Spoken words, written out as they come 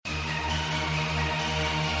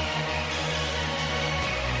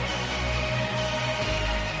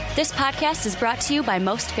This podcast is brought to you by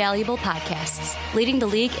Most Valuable Podcasts, leading the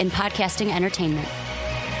league in podcasting entertainment.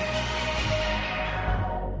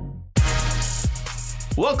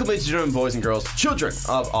 Welcome, ladies and gentlemen, boys and girls, children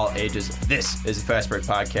of all ages. This is the Fast Break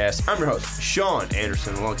Podcast. I'm your host, Sean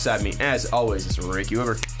Anderson. Alongside me, as always, is Ricky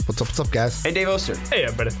Weber. What's up, guys? And Dave Oster. Hey,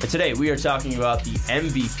 everybody. And today we are talking about the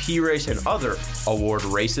MVP race and other award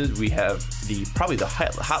races. We have probably the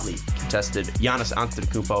hotly contested Giannis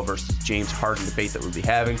Antetokounmpo versus James Harden debate that we'll be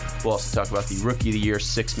having. We'll also talk about the Rookie of the Year,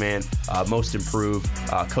 Six-Man, Most Improved,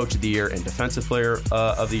 Coach of the Year, and Defensive Player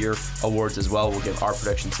of the Year awards as well. We'll give our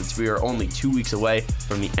predictions since we are only 2 weeks away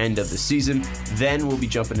from the end of the season. Then we'll be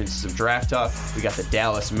jumping into some draft talk. We got the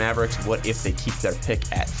Dallas Mavericks. What if they keep their pick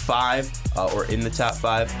at 5 or in the top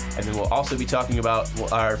 5? And then we'll also be talking about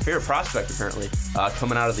our favorite prospect, apparently,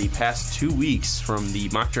 coming out of the past 2 weeks from the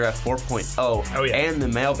Mock Draft 4.0 and the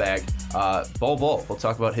mailbag. Bol Bol. We'll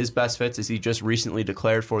talk about his best fits as he just recently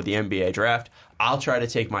declared for the NBA draft. I'll try to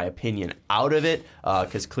take my opinion out of it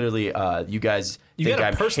because clearly you guys think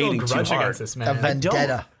I'm hating too hard. Against this man. A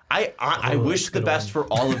vendetta. I wish the best for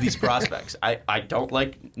all of these prospects. I don't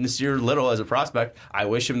like Nasir Little as a prospect. I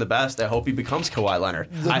wish him the best. I hope he becomes Kawhi Leonard.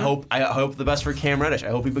 I hope the best for Cam Reddish. I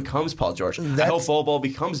hope he becomes Paul George. I hope Bol Bol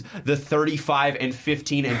becomes the 35 and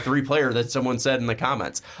 15 and 3 player that someone said in the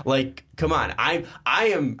comments. Like, come on. I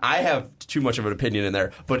have too much of an opinion in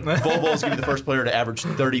there, but Bol Bol is going to be the first player to average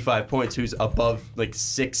 35 points who's above like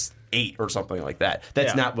 6'8" or something like that.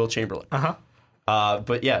 That's not Will Chamberlain.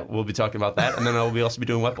 But yeah, we'll be talking about that, and then we'll also be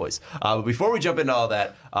doing Wet Boys. But before we jump into all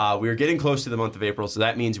that, we are getting close to the month of April, so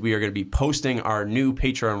that means we are going to be posting our new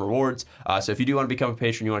Patreon rewards. So if you do want to become a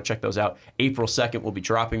patron, you want to check those out, April 2nd, we'll be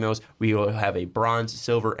dropping those. We will have a bronze,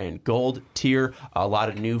 silver, and gold tier, a lot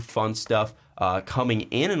of new fun stuff coming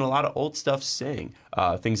in, and a lot of old stuff staying.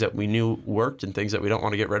 Things that we knew worked and things that we don't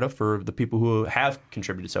want to get rid of for the people who have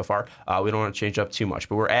contributed so far. We don't want to change up too much,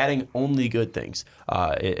 but we're adding only good things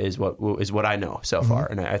is what I know so far,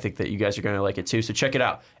 and I think that you guys are going to like it too. So check it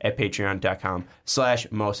out at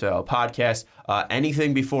patreon.com/mostvaluablepodcast.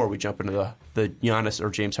 Anything before we jump into the Giannis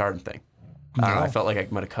or James Harden thing? No. I felt like I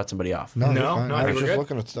might have cut somebody off. No, I was was just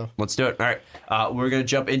looking at stuff. Let's do it. All right. We're going to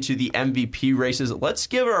jump into the MVP races. Let's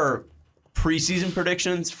give our preseason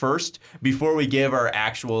predictions first before we give our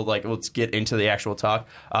actual, let's get into the actual talk.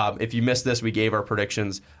 If you missed this, we gave our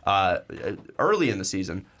predictions early in the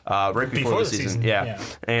season, right before the season. Yeah.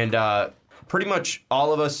 And pretty much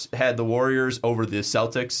all of us had the Warriors over the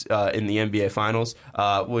Celtics in the NBA Finals,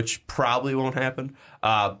 which probably won't happen.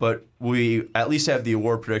 But we at least have the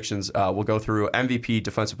award predictions. We'll go through MVP,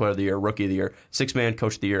 Defensive Player of the Year, Rookie of the Year, Six-Man,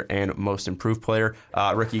 Coach of the Year, and Most Improved Player.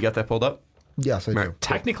 Ricky, you got that pulled up? Yes, I do.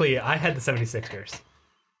 Technically, I had the 76ers.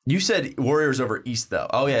 You said Warriors over East, though.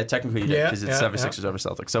 Oh, yeah, technically you did, because it's 76ers over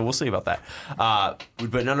Celtics. So we'll see about that.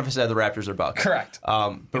 But none of us had the Raptors or Bucks. Correct.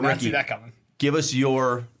 But Did not Ricky, see that coming. give us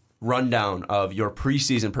your rundown of your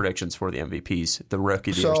preseason predictions for the MVPs, the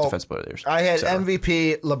Rookie of the Year, Defensive Player of the Year. I had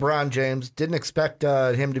MVP LeBron James. Didn't expect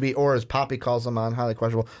him to be, or as Poppy calls him on Highly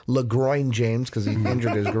Questionable, LeGroin James, because he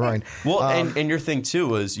injured his groin. Well, and your thing, too,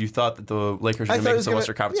 was you thought that the Lakers were going to make it to the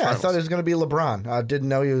Western Conference Finals. I thought it was going to be LeBron. Didn't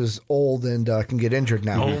know he was old and can get injured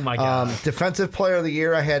now. Oh, my God. Defensive Player of the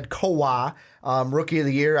Year, I had Kawhi. Rookie of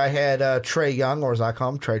the Year, I had Trae Young, or as I call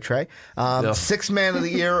him, Trey. Six-Man of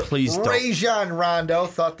the Year, Rajon Rondo.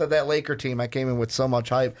 Thought that Laker team, I came in with so much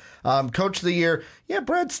hype. Coach of the Year,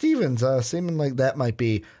 Brad Stevens. Seeming like that might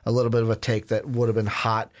be a little bit of a take that would have been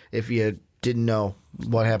hot if you didn't know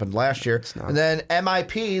what happened last year. And then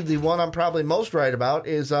MIP, the one I'm probably most right about,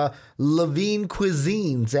 is Levine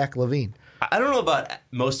Cuisine, Zach LaVine. I don't know about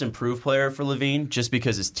Most Improved Player for Levine, just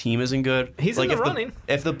because his team isn't good. He's in the running.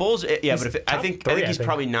 If the Bulls, I think he's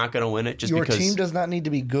probably not going to win it. Just Your because team does not need to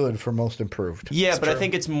be good for Most Improved. Yeah, but I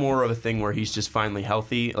think it's more of a thing where he's just finally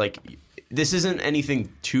healthy. Like, this isn't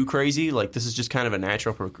anything too crazy. Like, this is just kind of a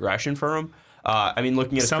natural progression for him. I mean,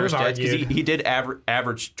 looking at his first stats, because he did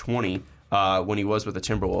average 20 when he was with the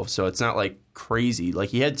Timberwolves, so it's not like crazy. Like,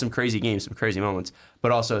 he had some crazy games, some crazy moments,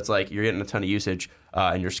 but also it's like you're getting a ton of usage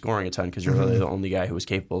and you're scoring a ton because you're really the only guy who was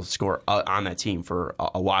capable of score on that team for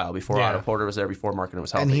a while before Otto Porter was there, before Markkanen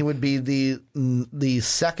was healthy. And he would be the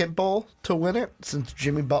second Bull to win it since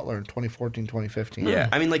Jimmy Butler in 2014, 2015. Yeah,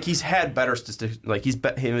 I mean, like, he's had better statistics. Like,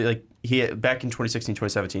 he had, back in 2016,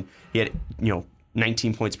 2017, he had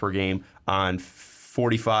 19 points per game on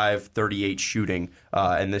 45-38 shooting,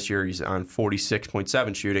 and this year he's on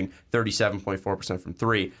 46.7 shooting, 37.4% from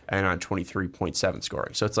three, and on 23.7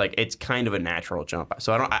 scoring. So it's kind of a natural jump.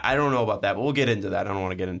 So I don't know about that, but we'll get into that. I don't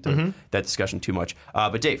want to get into that discussion too much.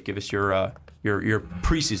 But Dave, give us your your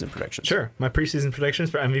preseason predictions. Sure. My preseason predictions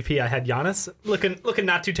for MVP, I had Giannis looking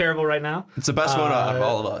not too terrible right now. It's the best one out of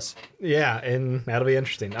all of us. Yeah, and that'll be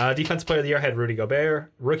interesting. Defensive player of the year, I had Rudy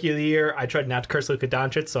Gobert. Rookie of the year, I tried not to curse Luka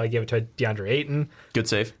Doncic, so I gave it to DeAndre Ayton. Good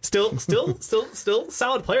save. Still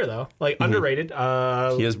solid player though. Like underrated.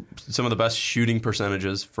 He has some of the best shooting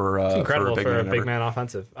percentages for incredible for a big man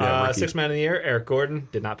offensive. Yeah, Sixth man of the year, Eric Gordon,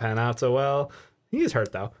 did not pan out so well. He is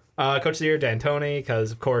hurt though. Coach of the year, D'Antoni,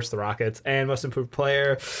 because of course the Rockets. And most improved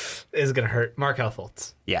player is going to hurt, Markelle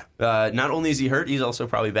Fultz. Yeah. Not only is he hurt, he's also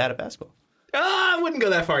probably bad at basketball. I wouldn't go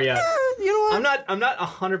that far yet. You know what? I'm not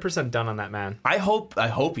 100% done on that man. I hope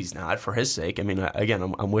he's not, for his sake. I mean, again,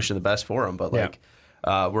 I'm wishing the best for him, but like.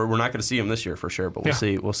 We're not going to see him this year for sure, but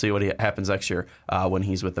we'll see what happens next year when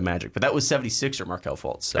he's with the Magic. But that was 76er Markelle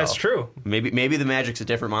Fultz. So that's true. Maybe the Magic's a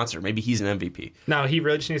different monster. Maybe he's an MVP. Now he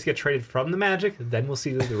really just needs to get traded from the Magic. Then we'll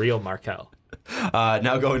see the real Markelle.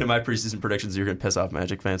 Now going to my preseason predictions, you're going to piss off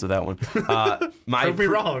Magic fans with that one. Prove me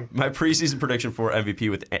wrong. My preseason prediction for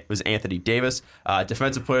MVP was Anthony Davis.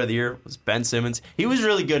 Defensive player of the year was Ben Simmons. He was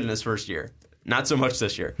really good in his first year. Not so much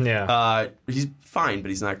this year. Yeah. He's fine, but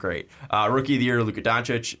he's not great. Rookie of the year, Luka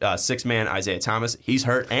Doncic. Sixth man, Isaiah Thomas. He's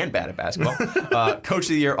hurt and bad at basketball. Coach of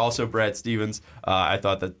the year, also Brad Stevens. I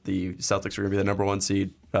thought that the Celtics were going to be the number one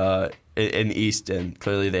seed in the East, and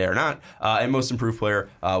clearly they are not. And most improved player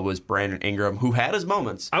was Brandon Ingram, who had his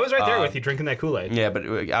moments. I was right there with you drinking that Kool-Aid. Yeah, but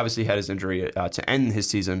obviously had his injury to end his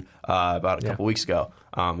season about a couple weeks ago.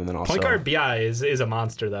 And then also point guard BI is a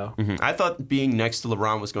monster though. Mm-hmm. I thought being next to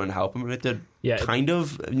LeBron was going to help him, and it did. Yeah. Kind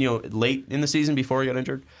of, late in the season before he got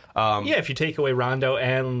injured. If you take away Rondo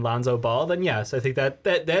and Lonzo Ball, then yes, I think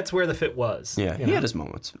that's where the fit was. Yeah, he had his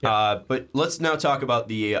moments. Yeah. But let's now talk about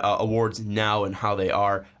the awards now and how they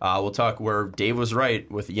are. We'll talk where Dave was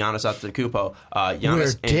right with Giannis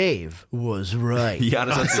Antetokounmpo. Dave was right.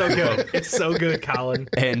 Giannis Antetokounmpo. So good. It's so good, Colin.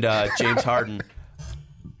 And James Harden.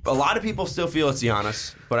 A lot of people still feel it's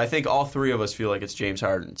Giannis, but I think all three of us feel like it's James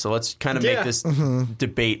Harden. So let's kind of make this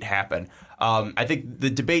debate happen. I think the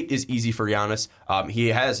debate is easy for Giannis. He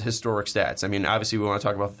has historic stats. I mean, obviously we want to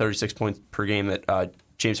talk about the 36 points per game that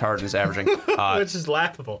James Harden is averaging. Which is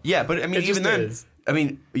laughable. Yeah, but I mean, even then,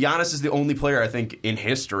 Giannis is the only player, I think, in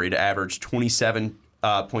history to average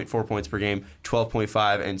 27.4 points per game,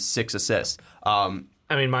 12.5, and 6 assists.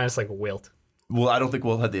 Minus like Wilt. Well, I don't think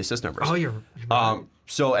Wilt had the assist numbers. Oh, you're right.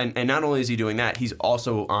 So, and not only is he doing that, he's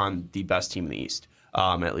also on the best team in the East,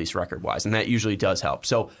 at least record-wise, and that usually does help.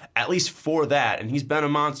 So, at least for that, and he's been a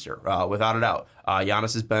monster, without a doubt.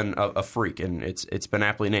 Giannis has been a freak, and it's been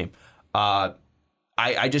aptly named.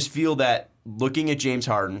 I just feel that looking at James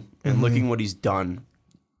Harden and looking what he's done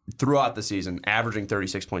throughout the season, averaging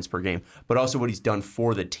 36 points per game, but also what he's done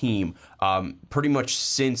for the team, pretty much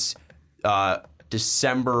since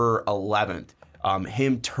December 11th,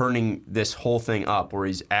 him turning this whole thing up where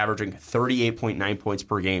he's averaging 38.9 points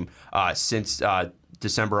per game since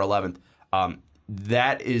December 11th.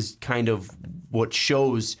 That is kind of what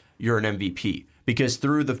shows you're an MVP, because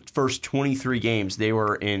through the first 23 games, they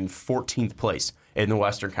were in 14th place in the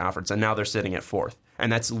Western Conference, and now they're sitting at 4th.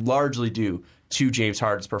 And that's largely due to James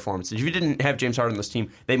Harden's performance. If you didn't have James Harden on this team,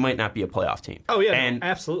 they might not be a playoff team. Oh, yeah, and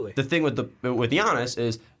absolutely. The thing with Giannis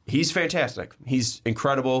is he's fantastic. He's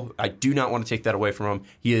incredible. I do not want to take that away from him.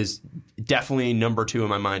 He is definitely number 2 in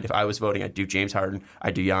my mind. If I was voting, I'd do James Harden.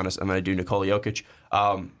 I'd do Giannis. I'm going to do Nikola Jokic.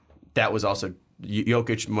 That was also...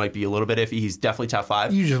 Jokic might be a little bit iffy. He's definitely top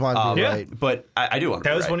 5. You just want to be right. But I do want to be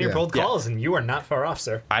right. That was one of your bold calls, and you are not far off,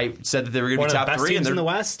 sir. I said that they were going to be top 3. One of the best teams and in the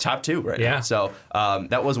West. Top 2 right now. So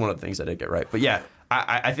that was one of the things I did get right. But yeah,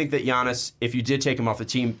 I think that Giannis, if you did take him off the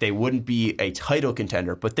team, they wouldn't be a title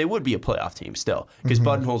contender, but they would be a playoff team still. Because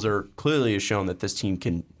Budenholzer clearly has shown that this team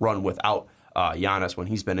can run without Giannis when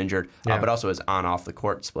he's been injured, but also his on-off the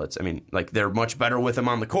court splits. I mean, like, they're much better with him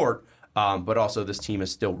on the court, but also this team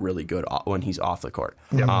is still really good when he's off the court.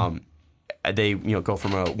 They go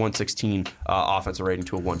from a 116 offensive rating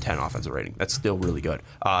to a 110 offensive rating. That's still really good.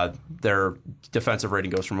 Their defensive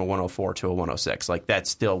rating goes from a 104 to a 106. Like, that's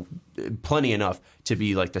still plenty enough to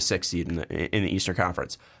be like the 6th seed in the Eastern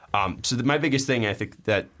Conference. So my biggest thing, I think,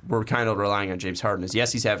 that we're kind of relying on James Harden is,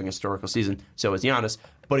 yes, he's having a historical season, so is Giannis,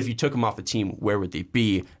 but if you took him off the team, where would they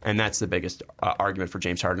be? And that's the biggest argument for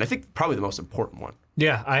James Harden. I think probably the most important one.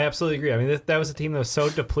 Yeah, I absolutely agree. I mean, that was a team that was so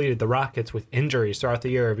depleted, the Rockets, with injuries throughout the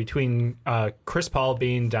year, between Chris Paul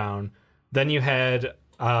being down, then you had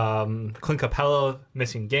Clint Capella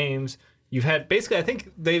missing games. You've had, basically, I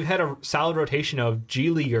think they've had a solid rotation of G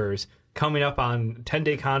Leaguers coming up on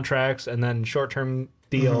 10-day contracts and then short-term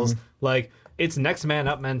deals. Like, it's next man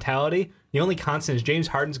up mentality, the only constant is James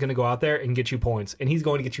Harden's going to go out there and get you points, and he's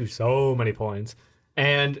going to get you so many points.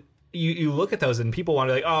 And you look at those, and people want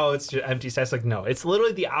to be like, oh, it's just empty stats. Like, no, it's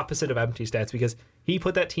literally the opposite of empty stats because he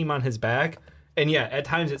put that team on his back. And yeah, at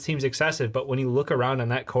times it seems excessive, but when you look around on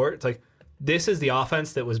that court, it's like, this is the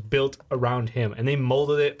offense that was built around him, and they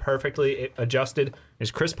molded it perfectly. It adjusted. As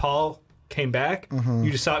Chris Paul came back, you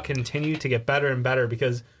just saw it continue to get better and better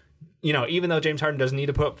because, even though James Harden doesn't need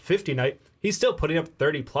to put up 50 a night, he's still putting up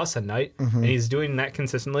 30 plus a night, and he's doing that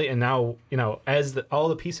consistently. And now, as all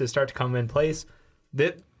the pieces start to come in place,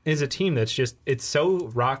 that is a team that's just, it's so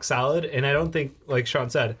rock solid. And I don't think, like Sean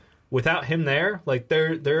said, without him there, like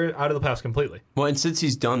they're out of the playoffs completely. Well, and since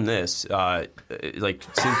he's done this,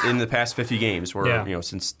 since in the past 50 games, where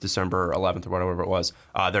since December 11th or whatever it was,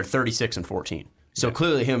 they're 36-14. So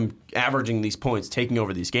clearly, him averaging these points, taking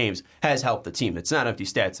over these games, has helped the team. It's not empty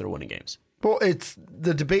stats that are winning games. Well, it's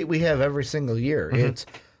the debate we have every single year. It's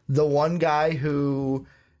the one guy who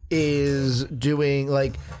is doing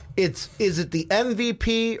is it the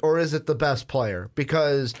MVP or is it the best player?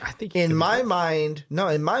 Because I think in my mind,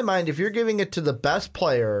 if you're giving it to the best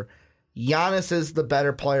player, Giannis is the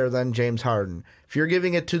better player than James Harden. If you're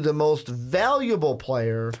giving it to the most valuable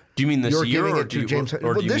player, do you mean this you're year giving or it to James Harden?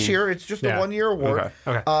 Well, this year it's just a 1 year award.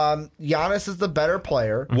 Okay. Giannis is the better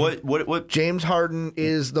player. What James Harden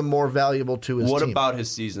is the more valuable to his team. What about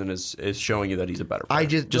his season is showing you that he's a better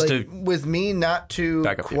player? With me, not to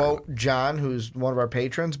quote John, who's one of our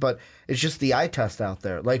patrons, but it's just the eye test out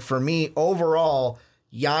there. Like for me, overall,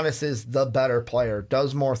 Giannis is the better player,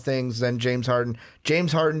 does more things than James Harden.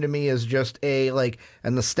 James Harden to me is just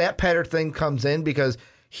and the stat pattern thing comes in because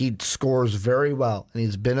he scores very well, and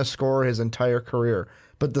he's been a scorer his entire career.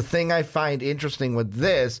 But the thing I find interesting with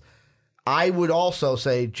this, I would also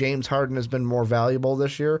say James Harden has been more valuable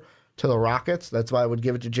this year to the Rockets. That's why I would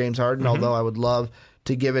give it to James Harden, although I would love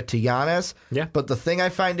to give it to Giannis. Yeah. But the thing I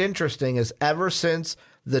find interesting is ever since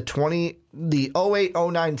the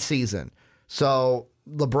 08-09 season, so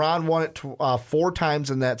LeBron won it 4 times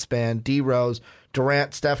in that span. D. Rose,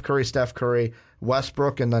 Durant, Steph Curry,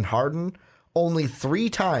 Westbrook, and then Harden. Only 3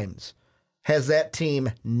 times has that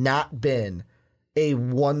team not been a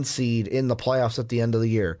 1 seed in the playoffs at the end of the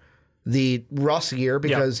year. The Russ year,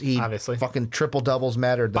 because he obviously fucking triple doubles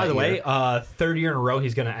mattered. By the way, third year in a row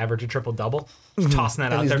he's going to average a triple double. Just tossing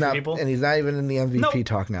that out there for people, and he's not even in the MVP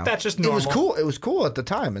talk now. That's just normal. It was cool. It was cool at the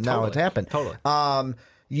time, and now it's happened. Totally.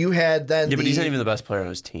 You had then but he's not even the best player on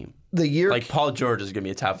his team. The year like Paul George is going to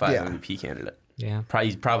be a top 5 MVP candidate. Yeah,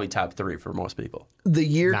 he's probably top 3 for most people. The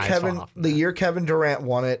year Kevin Durant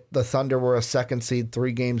won it, the Thunder were a 2nd seed,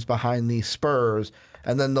 3 games behind the Spurs.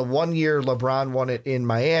 And then the 1 year LeBron won it in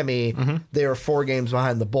Miami, they were 4 games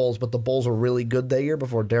behind the Bulls, but the Bulls were really good that year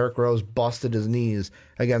before Derrick Rose busted his knees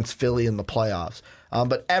against Philly in the playoffs.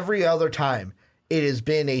 But every other time, it has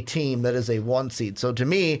been a team that is a 1 seed. So to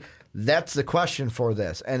me, that's the question for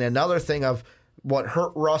this. And another thing of what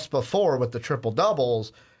hurt Russ before with the triple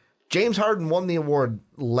doubles, James Harden won the award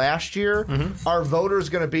last year. Our voters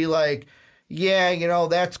going to be like, yeah,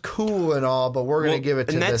 that's cool and all, but we're going to give it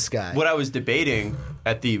to this guy. What I was debating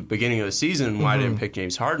at the beginning of the season, why I didn't pick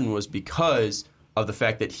James Harden, was because of the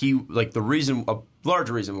fact that a large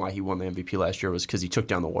reason why he won the MVP last year was because he took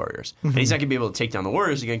down the Warriors. And he's not going to be able to take down the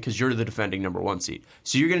Warriors again because you're the defending number 1 seed.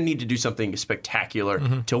 So you're going to need to do something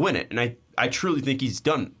spectacular to win it. And I truly think he's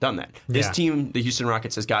done that. This team, the Houston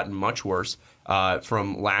Rockets, has gotten much worse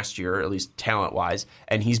from last year, at least talent-wise,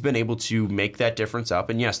 and he's been able to make that difference up.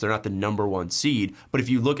 And yes, they're not the number 1 seed, but if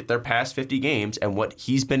you look at their past 50 games and what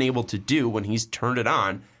he's been able to do when he's turned it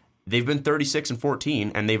on, they've been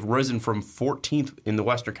 36-14, and they've risen from 14th in the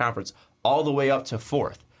Western Conference all the way up to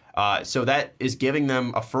 4th. So that is giving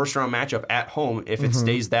them a first-round matchup at home if it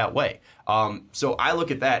stays that way. So I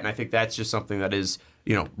look at that, and I think that's just something that is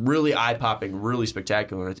really eye-popping, really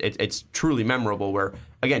spectacular. It's truly memorable where,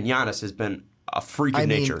 again, Giannis has been a freak of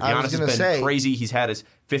nature. Giannis has been crazy. He's had his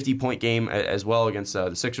 50-point game as well against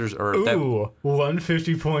the Sixers. One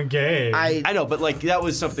 50-point game. I know, but that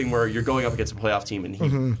was something where you're going up against a playoff team, and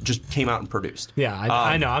he just came out and produced. Yeah,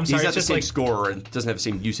 I know. I'm sorry. He's not the same scorer and doesn't have the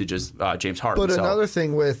same usage as James Harden. But another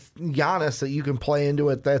thing with Giannis that you can play into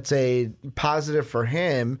it that's a positive for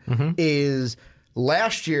him is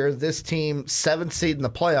last year, this team, 7th seed in the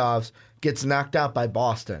playoffs, gets knocked out by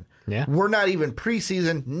Boston. Yeah. We're not even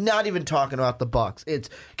preseason, not even talking about the Bucks. It's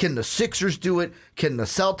can the Sixers do it? Can the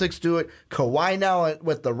Celtics do it? Kawhi now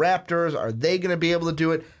with the Raptors, are they going to be able to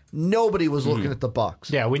do it? Nobody was looking at the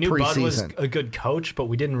Bucks. Yeah, we knew Bud was a good coach, but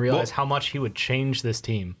we didn't realize how much he would change this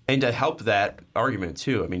team. And to help that argument,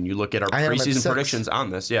 too, I mean, you look at our preseason predictions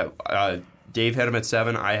on this. Yeah, Dave had him at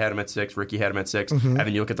 7. I had him at 6. Ricky had him at 6.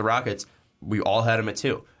 Evan, you look at the Rockets. we all had them at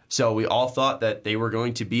 2. So we all thought that they were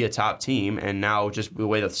going to be a top team, and now just the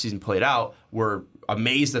way that the season played out, we're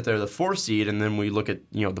amazed that they're the 4th seed, and then we look at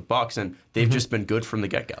the Bucks, and they've just been good from the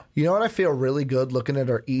get-go. You know what I feel really good looking at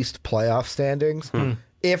our East playoff standings?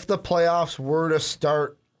 If the playoffs were to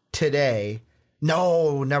start today,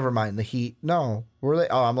 no, never mind, the Heat, no. Were they?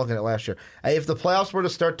 Oh, I'm looking at last year. If the playoffs were to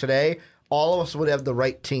start today, all of us would have the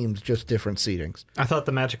right teams, just different seedings. I thought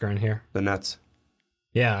the Magic are in here. The Nets.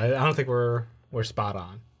 Yeah, I don't think we're spot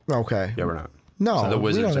on. Okay. Yeah, we're not. No, so the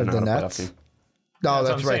Wizards we don't are have not the a Nets. playoff team. No,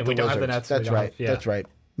 that's right. We don't have the Nets. That's right. That's right.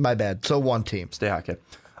 My bad. So one team. Stay hot, kid.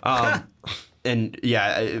 And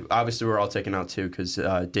obviously we're all taking out 2 because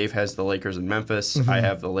Dave has the Lakers in Memphis. I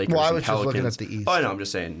have the Lakers Well, I and was Pelicans. just looking at the East. Oh, I know. I'm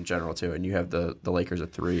just saying in general too. And you have the Lakers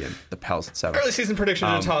at 3 and the Pels at 7. Early season predictions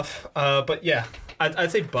are tough, but yeah,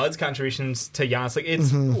 I'd say Bud's contributions to Giannis, like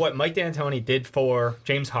it's what Mike D'Antoni did for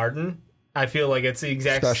James Harden. I feel like it's the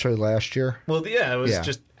exact... Especially last year. Well, yeah, it was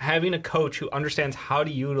just having a coach who understands how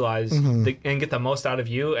to utilize and get the most out of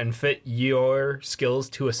you and fit your skills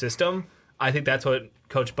to a system. I think that's what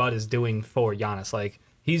Coach Bud is doing for Giannis. Like,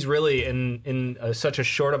 he's really, in such a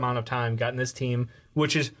short amount of time, gotten this team,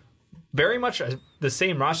 which is very much the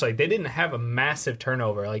same roster. Like, they didn't have a massive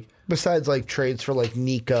turnover. Like, besides like trades for like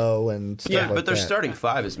Nico and stuff like that. But their starting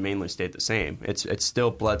 5 has mainly stayed the same. It's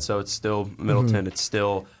still Bledsoe, it's still Middleton, it's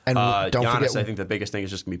still and don't Giannis. forget, I think the biggest thing is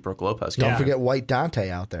just going to be Brook Lopez. Don't forget White Dante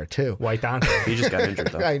out there too. White Dante. He just got injured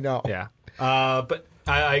though. I know. Yeah. But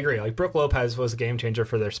I agree. Like, Brook Lopez was a game changer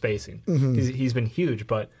for their spacing. He's been huge,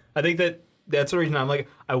 but I think that's the reason I'm like,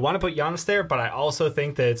 I want to put Giannis there, but I also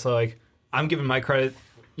think that it's like, I'm giving my credit,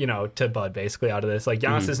 to Bud basically out of this. Like,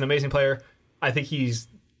 Giannis is an amazing player. I think he's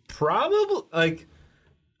probably, like,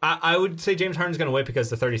 I would say James Harden's going to win because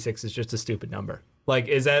the 36 is just a stupid number. Like,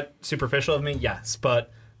 is that superficial of me? Yes,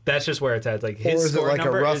 but that's just where it's at. Like, his or is it like a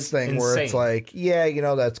Russ thing where it's like,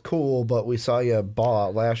 that's cool, but we saw you ball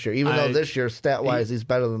out last year. Even though this year, stat-wise, he's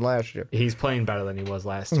better than last year. He's playing better than he was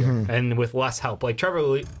last year, and with less help. Like,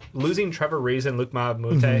 losing Trevor Reeves and Luke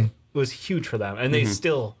Mabute was huge for them, and they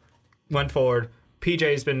still went forward.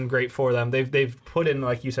 PJ's been great for them. They've put in,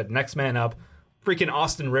 like you said, next man up. Freaking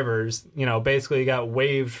Austin Rivers, basically got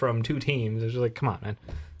waived from 2 teams. It's just like, come on, man.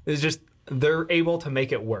 It's just, they're able to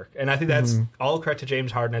make it work. And I think that's all credit to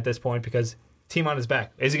James Harden at this point because team on his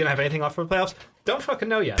back. Is he going to have anything off for the playoffs? Don't fucking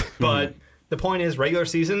know yet. But the point is, regular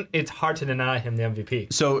season, it's hard to deny him the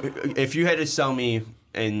MVP. So if you had to sell me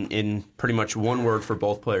in pretty much one word for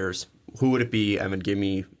both players, who would it be? Evan, give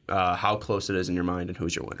me how close it is in your mind and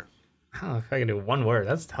who's your winner. Oh, if I can do one word,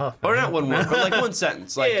 that's tough. Or not one word, but like one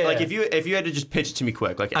sentence. Like if you had to just pitch to me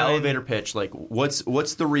quick, like elevator pitch, like what's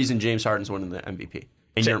the reason James Harden's winning the MVP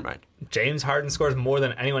in your mind? James Harden scores more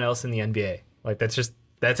than anyone else in the NBA. Like that's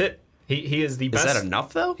it. He is the best. Is that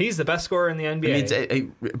enough though? He's the best scorer in the NBA. I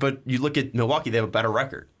mean, but you look at Milwaukee; they have a better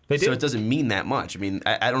record. They do. So it doesn't mean that much. I mean,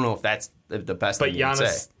 I don't know if that's the best. But thing you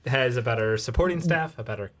Giannis has a better supporting staff, a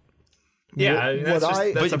better. Yeah, I mean,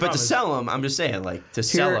 but to sell him, I'm just saying, like to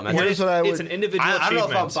sell him. Here's what I would. It's an individual I don't know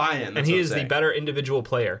achievement, if I'm buying, and he is the better individual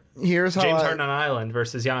player. Here's how James Harden on an island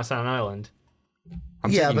versus Giannis on an island.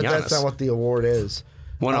 I'm but Giannis. that's not what the award is.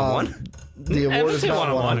 1-on-1. The award is not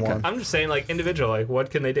 1-on-1. I'm just saying, like individual, like what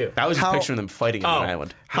can they do? I was just picturing them fighting on an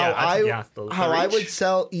island. How I would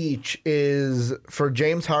sell each is for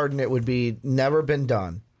James Harden, it would be never been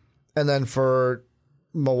done, and then for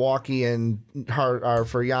Milwaukee and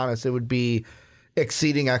for Giannis, it would be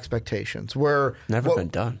exceeding expectations. Where never been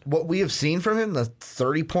done. What we have seen from him, the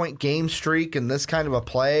 30-point game streak and this kind of a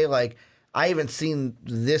play, like I haven't seen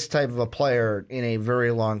this type of a player in a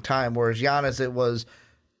very long time. Whereas Giannis, it was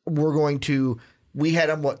we had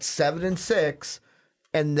him 7-6.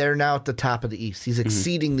 And they're now at the top of the East. He's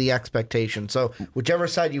exceeding the expectation. So whichever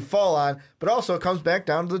side you fall on, but also it comes back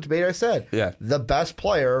down to the debate I said. Yeah. The best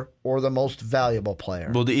player or the most valuable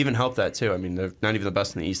player. Well, to even help that, too, I mean, they're not even the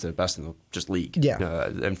best in the East. They're the best in the just league. Yeah.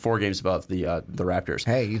 And 4 games above the Raptors.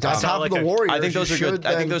 Hey, he's on top of the Warriors. I think those are good.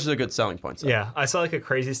 I think those are good selling points. Though. Yeah. I saw like a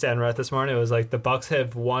crazy stat right this morning. It was like the Bucks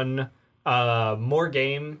have won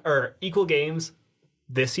equal games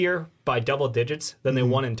this year by double digits than they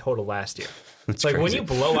won in total last year. That's like crazy. when you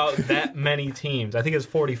blow out that many teams, I think it's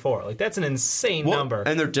 44. Like that's an insane number.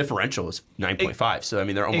 And their differential is 9.5. So I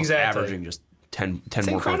mean, they're almost averaging just 10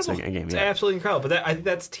 more points a game. It's absolutely incredible. But I think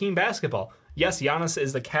that's team basketball. Yes, Giannis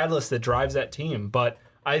is the catalyst that drives that team, but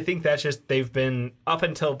I think that's just they've been up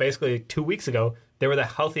until basically 2 weeks ago. They were the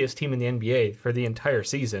healthiest team in the NBA for the entire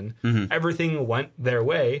season. Everything went their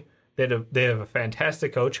way. They have a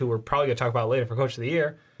fantastic coach who we're probably going to talk about later for Coach of the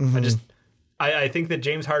Year. I think that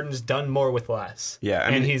James Harden's done more with less. Yeah,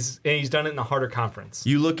 and he's done it in a harder conference.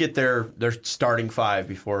 You look at their starting five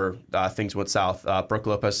before things went south. Brook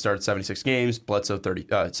Lopez started 76 games, Bledsoe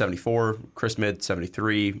 74, Chris Mid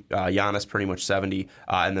 73, Giannis pretty much 70,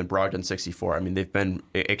 and then Brogdon 64. I mean, they've been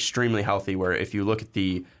extremely healthy. Where if you look at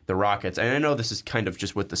the Rockets, and I know this is kind of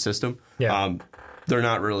just with the system, they're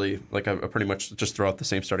not really like a pretty much just throw out the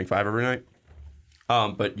same starting five every night.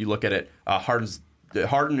 But you look at it,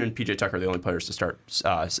 Harden and PJ Tucker are the only players to start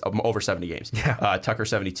over 70 games. Yeah. Tucker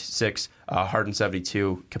 76, Harden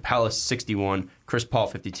 72, Capella 61, Chris Paul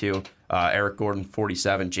 52, Eric Gordon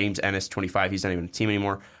 47, James Ennis 25. He's not even a team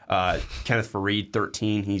anymore. Kenneth Faried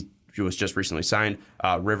 13. He was just recently signed.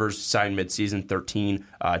 Rivers signed midseason 13.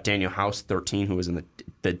 Daniel House 13, who was in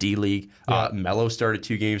the D League. Melo started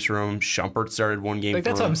 2 games for him. Shumpert started 1 game.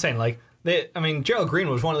 That's what I'm saying. Like. Gerald Green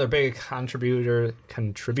was one of their big contributors.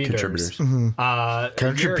 Mm-hmm. A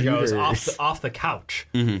year ago, off the couch,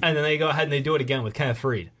 and then they go ahead and they do it again with Kenneth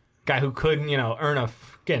Faried, guy who couldn't earn a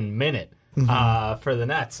fucking minute for the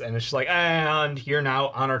Nets, and it's just like, and you're now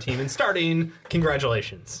on our team and starting.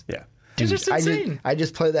 Congratulations. Yeah. Dude, it's just insane. I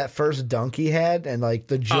just played that first dunk he had, and like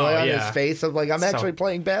the joy on his face of like I'm actually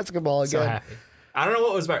playing basketball again. So happy. I don't know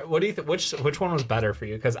what was better. What do you think? Which one was better for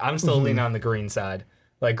you? Because I'm still leaning on the Green side.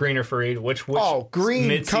 Like Green or Faried, which Green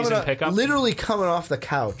mid-season pickup? Literally coming off the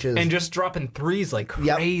couch. And just dropping threes like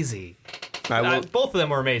crazy. Both of them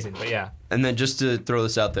were amazing, but yeah. And then just to throw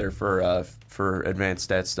this out there for advanced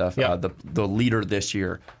stats stuff, the leader this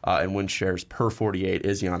year in win shares per 48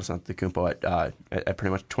 is Giannis Antetokounmpo at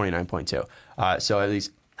pretty much 29.2. So at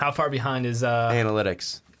least... How far behind is...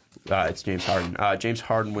 Analytics. It's James Harden. James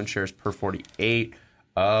Harden win shares per 48.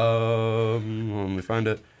 Let me find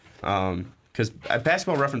it. Because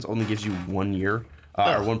Basketball Reference only gives you 1 year,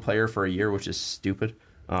 or one player for a year, which is stupid.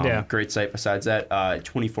 Great site besides that.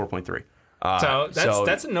 24.3. So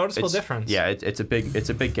that's a noticeable difference. Yeah, it's a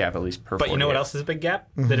big gap at least per. But you know what else is a big gap?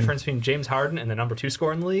 Mm-hmm. The difference between James Harden and the number 2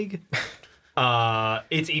 scorer in the league.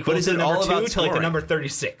 It's equal to the number 2 to like the number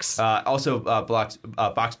 36. Also, box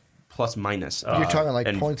plus minus. You're talking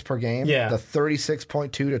like points per game. Yeah, the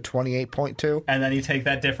 36.2 to 28.2, and then you take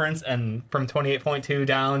that difference and from 28.2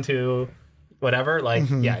 down to whatever. Like,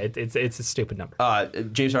 it's a stupid number.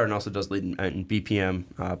 James Harden also does lead in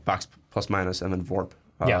BPM, box plus minus, and then VORP.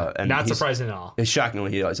 And not surprising at all. It's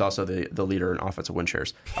shockingly, he is also the leader in offensive win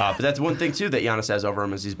shares. But that's one thing too that Giannis has over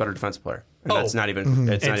him is he's a better defensive player. And that's not even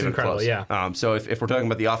it's not even incredible, close. Yeah. So if we're talking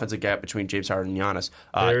about the offensive gap between James Harden and Giannis,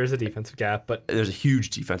 there is a defensive gap, but there's a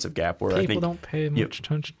huge defensive gap where people I think don't pay much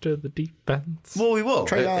attention to the defense. Well, we will.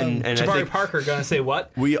 And I Jabari think Parker gonna say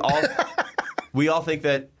what? We all think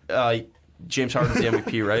that James Harden's the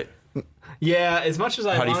MVP, right? Yeah. As much as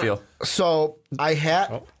how do you feel? So I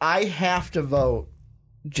have to vote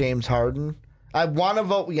James Harden. I want to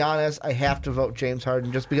vote Giannis. I have to vote James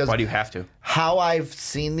Harden just because. Why do you have to? How I've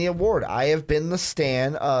seen the award. I have been the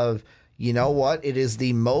stan of, you know what? It is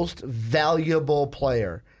the most valuable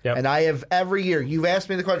player. Yep. And I have every year, you've asked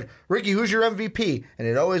me the question, Ricky, who's your MVP? And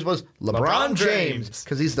it always was LeBron James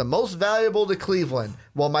because he's the most valuable to Cleveland.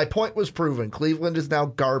 Well, my point was proven. Cleveland is now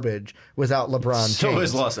garbage without LeBron James. So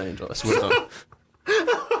is Los Angeles with him.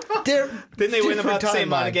 Didn't they win about the same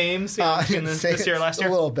amount of games in this year, last year?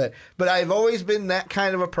 A little bit. But I've always been that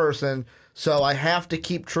kind of a person, so I have to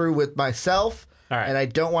keep true with myself, and I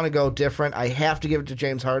don't want to go different. I have to give it to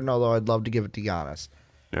James Harden, although I'd love to give it to Giannis.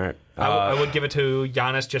 All right. I would give it to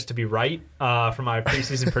Giannis just to be right for my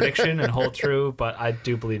preseason prediction and hold true, but I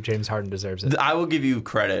do believe James Harden deserves it. I will give you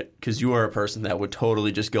credit because you are a person that would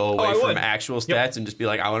totally just go away from actual stats and just be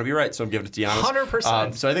like, I want to be right, so I'm giving it to Giannis.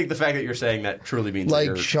 100%. So I think the fact that you're saying that truly means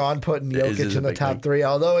like Sean putting Jokic in the top 3,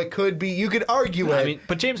 although it could be, you could argue it. I mean,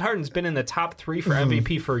 but James Harden's been in the top 3 for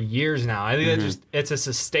MVP for years now. I think it's a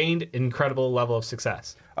sustained, incredible level of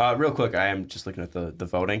success. Real quick, I am just looking at the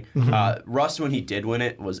voting. Russ, when he did win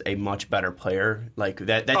it, was a much better player. Like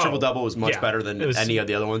that triple-double was much better than any of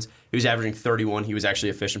the other ones. He was averaging 31. He was actually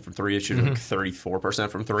efficient from 3. He shooting like 34%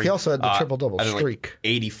 from 3. He also had the triple-double streak.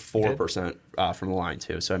 Like 84% from the line,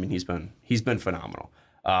 too. So, I mean, he's been phenomenal.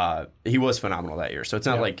 He was phenomenal that year. So it's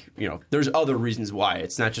not like, there's other reasons why.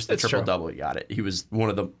 It's not just the triple-double he got it. He was one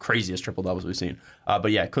of the craziest triple-doubles we've seen.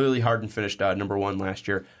 But yeah, clearly Harden finished number 1 last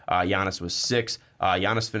year. Giannis was 6.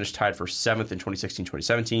 Giannis finished tied for 7th in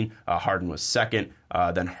 2016-2017. Harden was 2nd.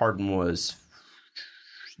 Then Harden was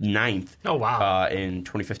 9th. Oh, wow. In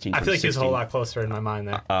 2015-2016. I feel like he was a whole lot closer in my mind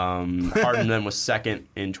there. Harden then was 2nd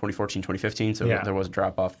in 2014-2015. So there was a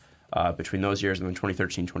drop-off between those years. And then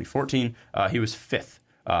 2013-2014, he was 5th.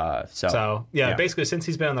 Basically, since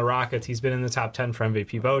he's been on the Rockets, he's been in the top 10 for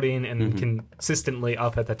MVP voting and consistently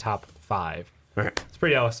up at the top 5. All right. It's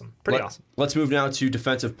pretty awesome. Awesome. Let's move now to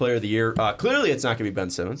Defensive Player of the Year. Clearly, it's not going to be Ben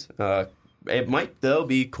Simmons. It might, though,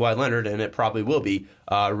 be Kawhi Leonard, and it probably will be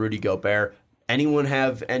Rudy Gobert. Anyone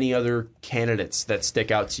have any other candidates that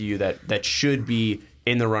stick out to you that should be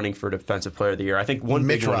in the running for Defensive Player of the Year? I think one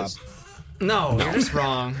big one is... No, you're just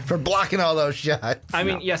wrong. For blocking all those shots. I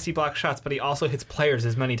mean, yes, he blocks shots, but he also hits players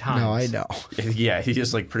as many times. No, I know. Yeah, he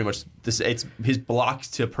just like pretty much it's his block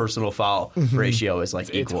to personal foul ratio is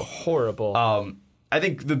like equal. It's horrible. I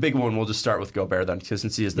think the big one, we'll just start with Gobert then, because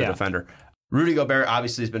since he is the defender. Rudy Gobert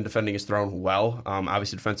obviously has been defending his throne well.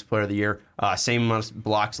 Obviously, Defensive Player of the Year. Same amount of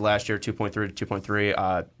blocks last year, 2.3 to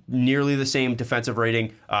 2.3. Nearly the same defensive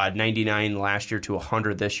rating, 99 last year to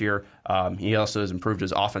 100 this year. He also has improved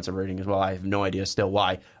his offensive rating as well. I have no idea still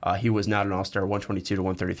why. He was not an All-Star, 122 to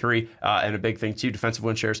 133. And a big thing, too, defensive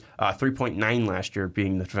win shares, 3.9 last year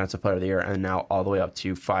being the Defensive Player of the Year, and now all the way up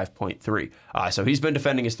to 5.3. So he's been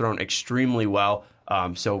defending his throne extremely well.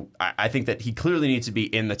 So I think that he clearly needs to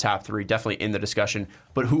be in the top 3, definitely in the discussion.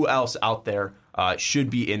 But who else out there should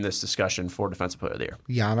be in this discussion for Defensive Player of the Year?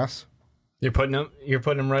 Giannis. You're putting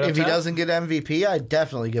him right up If he doesn't get MVP, I'd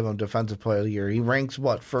definitely give him Defensive Player of the Year. He ranks,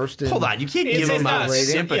 first in... Hold on, you can't give him out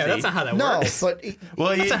sympathy. Yeah, that's not how that works. No,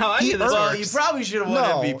 but... That's not how any of this works. You probably should have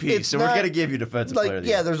won MVP, so we're going to give you Defensive Player of the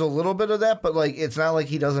Year. Yeah, there's a little bit of that, but it's not like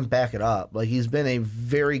he doesn't back it up. He's been a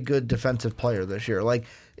very good defensive player this year.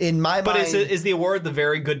 In my mind... But is the award the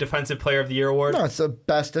very good Defensive Player of the Year award? No, it's the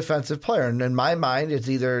best defensive player. And in my mind, it's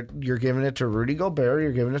either you're giving it to Rudy Gobert or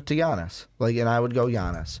you're giving it to Giannis. And I would go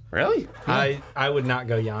Giannis. Really? Yeah. I would not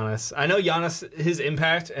go Giannis. I know Giannis, his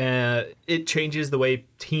impact, it changes the way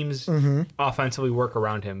teams offensively work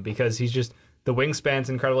around him because he's just... The wingspan's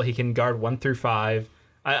incredible. He can guard 1 through 5.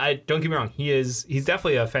 I don't get me wrong. He's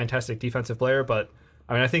definitely a fantastic defensive player, but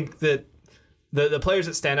I think that the players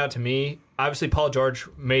that stand out to me, obviously Paul George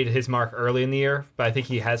made his mark early in the year, but I think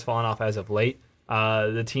he has fallen off as of late.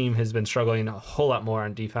 The team has been struggling a whole lot more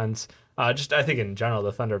on defense. I think in general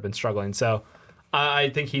the Thunder have been struggling. So I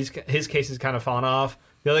think his case has kind of fallen off.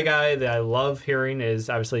 The other guy that I love hearing is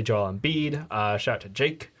obviously Joel Embiid. Shout out to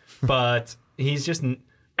Jake. But he's just...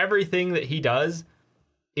 Everything that he does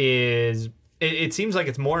is... It seems like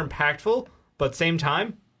it's more impactful, but at the same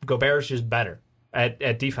time, Gobert's just better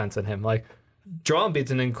at defense than him. Joel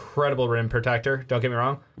Embiid's an incredible rim protector. Don't get me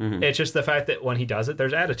wrong. It's just the fact that when he does it,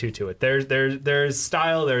 there's attitude to it. There's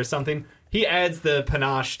style. There's something. He adds the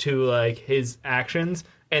panache to his actions,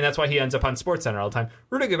 and that's why he ends up on SportsCenter all the time.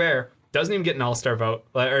 Rudy Gobert doesn't even get an All-Star vote,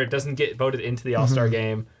 or doesn't get voted into the All-Star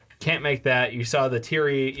game. Can't make that. You saw the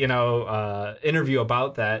Thierry, interview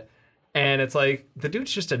about that, and it's the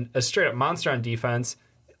dude's just a straight up monster on defense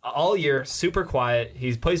all year. Super quiet.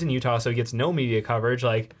 He plays in Utah, so he gets no media coverage.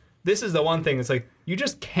 This is the one thing. It's you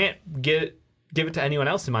just can't give it to anyone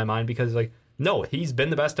else in my mind because no, he's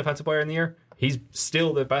been the best defensive player in the year. He's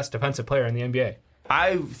still the best defensive player in the NBA.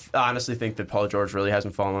 I honestly think that Paul George really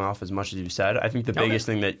hasn't fallen off as much as you said. I think the biggest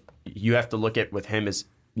thing that you have to look at with him is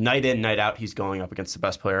night in, night out, he's going up against the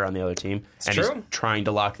best player on the other team. He's trying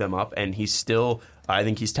to lock them up, and he's still... I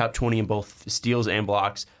think he's top 20 in both steals and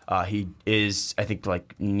blocks. He is, I think,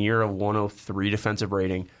 near a 103 defensive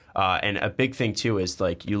rating. And a big thing, too, is,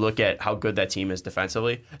 you look at how good that team is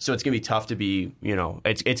defensively. So it's going to be tough to be,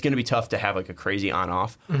 it's going to be tough to have, a crazy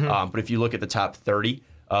on-off. But if you look at the top 30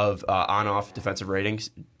 of on-off defensive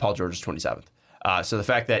ratings, Paul George is 27th. So the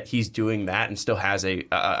fact that he's doing that and still has a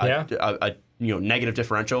negative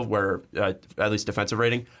differential, where at least defensive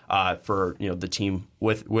rating for the team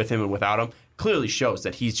with him and without him, clearly shows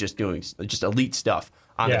that he's just doing just elite stuff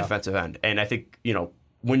on the defensive end. And I think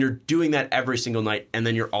when you're doing that every single night, and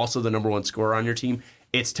then you're also the number one scorer on your team,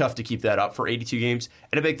 it's tough to keep that up for 82 games.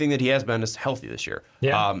 And a big thing that he has been is healthy this year.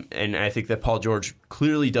 Yeah. And I think that Paul George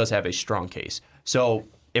clearly does have a strong case. So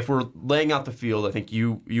if we're laying out the field, I think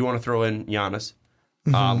you want to throw in Giannis.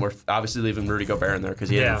 We're obviously leaving Rudy Gobert in there because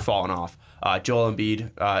he hasn't fallen off. Joel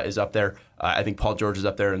Embiid is up there. I think Paul George is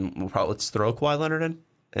up there, and let's throw Kawhi Leonard in.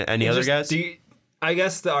 Any other guys? I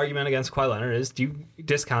guess the argument against Kawhi Leonard is, do you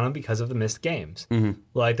discount him because of the missed games?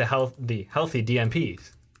 The healthy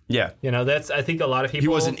DNPs. Yeah. That's, I think a lot of people... He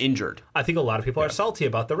wasn't injured. I think a lot of people are salty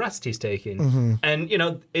about the rest he's taking. And,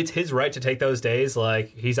 it's his right to take those days.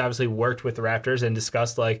 He's obviously worked with the Raptors and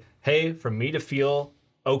discussed, hey, for me to feel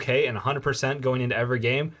okay and 100% going into every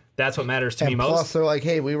game, That's what matters to me most. Plus, they're like,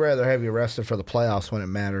 hey, we'd rather have you rested for the playoffs when it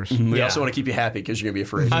matters. We also want to keep you happy because you're going to be a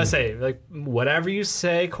free agent. I say, like, whatever you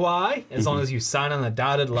say, Kawhi, as long as you sign on the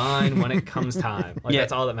dotted line when it comes time. Like,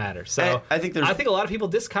 that's all that matters. So I think a lot of people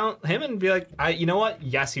discount him and be like, you know what?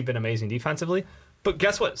 Yes, you've been amazing defensively, but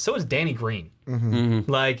guess what? So is Danny Green.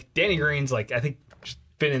 Like, Danny Green's, like, I think, just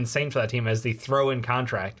been insane for that team as the throw-in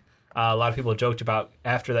contract. A lot of people joked about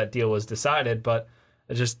after that deal was decided, but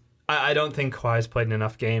it just... I don't think Kawhi's played in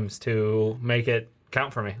enough games to make it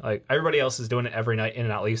count for me. Like, everybody else is doing it every night in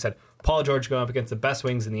and out. Like you said, Paul George going up against the best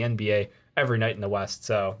wings in the NBA every night in the West.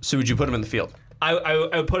 So would you put him in the field? I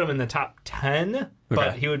would put him in the top 10,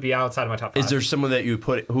 but he would be outside of my top 5. Is there someone that you would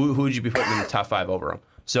put? Who would you be putting in the top 5 over him?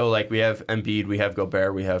 So, like, we have Embiid, we have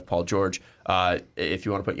Gobert, we have Paul George. If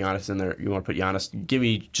you want to put Giannis in there, you want to put Giannis. Give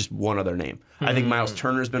me just one other name. I think Miles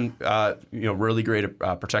Turner's been, really great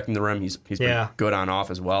at protecting the rim. He's been good on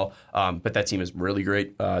off as well. But that team is really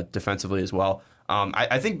great defensively as well.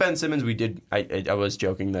 I think Ben Simmons, I was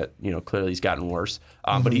joking that, clearly he's gotten worse.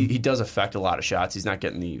 But he does affect a lot of shots. He's not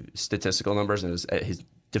getting the statistical numbers, and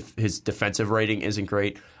his defensive rating isn't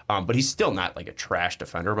great. But he's still not like a trash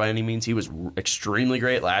defender by any means. He was extremely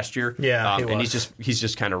great last year. Yeah, and he's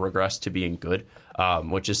just kind of regressed to being good,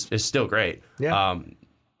 which is still great. Yeah.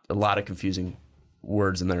 A lot of confusing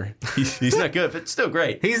words in there. He's not good, but still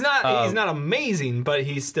great. He's not amazing, but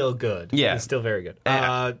he's still good. Yeah. He's still very good.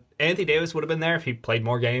 Anthony Davis would have been there if he played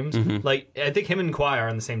more games. Like, I think him and Kawhi are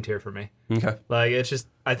on the same tier for me. Okay. Like, it's just,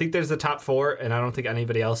 I think there's the top 4, and I don't think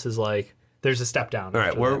anybody else is like, there's a step down. All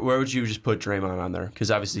right, where would you just put Draymond on there?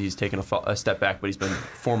 Because obviously he's taken a step back, but he's been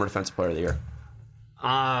former Defensive Player of the Year.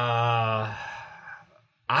 I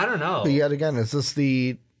don't know. But yet again, is this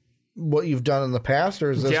what you've done in the past,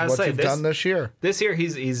 or is this what you've done this year? This year,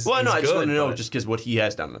 he's well, no, he's I just good, want to know just because what he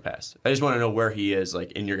has done in the past. I just want to know where he is,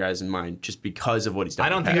 like, in your guys' mind, just because of what he's done. I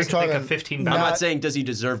don't think I can think of 15. I'm not saying does he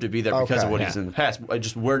deserve to be there because of what he's in the past.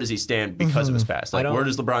 Just where does he stand because of his past? Like, where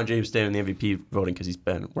does LeBron James stand in the MVP voting because he's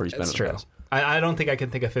been where he's been in the past? I don't think I can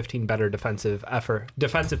think of 15 better defensive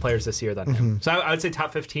players this year than him. So I would say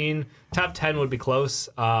top 15, top 10 would be close.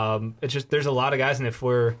 It's just there's a lot of guys, and if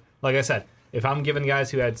we're like I said. If I'm giving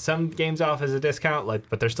guys who had some games off as a discount,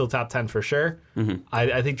 but they're still top 10 for sure,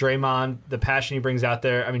 I think Draymond, the passion he brings out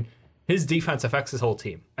there, I mean, his defense affects his whole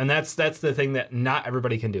team. And that's the thing that not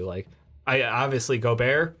everybody can do. Like, obviously,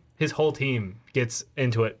 Gobert, his whole team gets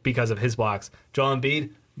into it because of his blocks. Joel Embiid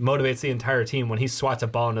motivates the entire team when he swats a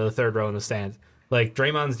ball into the third row in the stands. Like,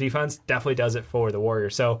 Draymond's defense definitely does it for the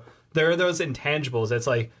Warriors. So there are those intangibles. It's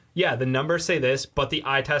like, yeah, the numbers say this, but the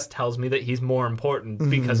eye test tells me that he's more important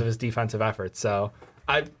because of his defensive efforts. So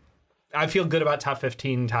I feel good about top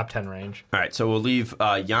 15, top 10 range. All right, so we'll leave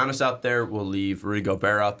Giannis out there. We'll leave Rudy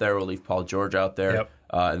Gobert out there. We'll leave Paul George out there. Yep.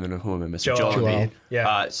 And then who am I missing? Joel Embiid.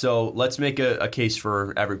 Yeah. So let's make a case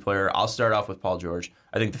for every player. I'll start off with Paul George.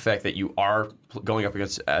 I think the fact that you are going up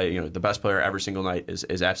against the best player every single night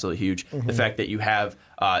is absolutely huge. The fact that you have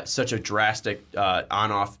such a drastic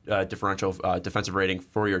on-off differential defensive rating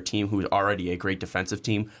for your team, who is already a great defensive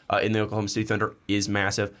team in the Oklahoma City Thunder, is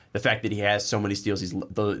massive. The fact that he has so many steals, he's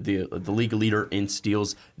the league leader in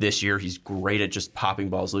steals this year. He's great at just popping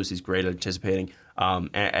balls loose. He's great at anticipating.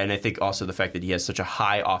 And I think also the fact that he has such a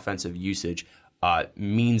high offensive usage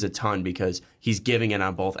means a ton because he's giving it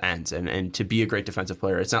on both ends. And to be a great defensive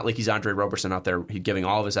player, it's not like he's Andre Roberson out there giving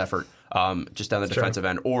all of his effort just on the defensive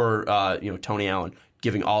end, or Tony Allen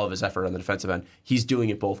giving all of his effort on the defensive end. He's doing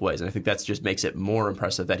it both ways, and I think that just makes it more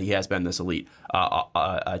impressive that he has been this elite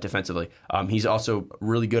defensively. He's also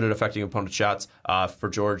really good at affecting opponent shots. For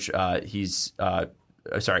George,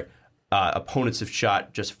 opponents have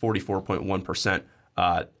shot just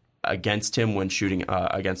 44.1% against him when shooting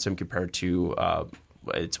against him compared to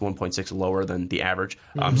it's 1.6 lower than the average.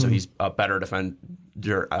 So he's a better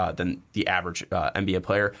defender than the average NBA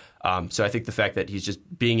player. So I think the fact that he's just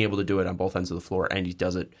being able to do it on both ends of the floor, and he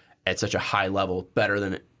does it at such a high level, better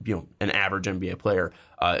than an average NBA player,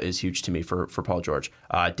 is huge to me for Paul George.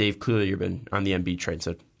 Dave, clearly you've been on the Embiid trade,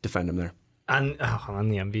 so defend him there. On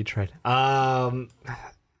the Embiid trade.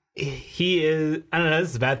 He is, I don't know, this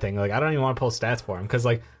is a bad thing. Like, I don't even want to pull stats for him because,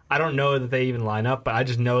 like, I don't know that they even line up, but I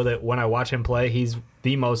just know that when I watch him play, he's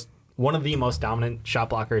one of the most dominant shot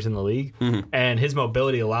blockers in the league, and his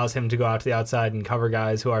mobility allows him to go out to the outside and cover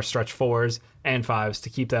guys who are stretch 4s and 5s to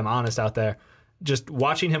keep them honest out there. Just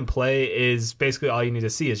watching him play is basically all you need to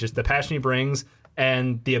see, is just the passion he brings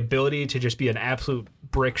and the ability to just be an absolute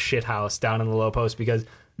brick shithouse down in the low post, because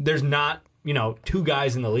there's not, two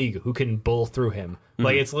guys in the league who can bull through him.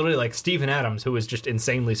 Like, it's literally like Steven Adams, who is just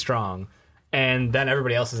insanely strong, and then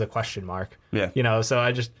everybody else is a question mark. Yeah. So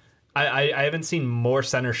I haven't seen more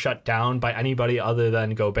centers shut down by anybody other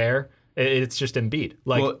than Gobert. It's just Embiid.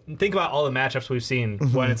 Think about all the matchups we've seen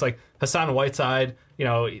when it's like Hassan Whiteside,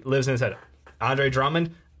 lives in his head. Andre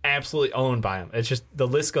Drummond, absolutely owned by him. It's just the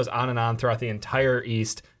list goes on and on throughout the entire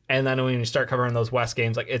East. And then when you start covering those West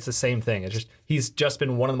games, it's the same thing. It's just he's just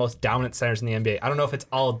been one of the most dominant centers in the NBA. I don't know if it's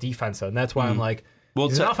all defensive, and that's why I'm like,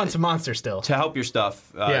 he's an offensive monster still. To help your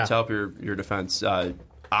stuff, to help your defense, on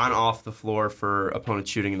off the floor for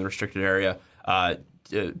opponents shooting in the restricted area,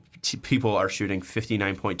 people are shooting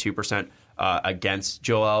 59.2%. Against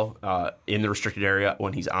Joel in the restricted area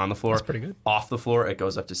when he's on the floor. That's pretty good. Off the floor, it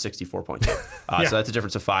goes up to 64.2. So that's a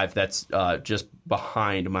difference of 5. That's just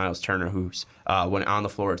behind Miles Turner, who's when on the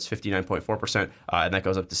floor, it's 59.4%, and that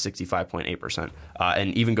goes up to 65.8%.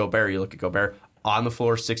 And even Gobert, you look at Gobert, on the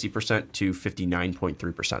floor, 60% to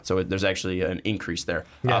 59.3%. So there's actually an increase there.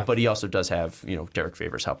 But he also does have, Derek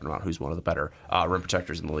Favors helping him out, who's one of the better rim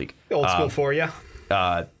protectors in the league. Old school for you.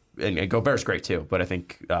 And Gobert's great too, but I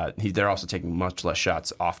think they're also taking much less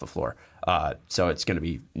shots off the floor. So it's going to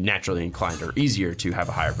be naturally inclined or easier to have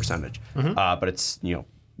a higher percentage. But it's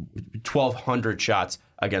 1,200 shots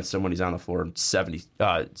against him when he's on the floor, and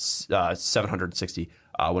 760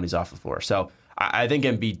 when he's off the floor. So I think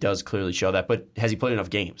Embiid does clearly show that. But has he played enough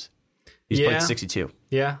games? He's played 62.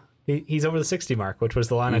 Yeah, he's over the 60 mark, which was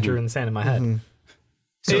the line I drew in the sand in my head.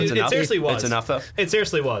 So it seriously was. It's enough, though? It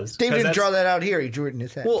seriously was. Dave didn't draw that out here. He drew it in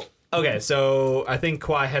his head. Well, okay, so I think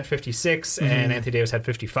Kawhi had 56 and Anthony Davis had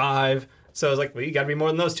 55. So I was like, well, you got to be more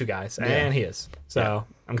than those two guys. And he is. So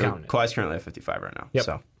I'm counting it. Kawhi's currently at 55 right now. Yep.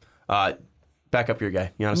 So back up your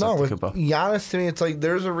guy, Giannis Antetokounmpo. Giannis, to me, it's like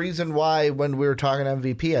there's a reason why when we were talking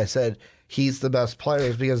MVP, I said he's the best player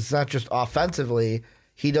is because it's not just offensively,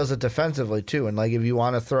 he does it defensively too. And if you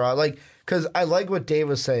want to throw out, because I like what Dave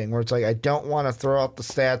was saying, where it's I don't want to throw out the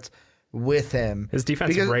stats with him. His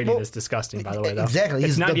defensive rating is disgusting, by the way, though. Exactly.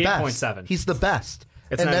 It's He's 98.7. He's the best.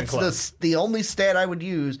 It's and not that's even close. the only stat I would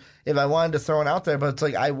use if I wanted to throw it out there. But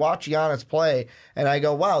it's I watch Giannis play, and I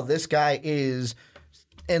go, wow, this guy is,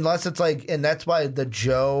 unless it's and that's why the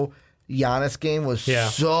Joe Giannis game was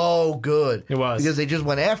so good. It was. Because they just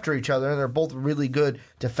went after each other, and they're both really good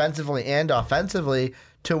defensively and offensively,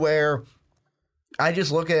 to where I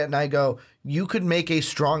just look at it and I go, you could make a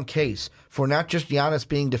strong case for not just Giannis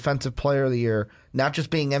being Defensive Player of the Year, not just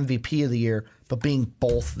being MVP of the year, but being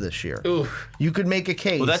both this year. Oof. You could make a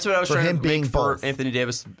case. Well, that's what I was for trying him to being make for both. Anthony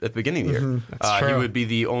Davis at the beginning of the year. That's true. He would be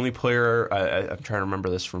the only player. I'm trying to remember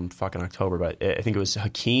this from fucking October, but I think it was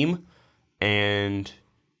Hakeem and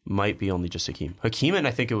might be only just Hakeem. Hakeem and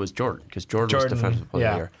I think it was Jordan, because Jordan was Defensive Player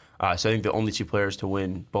of the Year. So I think the only two players to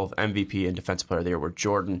win both MVP and Defensive Player of the Year were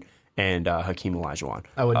Jordan and Hakeem Olajuwon.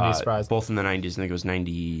 I wouldn't be surprised. Both in the 90s. I think it was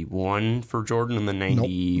 91 for Jordan and then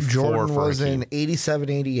 94 Jordan for was Hakeem. in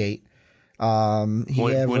 87-88.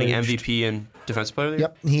 Winning MVP and Defensive Player of the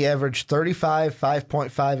Year? Yep. He averaged 35,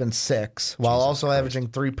 5.5, and 6, while also averaging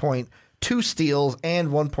 3.2 steals and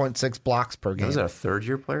 1.6 blocks per game. Was that a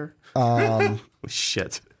third-year player?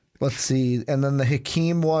 Shit. Let's see. And then the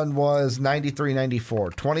Hakeem one was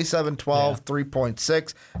 93-94. 27-12,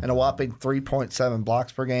 3.6, and a whopping 3.7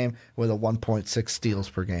 blocks per game with a 1.6 steals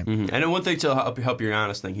per game. Mm-hmm. And then one thing to help your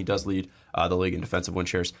Giannis thing, he does lead the league in defensive win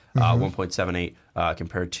shares, 1.78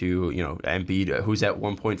 compared to Embiid, who's at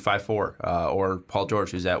 1.54, or Paul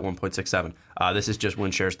George, who's at 1.67. This is just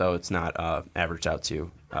win shares, though. It's not averaged out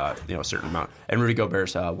to a certain amount. And Rudy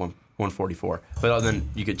Gobert's 144. But then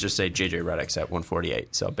you could just say J.J. Redick's at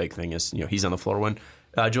 148. So big thing is, he's on the floor when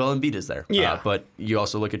Joel Embiid is there. Yeah. But you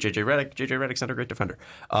also look at J.J. Redick. J.J. Redick's not a great defender.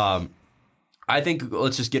 I think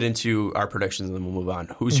let's just get into our predictions and then we'll move on.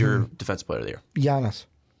 Who's your defensive player of the year? Giannis.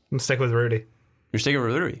 I'm sticking with Rudy. You're sticking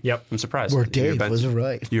with Rudy? Yep. I'm surprised. Where Dave was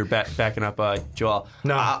right. You're backing up Joel.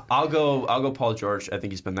 No. I'll go Paul George. I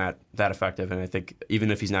think he's been that effective, and I think even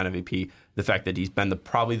if he's not MVP, the fact that he's been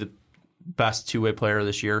probably the best two-way player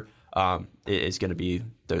this year is going to be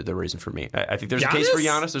the reason for me. I think there's a case for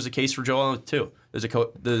Giannis. There's a case for Joel too. There's a case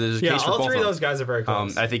for both all three of of those guys are very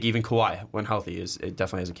close. I think even Kawhi, when healthy, it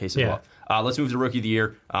definitely has a case as well. Let's move to Rookie of the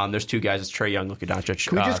Year. There's two guys. It's Trae Young, Luka Doncic.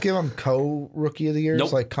 Can we just give them co-Rookie of the Year?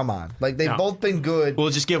 Nope. Come on. They've both been good. We'll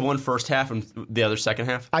just give one first half and the other second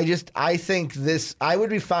half. I think I would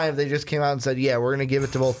be fine if they just came out and said, yeah, we're going to give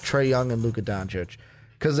it to both Trae Young and Luka Doncic.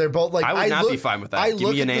 Because they're both I would not be fine with that. I Give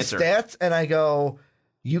look me an at answer. the stats and I go,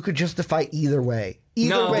 you could justify either way.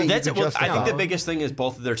 Either way, that's you could justify. I think the biggest thing is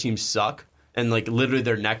both of their teams suck, and literally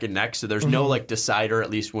they're neck and neck. So there's no decider,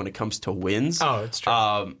 at least when it comes to wins. Oh, it's true.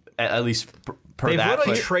 At least per They've that.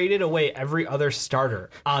 literally traded away every other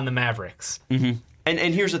starter on the Mavericks. Mm-hmm.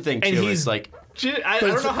 And here's the thing too: is I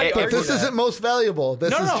don't know how you But this isn't most valuable.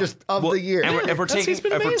 This is just of the year. And if we're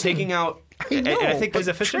taking out, and I think his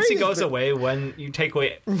efficiency goes away when you take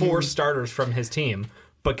away 4 starters from his team.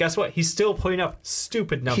 But guess what? He's still putting up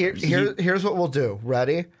stupid numbers. Here's what we'll do.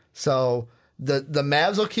 Ready? So the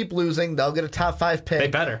Mavs will keep losing. They'll get a top 5 pick. They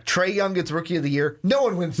better. Trae Young gets Rookie of the Year. No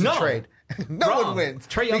one wins the trade. No one wins.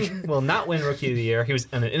 Trae Young will not win Rookie of the Year. He was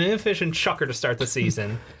an inefficient chucker to start the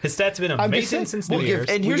season. His stats have been amazing since New Year's.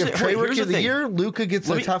 And here's Trae Rookie of the Year. Luka gets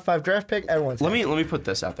a top 5 draft pick. Everyone's let me put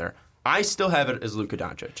this out there. I still have it as Luka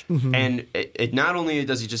Doncic, and it not only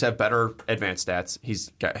does he just have better advanced stats, he's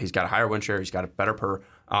got a higher win share, he's got a better per.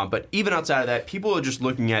 But even outside of that, people are just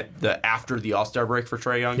looking at the after the All-Star break for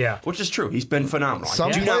Trae Young, which is true. He's been phenomenal.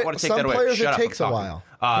 I do not want to take that away. Some players it takes a while.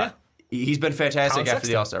 He's been fantastic after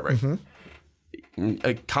the All-Star break.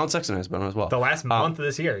 Colin Sexton has been as well. The last month of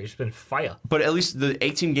this year, he's been fire. But at least the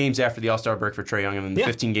 18 games after the All-Star break for Trae Young, and then the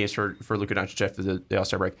 15 games for Luka Doncic after the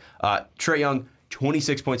All-Star break. Trae Young,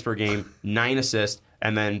 26 points per game, 9 assists,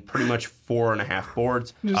 and then pretty much 4.5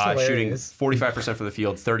 boards, shooting 45% from the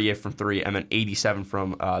field, 38 from 3, and then 87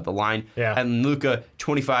 from the line. Yeah. And Luka,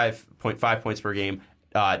 25.5 points per game,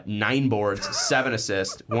 9 boards, 7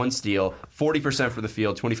 assists, 1 steal, 40% from the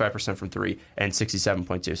field, 25% from 3, and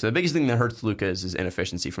 67.2. So the biggest thing that hurts Luka is his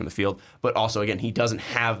inefficiency from the field, but also, again, he doesn't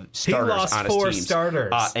have starters on his team. He lost 4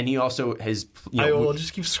 starters. And he also has... I will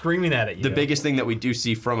just keep screaming that at you. The biggest thing that we do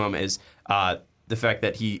see from him is the fact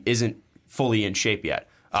that he isn't fully in shape yet.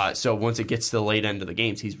 So once it gets to the late end of the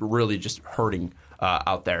games, he's really just hurting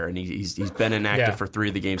out there, and he's been inactive for 3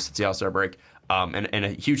 of the games since the All-Star break. And a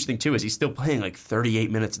huge thing, too, is he's still playing like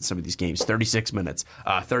 38 minutes in some of these games, 36 minutes,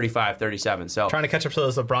 35, 37. So trying to catch up to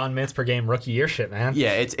those LeBron minutes per game rookie year shit, man.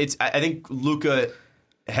 Yeah, it's. I think Luka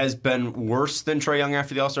has been worse than Trae Young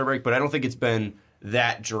after the All-Star break, but I don't think it's been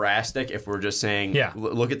that drastic if we're just saying,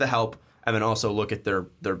 look at the help. And then also look at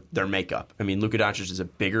their makeup. I mean, Luka Doncic is a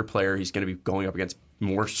bigger player. He's going to be going up against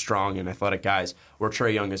more strong and athletic guys, where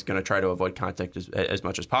Trae Young is going to try to avoid contact as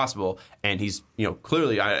much as possible. And he's,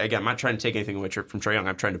 clearly, again, I'm not trying to take anything away from Trae Young.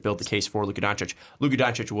 I'm trying to build the case for Luka Doncic. Luka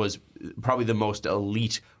Doncic was probably the most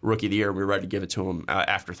elite Rookie of the Year. We were ready to give it to him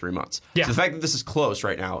after 3 months. Yeah. So the fact that this is close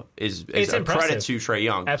right now is a credit to Trae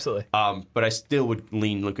Young. Absolutely. But I still would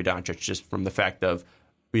lean Luka Doncic just from the fact of,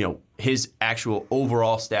 his actual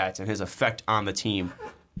overall stats and his effect on the team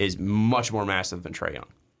is much more massive than Trae Young.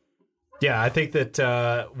 Yeah, I think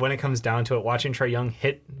that when it comes down to it, watching Trae Young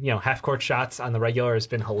hit half-court shots on the regular has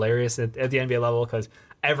been hilarious at the NBA level, because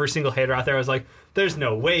every single hater out there was like, there's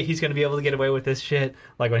no way he's going to be able to get away with this shit.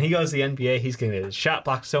 Like, when he goes to the NBA, he's going to get his shot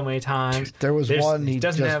blocked so many times. There was one he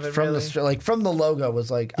doesn't have it from really. From the logo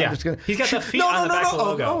was like, I'm just going to... He's got the feet on the back of the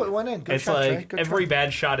logo. Oh, it went in. Good it's shot, like Good every try.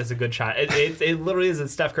 bad shot is a good shot. It literally is a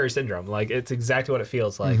Steph Curry syndrome. Like, it's exactly what it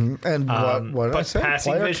feels like. Mm-hmm. And what did I say?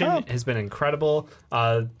 Passing Player vision comp. has been incredible.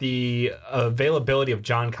 The availability of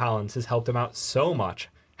John Collins has helped him out so much.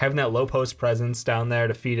 Having that low post presence down there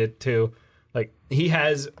to feed it to, like, he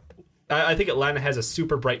has... I think Atlanta has a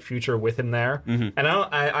super bright future with him there. Mm-hmm. And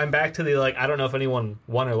I'm back to the, I don't know if anyone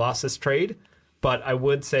won or lost this trade, but I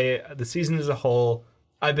would say the season as a whole,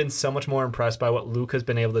 I've been so much more impressed by what Luke has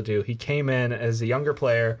been able to do. He came in as a younger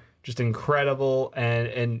player, just incredible,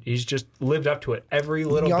 and he's just lived up to it. Every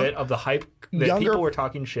little bit of the hype that people were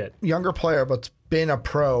talking shit. Younger player, but's been a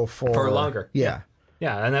pro for longer. Yeah.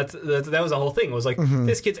 Yeah, and that was the whole thing. It was like,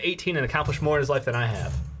 this kid's 18 and accomplished more in his life than I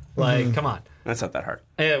have. Like, come on. That's not that hard.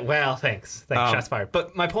 Well, thanks. Shots fired.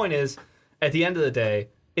 But my point is, at the end of the day,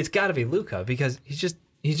 it's got to be Luka, because he's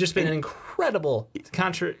just been an incredible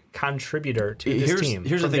contributor to this team.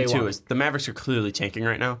 Here's the thing too: is the Mavericks are clearly tanking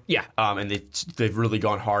right now. Yeah. And they've really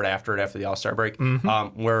gone hard after the All-Star break.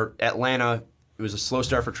 Mm-hmm. Where Atlanta, it was a slow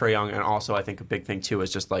start for Trae Young, and also I think a big thing too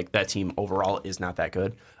is just like that team overall is not that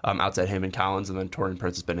good. Outside him and Collins, and then Taurean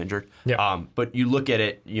Prince has been injured. Yeah. But you look at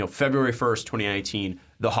it, February 1st, 2019,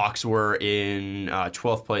 the Hawks were in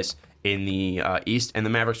 12th place in the East, and the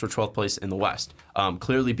Mavericks were 12th place in the West.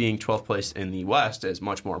 Clearly being 12th place in the West is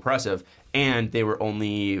much more impressive, and they were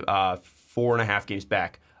only 4.5 games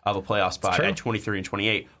back of a playoff spot at 23 and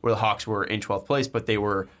 28, where the Hawks were in 12th place, but they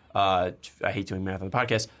were, I hate doing math on the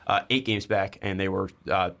podcast, 8 games back, and they were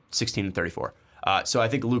 16 and 34. So I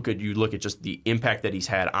think Luka, you look at just the impact that he's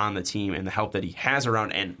had on the team and the help that he has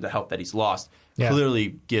around and the help that he's lost,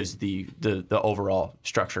 clearly gives the overall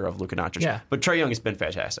structure of Luka Doncic. Yeah. But Trae Young has been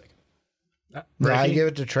fantastic. I give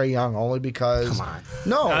it to Trae Young only because... Come on.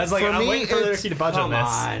 No, I was like, I'm waiting for Ricky to budge on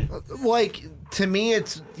this. Like, to me,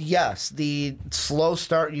 it's, yes, the slow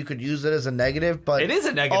start, you could use it as a negative, but... It is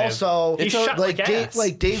a negative. Also, He shot like ass.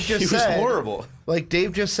 Dave just said... He was horrible. Like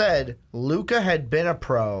Dave just said, Luka had been a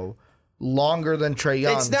pro longer than Trae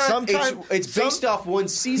Young. It's not. It's based off one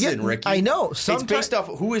season, Ricky. I know. It's based off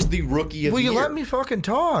who is the rookie of the year. Will you let me fucking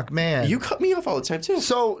talk, man? You cut me off all the time, too.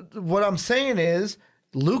 So what I'm saying is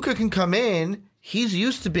Luka can come in. He's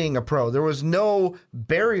used to being a pro. There was no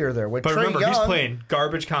barrier there. With but Trae remember, Young, he's playing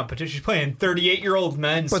garbage competition. He's playing 38-year-old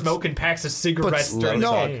men smoking packs of cigarettes during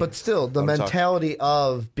the game. But still, the mentality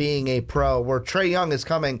of being a pro, where Trae Young is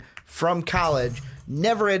coming from college,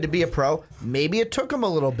 never had to be a pro. Maybe it took him a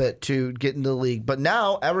little bit to get into the league. But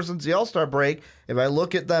now, ever since the All-Star break, if I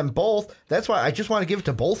look at them both, that's why I just want to give it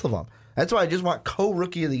to both of them. That's why I just want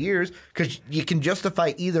co-rookie of the years, because you can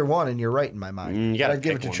justify either one, and you're right in my mind. I'd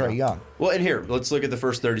give it to Trae Young. Well, and here, let's look at the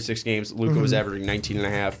first 36 games. Luka was averaging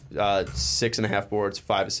 19.5, 6.5 boards,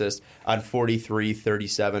 5 assists on 43,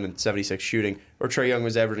 37, and 76 shooting, where Trae Young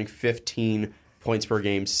was averaging 15 points per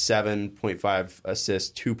game, 7.5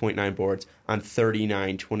 assists, 2.9 boards on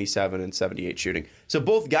 39, 27, and 78 shooting. So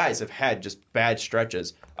both guys have had just bad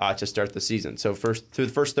stretches to start the season. So through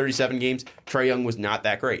the first 37 games, Trae Young was not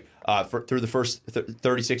that great. Through the first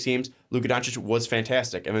 36 games, Luka Doncic was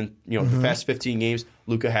fantastic. And then, the past 15 games,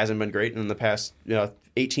 Luka hasn't been great. And in the past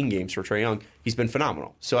 18 games for Trae Young, he's been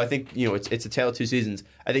phenomenal. So I think, it's a tale of two seasons.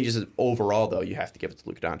 I think just overall, though, you have to give it to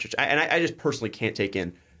Luka Doncic. I just personally can't take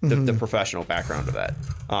in the professional background of that.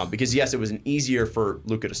 Because, yes, it was easier for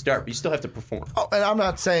Luka to start, but you still have to perform. Oh, and I'm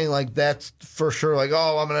not saying, that's for sure, I'm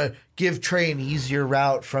going to give Trae an easier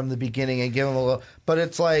route from the beginning and give him a little. But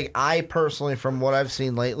it's I personally, from what I've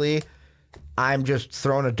seen lately, I'm just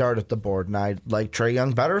throwing a dart at the board. And I like Trae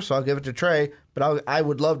Young better, so I'll give it to Trae. But I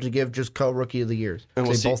would love to give just co-rookie of the years. And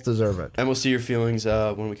they both deserve it. And we'll see your feelings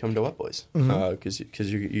when we come to Wet Boys. Because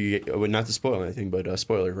you not to spoil anything, but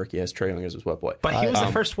spoiler, Ricky has Trae Young as his Wet Boy. But he was the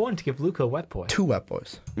first one to give Luka a Wet Boy. 2 Wet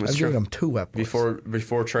Boys. I'm giving him 2 Wet Boys.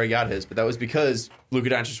 Before Trae got his. But that was because Luka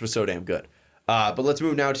Doncic was so damn good. But let's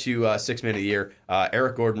move now to Sixth Man of the Year.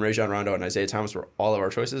 Eric Gordon, Rajon Rondo, and Isaiah Thomas were all of our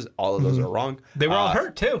choices. All of those are wrong. They were all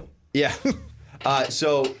hurt, too. Yeah.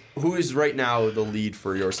 So who is right now the lead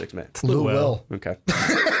for your Sixth Man? Lou Will. Okay.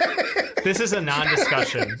 This is a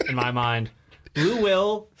non-discussion in my mind. Lou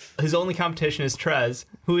Will, his only competition is Trez,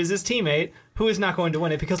 who is his teammate, who is not going to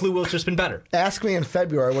win it because Lou Will's just been better. Ask me in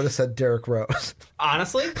February, I would have said Derrick Rose.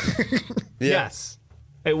 Honestly? Yes.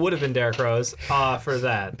 It would have been Derrick Rose for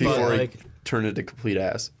that. Before he turned into complete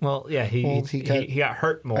ass. Well, yeah, he got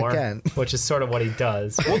hurt more, again. Which is sort of what he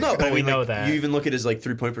does. Well, no, but we know that. You even look at his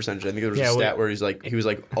 3-point percentage. I think there was a stat where he was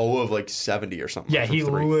 0 of 70 or something. Yeah, he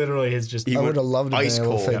literally is just. I would have loved to be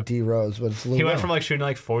able to say D Rose, but it's he went from shooting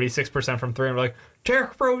 46% from 3, and we're like,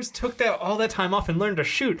 Derrick Rose took all that time off and learned to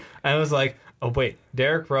shoot, and I was like, oh wait,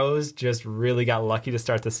 Derrick Rose just really got lucky to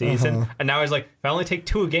start the season, and now he's like, if I only take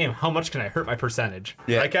 2 a game, how much can I hurt my percentage?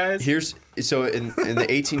 Yeah, right, guys. So in the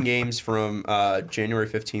 18 games from January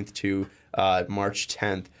 15th to March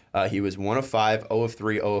 10th, he was 1 of 5, 0 of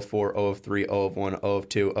 3, 0 of 4, 0 of 3, 0 of 1, 0 of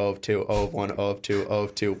 2, 0 of 2, 0 of 1, 0 of 2, 0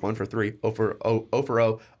 of 2, 1 for 3, 0 for 0, 0 for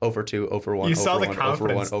 0, 0 for 2, 0 for 1, 0 for 1, 0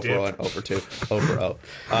 for 1, 0 for 1, 0 for 2, 0 for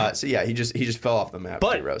 0. So yeah, he just fell off the map.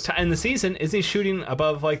 But to end the season, is he shooting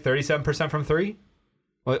above 37% from 3?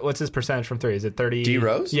 What's his percentage from 3? Is it 30? D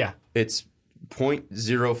Rose? Yeah. It's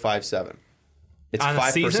 .057. It's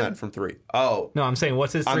 5% from 3. Oh. No, I'm saying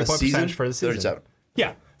what's his 3-point percentage for the season? 37.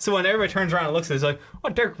 Yeah. So when everybody turns around and looks at it, it's like, oh,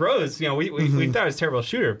 Derrick Rose, we thought he was a terrible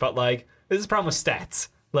shooter, but this is a problem with stats.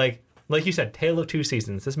 Like you said, tale of 2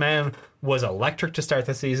 seasons. This man was electric to start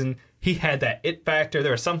the season. He had that it factor.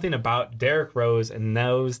 There was something about Derrick Rose and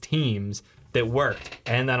those teams that worked.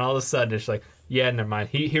 And then all of a sudden it's like, yeah, never mind.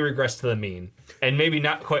 He regressed to the mean. And maybe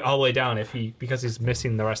not quite all the way down because he's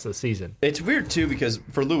missing the rest of the season. It's weird, too, because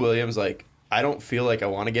for Lou Williams, I don't feel like I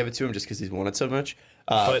want to give it to him just because he's won it so much.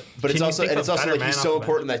 But it's also he's so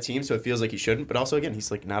important in that team, so it feels like he shouldn't. But also, again,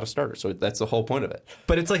 he's not a starter, so that's the whole point of it.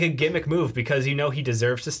 But it's like a gimmick move because he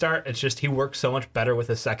deserves to start. It's just he works so much better with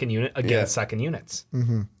a second unit against second units.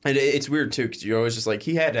 Mm-hmm. And it's weird too because you're always just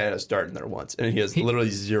he had to have a start in there once, and he has literally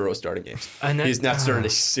 0 starting games. And he's not started a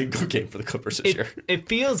single game for the Clippers this year. It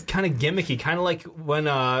feels kind of gimmicky, kind of like when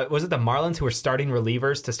was it the Marlins who were starting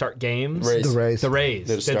relievers to start games? The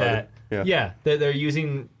Rays did that. Yeah, they're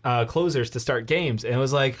using closers to start games, and it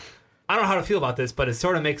was like, I don't know how to feel about this, but it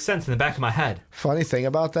sort of makes sense in the back of my head. Funny thing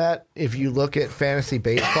about that, if you look at fantasy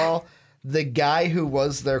baseball, the guy who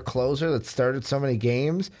was their closer that started so many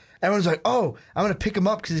games, everyone's like, oh, I'm going to pick him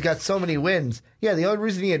up because he's got so many wins. Yeah, the only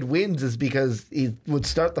reason he had wins is because he would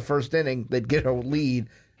start the first inning, they'd get a lead,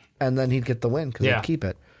 and then he'd get the win because they'd keep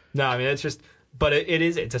it. No, I mean, it's just, but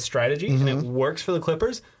it's a strategy, and it works for the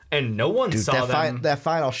Clippers. and no one saw them. That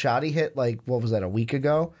final shot he hit, like, what was that, a week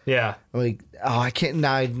ago? Yeah. Like, I can't.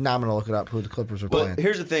 Now I'm going to look it up who the Clippers were playing.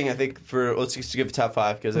 Here's the thing. I think let's just give the top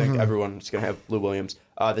 5 because I think everyone's going to have Lou Williams.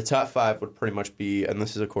 The top 5 would pretty much be, and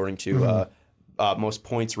this is according to most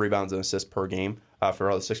points, rebounds, and assists per game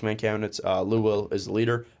for all the 6-man candidates. Lou Will is the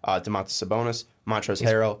leader. Domantas Sabonis, Montrezl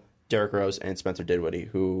Harrell, Derrick Rose, and Spencer Dinwiddie,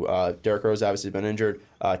 who Derrick Rose obviously been injured.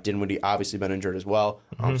 Dinwiddie obviously been injured as well.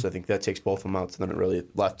 So I think that takes both of them out. So then it really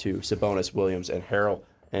left to Sabonis, Williams, and Harrell.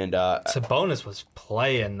 And Sabonis was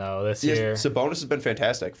playing, though, this year. Sabonis has been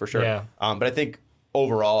fantastic, for sure. Yeah. But I think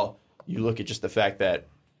overall, you look at just the fact that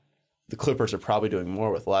the Clippers are probably doing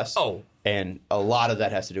more with less. Oh. And a lot of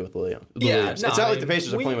that has to do with Williams. No, it's not like the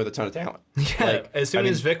Pacers are playing with a ton of talent. Yeah, as soon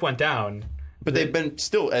as Vic went down. But they've been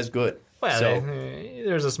still as good. Well,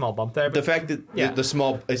 there's a small bump there. But the fact that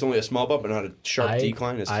it's only a small bump and not a sharp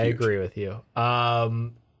decline is huge. I agree with you.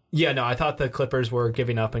 I thought the Clippers were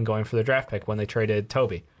giving up and going for the draft pick when they traded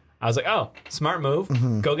Toby. I was like, oh, smart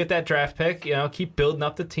move. Go get that draft pick. Keep building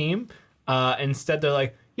up the team. Instead, they're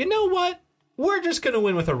like, you know what? We're just going to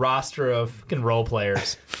win with a roster of fucking role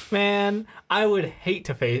players. Man, I would hate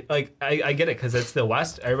to face... Like, I get it because it's the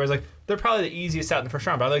West. Everybody's like, they're probably the easiest out in the first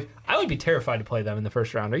round. But I would be terrified to play them in the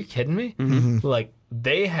first round. Are you kidding me? Like,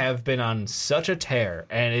 they have been on such a tear.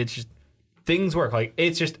 And it's just... Things work. Like,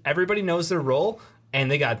 it's just everybody knows their role.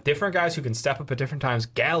 And they got different guys who can step up at different times.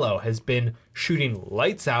 Gallo has been shooting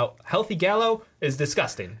lights out. Healthy Gallo is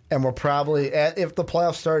disgusting. And we're probably... If the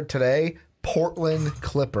playoffs started today... Portland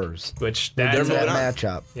Clippers. Which that's that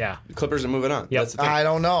matchup. Yeah. The Clippers are moving on. Yep. That's the thing. I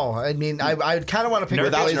don't know. I mean, I kind of want to pick the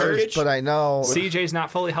Blazers, but I know CJ's not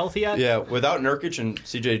fully healthy yet. Yeah, without Nurkic and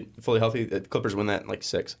CJ fully healthy, the Clippers win that in like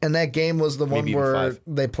 6. And that game was the one where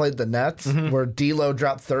they played the Nets, where D'Lo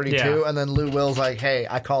dropped 32, and then Lou Will's like, "Hey,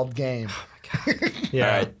 I called game."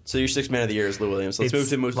 Yeah. All right. So your 6th man of the year is Lou Williams. Let's move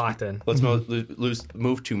to locked in. Let's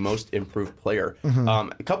move to most improved player. A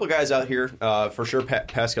couple guys out here for sure.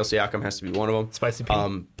 Pascal Siakam has to be one of them. Spicy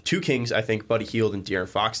P. 2 Kings, I think. Buddy Hield and De'Aaron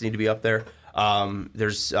Fox need to be up there.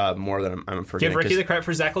 There's more that I'm forgetting. Give Ricky the credit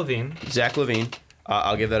for Zach LaVine.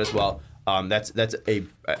 I'll give that as well. That's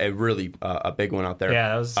a really a big one out there. Yeah,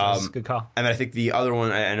 that was a good call. And I think the other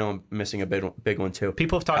one, I know I'm missing a big one too.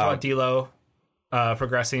 People have talked about D'Lo.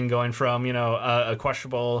 Progressing, going from a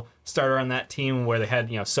questionable starter on that team where they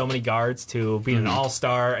had so many guards to being an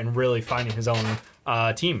all-star and really finding his own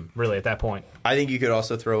team really at that point. I think you could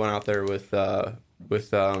also throw one out there with Nikola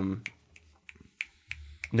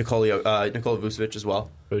Vucevic as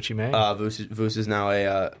well. Vucci May. Vuce is now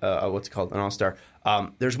a what's it called, an all-star.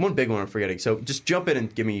 There's one big one I'm forgetting. So just jump in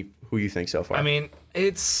and give me who you think so far. I mean,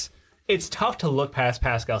 it's tough to look past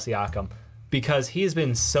Pascal Siakam, because he has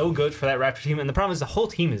been so good for that Raptor team. And the problem is the whole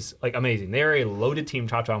team is like amazing. They are a loaded team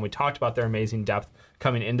top to bottom. We talked about their amazing depth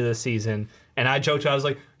coming into the season. And I joked, I was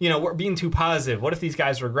like, we're being too positive. What if these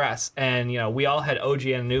guys regress? And, we all had OG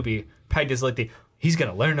Anunoby pegged as like he's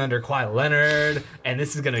going to learn under Kawhi Leonard. And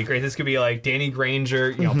this is going to be great. This could be like Danny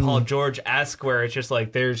Granger, Paul George-esque, where it's just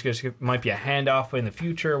like there's just might be a handoff in the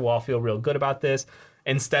future. We'll all feel real good about this.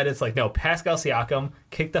 Instead, it's like, no, Pascal Siakam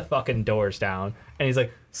kicked the fucking doors down. And he's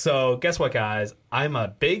like, so guess what, guys? I'm a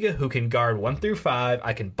big who can guard 1 through 5.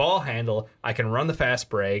 I can ball handle. I can run the fast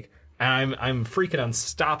break. And I'm freaking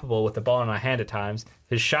unstoppable with the ball in my hand at times.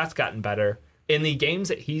 His shot's gotten better. In the games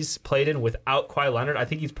that he's played in without Kawhi Leonard, I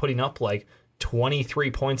think he's putting up like 23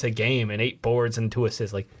 points a game and 8 boards and 2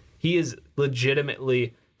 assists. Like, he is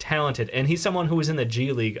legitimately talented. And he's someone who was in the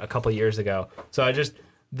G League a couple years ago. So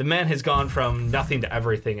the man has gone from nothing to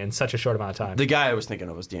everything in such a short amount of time. The guy I was thinking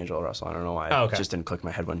of was D'Angelo Russell. I don't know why. It just didn't click in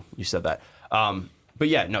my head when you said that. But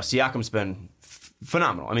yeah, no, Siakam's been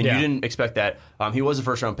phenomenal. I mean, you didn't expect that. He was a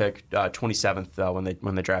first-round pick, 27th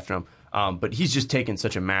when they drafted him. But he's just taken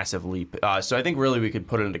such a massive leap. So I think really we could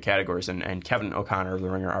put it into categories, and Kevin O'Connor of The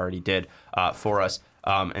Ringer already did for us.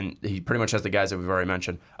 And he pretty much has the guys that we've already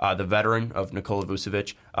mentioned. The veteran of Nikola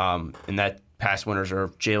Vucevic, and that past winners are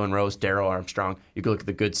Jalen Rose, Darrell Armstrong. You can look at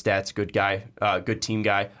the good stats, good guy, good team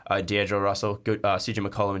guy, D'Angelo Russell, good CJ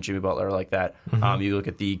McCollum and Jimmy Butler are like that. You look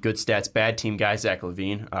at the good stats, bad team guy, Zach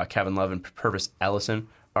LaVine, Kevin Love, and Purvis Ellison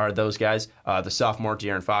are those guys. The sophomore,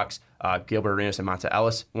 De'Aaron Fox, Gilbert Arenas and Monta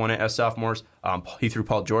Ellis won it as sophomores. He threw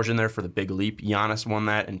Paul George in there for the big leap. Giannis won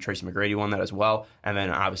that, and Tracy McGrady won that as well. And then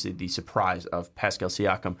obviously the surprise of Pascal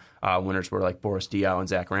Siakam. Winners were like Boris Diaw and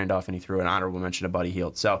Zach Randolph, and he threw an honorable mention to Buddy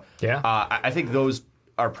Hield. So I think those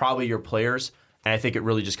are probably your players. And I think it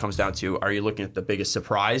really just comes down to, are you looking at the biggest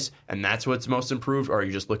surprise, and that's what's most improved, or are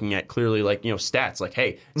you just looking at clearly stats? Like,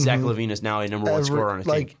 hey, Zach LaVine is now a number 1 scorer on a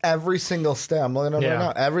team. Like every single stat, I'm looking at right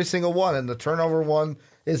now, every single one, and the turnover one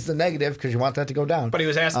is the negative because you want that to go down. But he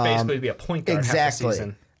was asked basically to be a point guard half the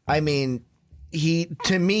season. I mean,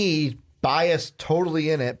 to me, bias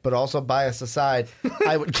totally in it, but also bias aside,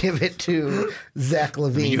 I would give it to Zach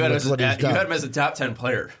LaVine. You had, what he's done. You had him as a top 10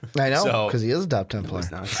 player. I know, because he is a top 10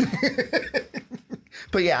 player.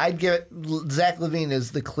 But yeah, I'd give it. Zach LaVine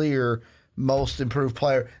is the clear most improved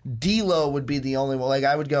player. D'Lo would be the only one. Like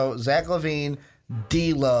I would go Zach LaVine,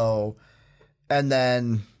 D'Lo, and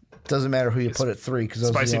then doesn't matter who you put at 3 because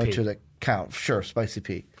those are the only 2 that count. Sure, Spicy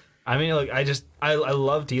P. I mean, look, I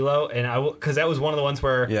love D'Lo, and because that was one of the ones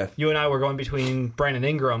where you and I were going between Brandon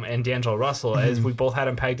Ingram and D'Angelo Russell, as we both had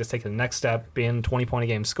him pegged to take the next step, being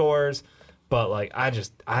 20-point-a-game scores. But like, I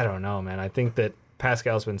don't know, man. I think that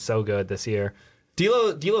Pascal's been so good this year.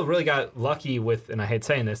 D'Lo really got lucky with, and I hate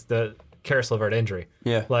saying this, the Karis LeVert injury.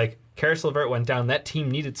 Yeah, like Karis LeVert went down. That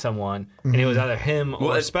team needed someone, and it was either him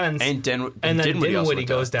or Spence. And then Dinwiddie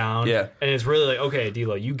goes down. Yeah, and it's really like, okay,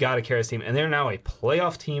 D'Lo, you got to carry this team, and they're now a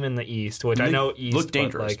playoff team in the East, which I know East look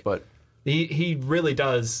dangerous, but he really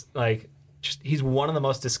does like. He's one of the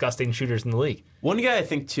most disgusting shooters in the league. One guy I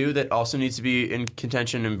think too that also needs to be in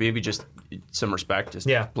contention and maybe just some respect is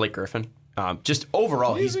Blake Griffin. Just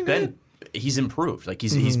overall, he's improved. Like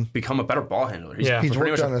he's become a better ball handler. He's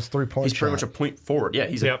worked on his 3-point He's pretty much a point forward. Yeah,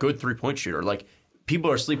 he's a good 3-point shooter. Like people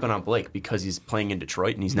are sleeping on Blake because he's playing in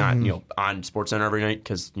Detroit and he's not on SportsCenter every night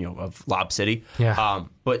because of Lob City. Yeah.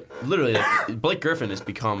 But literally, like, Blake Griffin has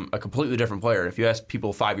become a completely different player. If you ask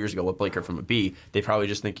people 5 years ago what Blake Griffin would be, they probably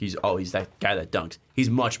just think he's that guy that dunks. He's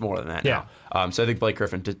much more than that now. So I think Blake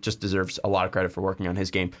Griffin just deserves a lot of credit for working on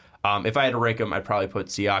his game. If I had to rank him, I'd probably put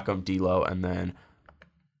Siakam, D'Lo, and then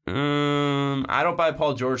I don't buy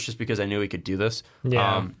Paul George just because I knew he could do this.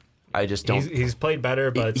 Yeah. I just don't. He's played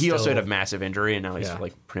better, but he also had a massive injury, and now he's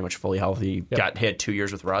like pretty much fully healthy. He had 2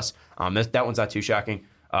 years with Russ. That one's not too shocking.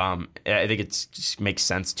 I think it just makes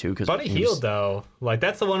sense too because Buddy Hield though, like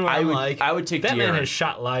that's the one where I would take that De'Aaron. Man has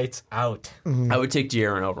shot lights out. I would take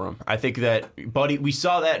De'Aaron over him. I think that Buddy. We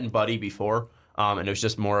saw that in Buddy before. And it was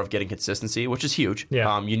just more of getting consistency, which is huge.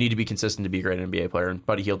 Yeah. You need to be consistent to be a great NBA player, and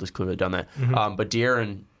Buddy Hield has clearly done that. But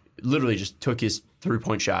De'Aaron literally just took his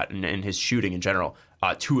 3-point shot and his shooting in general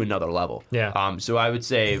to another level. Yeah. So I would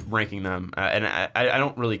say ranking them, and I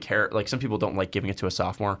don't really care. Like some people don't like giving it to a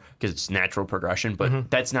sophomore because it's natural progression, but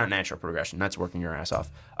that's not natural progression. That's working your ass off.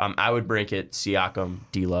 I would rank it Siakam,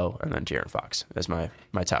 D'Lo, and then De'Aaron Fox as my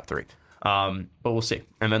top 3. But we'll see.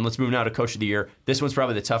 And then let's move now to Coach of the Year. This one's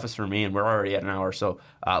probably the toughest for me, and we're already at an hour, so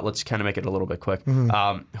let's kind of make it a little bit quick.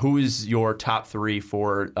 Who is your top 3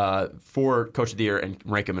 for Coach of the Year, and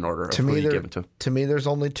rank them in order of who you give it to? To me, there's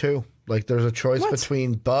only 2. Like, there's a choice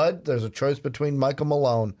between Bud, there's a choice between Michael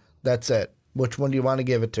Malone. That's it. Which one do you want to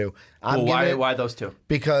give it to? Why those 2?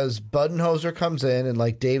 Because Budenholzer comes in, and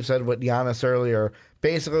like Dave said with Giannis earlier,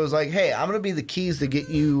 basically was like, hey, I'm going to be the keys to get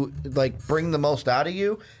you, like, bring the most out of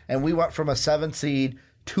you. And we went from a 7 seed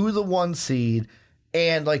to the 1 seed.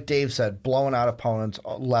 And like Dave said, blowing out opponents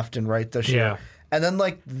left and right this year. And then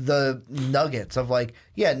like the nuggets of like,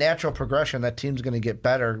 natural progression. That team's going to get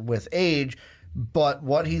better with age. But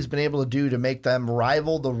what he's been able to do to make them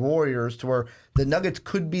rival the Warriors to where the Nuggets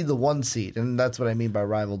could be the 1 seed. And that's what I mean by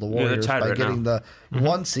rival the Warriors, by getting the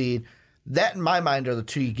 1 seed. That, in my mind, are the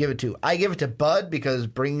 2 you give it to. I give it to Bud because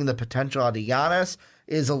bringing the potential out of Giannis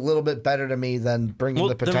is a little bit better to me than bringing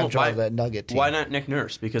the potential out of that Nugget team. Why not Nick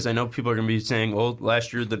Nurse? Because I know people are going to be saying, well,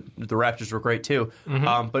 last year the Raptors were great too.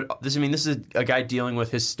 But this is a guy dealing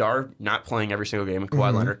with his star not playing every single game in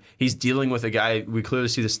Kawhi Leonard. He's dealing with a guy, we clearly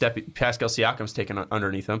see the step Pascal Siakam's taken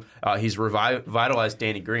underneath him. He's revitalized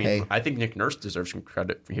Danny Green. Hey. I think Nick Nurse deserves some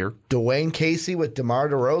credit here. Dwayne Casey with DeMar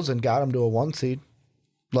DeRozan got him to a 1 seed.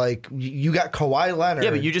 Like, you got Kawhi Leonard.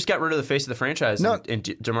 Yeah, but you just got rid of the face of the franchise in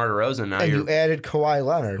DeMar DeRozan. Now and you added Kawhi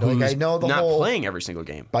Leonard. Like, I know the not playing every single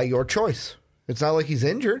game. By your choice. It's not like he's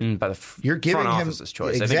injured. By the You're giving front him office's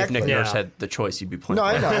choice. Exactly. I think if Nick Nurse had the choice, he'd be playing. No,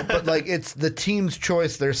 I know. But, like, it's the team's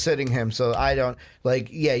choice. They're sitting him. So I don't, like,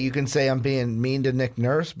 you can say I'm being mean to Nick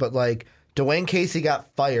Nurse, but, like, Dwayne Casey got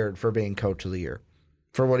fired for being Coach of the Year.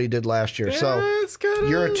 For what he did last year. So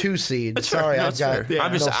you're a 2 seed. That's Sorry, fair. I've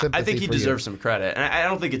got no sympathy I think he deserves some credit. And I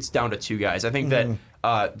don't think it's down to 2 guys. I think that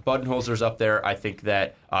Budenholzer's up there. I think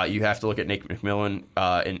that you have to look at Nate McMillan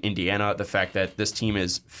in Indiana. The fact that this team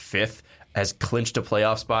is 5th, has clinched a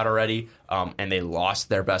playoff spot already, and they lost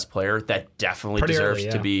their best player. That definitely deserves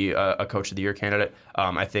to be a Coach of the Year candidate.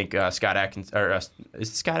 I think Scott Atkinson, or is it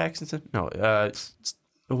Scott Atkinson? No,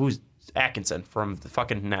 who's Atkinson from the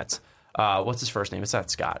fucking Nets? What's his first name? It's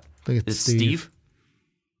not Scott. I think it's Steve?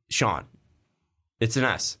 Sean. It's an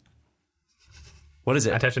S. What is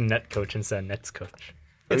it? I touched a net coach instead of Nets coach.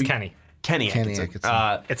 It's Kenny. Kenny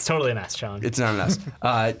Atkinson. It's totally an S, Sean. It's not an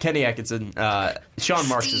S. Kenny Atkinson. Sean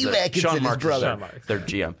Marks Steve is Atkinson, Sean Marks his is brother. their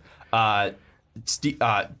GM.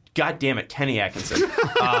 God damn it, Kenny Atkinson.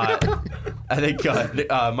 I think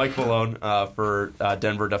Mike Malone for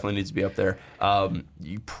Denver definitely needs to be up there.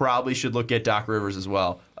 You probably should look at Doc Rivers as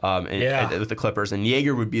well with the Clippers. And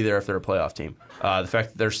Jaeger would be there if they're a playoff team. The fact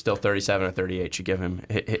that they're still 37 or 38 should give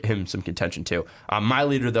him some contention too. My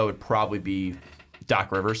leader, though, would probably be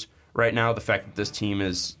Doc Rivers right now. The fact that this team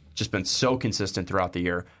has just been so consistent throughout the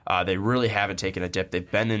year. They really haven't taken a dip.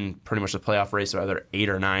 They've been in pretty much the playoff race of either 8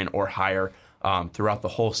 or 9 or higher throughout the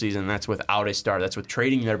whole season. That's without a star. That's with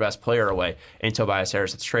trading their best player away in Tobias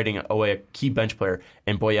Harris. It's trading away a key bench player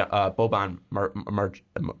in Boban.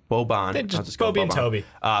 Bobby and Toby.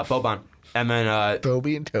 Boban. And then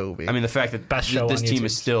Bobby and Toby. I mean, the fact that this team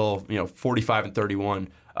is still 45 and 31,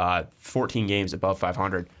 14 games above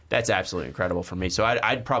 500. That's absolutely incredible for me. So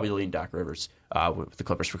I'd probably lean Doc Rivers with the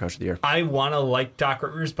Clippers for Coach of the Year. I want to like Doc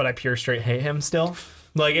Rivers, but I pure straight hate him still.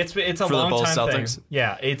 Like it's a for long the Bulls, time Celtics. thing.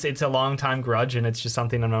 Yeah, it's a long time grudge, and it's just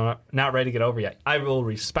something I'm not ready to get over yet. I will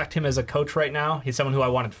respect him as a coach right now. He's someone who I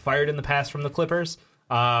wanted fired in the past from the Clippers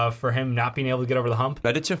for him not being able to get over the hump.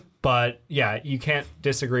 I did too. But yeah, you can't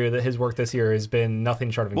disagree with it. His work this year has been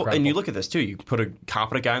nothing short of incredible. Well, and you look at this too. You put a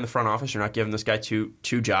competent guy in the front office. You're not giving this guy two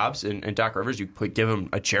jobs. And Doc Rivers, you give him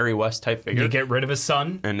a Jerry West type figure. You get rid of his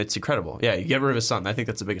son, and it's incredible. Yeah, you get rid of his son. I think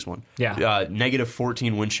that's the biggest one. Yeah, negative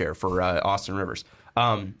 14 win share for Austin Rivers.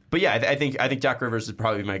 But yeah, I think Doc Rivers would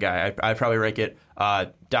probably be my guy. I'd probably rank it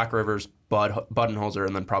Doc Rivers, Budenholzer,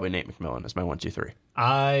 and then probably Nate McMillan as my 1, 2, 3.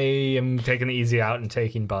 I am taking the easy out and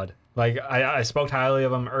taking Bud. Like I spoke highly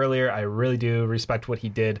of him earlier. I really do respect what he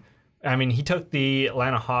did. I mean, he took the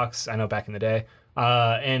Atlanta Hawks, I know back in the day,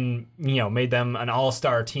 and made them an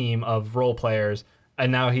all-star team of role players.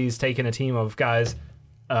 And now he's taken a team of guys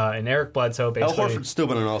and Eric Bledsoe. Basically, Al Horford's still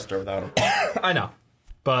been an all-star without him. I know,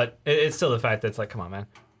 but it's still the fact that it's like, come on, man.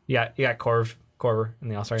 You got Korver in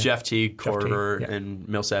the all-star game. Jeff Teague, Korver, and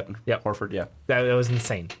Millsap. Yep. Horford, yeah. That was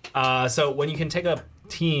insane. So when you can take a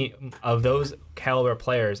team of those caliber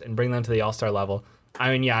players and bring them to the all-star level,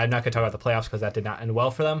 I mean, yeah, I'm not going to talk about the playoffs because that did not end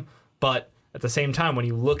well for them. But at the same time, when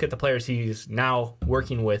you look at the players he's now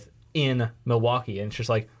working with in Milwaukee, and it's just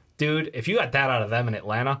like, dude, if you got that out of them in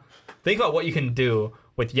Atlanta, think about what you can do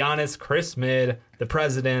with Giannis, Chris Midd, the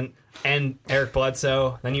president, and Eric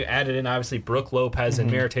Bledsoe. Then you added in, obviously, Brook Lopez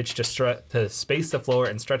and Mirotic to space the floor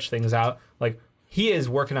and stretch things out. Like, he is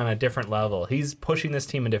working on a different level. He's pushing this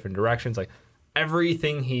team in different directions. Like,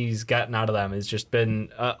 everything he's gotten out of them has just been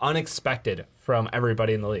unexpected from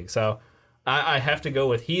everybody in the league. So I have to go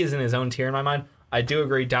with he is in his own tier in my mind. I do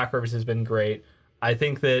agree Doc Rivers has been great. I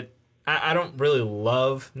think that I don't really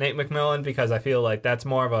love Nate McMillan because I feel like that's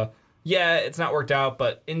more of a, yeah, it's not worked out,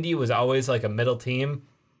 but Indy was always like a middle team,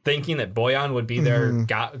 thinking that Bojan would be their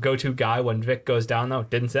go-to guy when Vic goes down, though.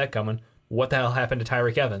 Didn't see that coming. What the hell happened to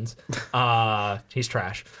Tyreek Evans? He's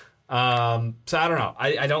trash. So I don't know.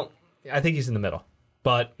 I think he's in the middle.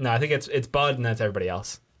 But no, I think it's Bud and that's everybody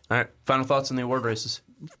else. All right. Final thoughts on the award races?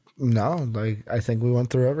 No, I think we went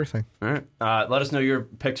through everything. All right. Let us know your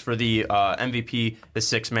picks for the MVP, the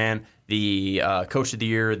sixth man, the Coach of the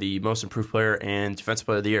Year, the Most Improved Player, and Defensive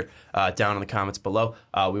Player of the Year down in the comments below.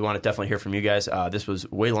 We want to definitely hear from you guys. This was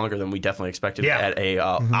way longer than we definitely expected at a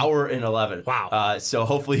hour and 11. Wow. So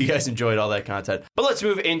hopefully you guys enjoyed all that content. But let's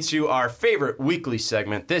move into our favorite weekly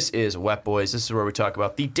segment. This is Wet Boys. This is where we talk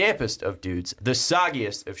about the dampest of dudes, the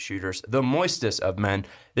soggiest of shooters, the moistest of men.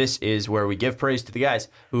 This is where we give praise to the guys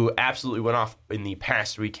who absolutely went off in the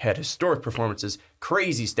past week, had historic performances,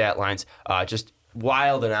 crazy stat lines, just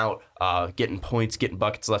wild and out, getting points, getting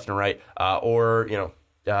buckets left and right, or,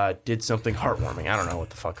 did something heartwarming. I don't know what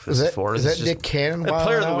the fuck this is for. Is that Nick Cannon?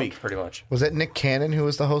 Player of the week, pretty much. Was that Nick Cannon who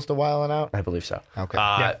was the host of Wild and Out? I believe so.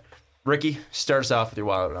 Okay. Ricky, start us off with your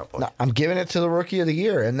Wild and Out boy. No, I'm giving it to the Rookie of the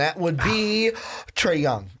Year, and that would be Trae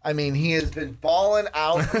Young. I mean, he has been balling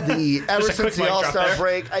out ever since the All-Star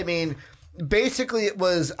break. I mean, basically it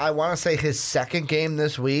was, I want to say, his second game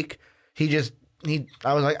this week. I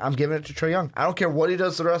was like, I'm giving it to Trae Young. I don't care what he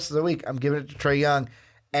does the rest of the week. I'm giving it to Trae Young,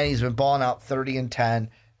 and he's been balling out 30 and 10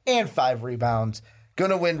 and 5 rebounds.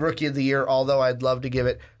 Going to win Rookie of the Year, although I'd love to give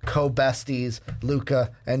it co-besties,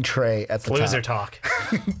 Luka and Trae at the Loser top.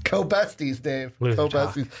 talk. Co-besties, Dave. Loser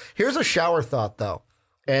Co-besties. talk. Here's a shower thought, though.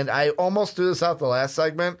 And I almost threw this out the last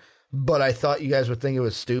segment, but I thought you guys would think it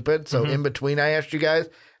was stupid. So in between, I asked you guys,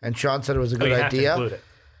 and Sean said it was a good idea.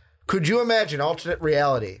 Could you imagine alternate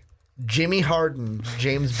reality? Jimmy Harden,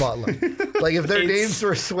 James Butler. Like if their names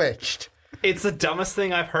were switched. It's the dumbest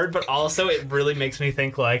thing I've heard, but also it really makes me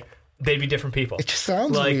think like, they'd be different people. It just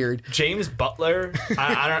sounds like, weird. James Butler,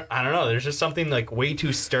 I don't know. There's just something like way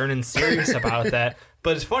too stern and serious about that.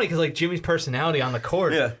 But it's funny because like Jimmy's personality on the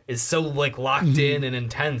court is so like locked in and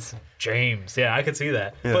intense. James, I could see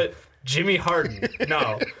that. Yeah. But Jimmy Harden,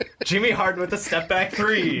 no. Jimmy Harden with the step back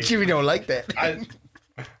three. Jimmy don't like that.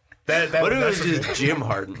 What if it was just Jim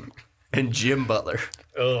Harden and Jim Butler?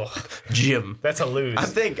 Ugh. Jim. That's a lose.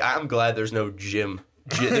 I'm glad there's no Jim.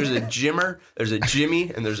 There's a Jimmer, there's a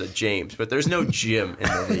Jimmy, and there's a James, but there's no Jim in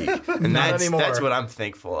the league, and that's what I'm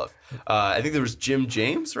thankful of. I think there was Jim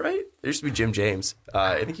James, right? There used to be Jim James.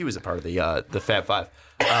 I think he was a part of the Fab Five,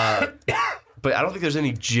 but I don't think there's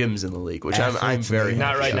any Jims in the league, which I'm very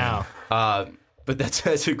not right now. But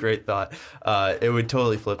that's a great thought. It would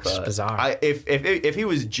totally flip. It's bizarre. If he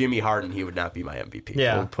was Jimmy Harden, he would not be my MVP.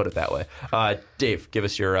 Yeah. We'll put it that way. Dave, give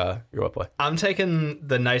us your what boy. I'm taking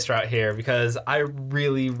the nice route here because I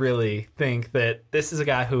really, really think that this is a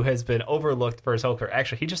guy who has been overlooked for his whole career.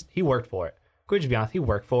 Actually, he worked for it. Could you be honest? He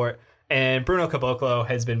worked for it. And Bruno Caboclo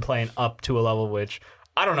has been playing up to a level which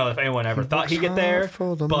I don't know if anyone ever thought he'd get there,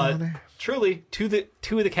 but truly, to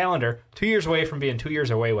the calendar, 2 years away from being 2 years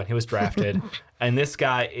away when he was drafted, and this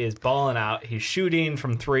guy is balling out. He's shooting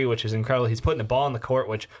from three, which is incredible. He's putting the ball on the court,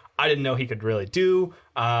 which I didn't know he could really do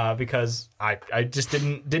because I just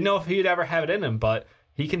didn't know if he'd ever have it in him, but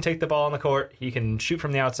he can take the ball on the court. He can shoot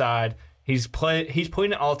from the outside. He's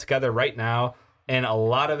putting it all together right now, and a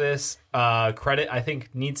lot of this credit, I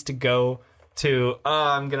think, needs to go to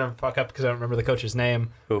I'm gonna fuck up because I don't remember the coach's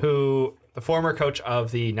name. Who the former coach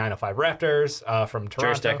of the 905 Raptors from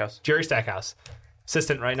Toronto, Jerry Stackhouse,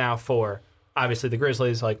 assistant right now for obviously the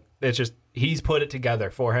Grizzlies. Like it's just he's put it together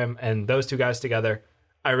for him, and those two guys together,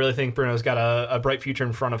 I really think Bruno's got a bright future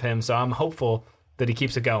in front of him. So I'm hopeful that he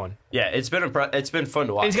keeps it going. Yeah, it's been fun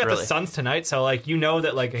to watch. And he's got really. the Suns tonight, so like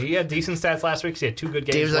that like he had decent stats last week. So he had 2 good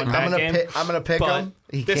games, Dave's one like, bad game. I'm gonna pick him.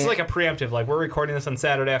 This is like a preemptive. Like we're recording this on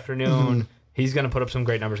Saturday afternoon. Mm-hmm. He's going to put up some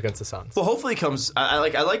great numbers against the Suns. Well, hopefully he comes. I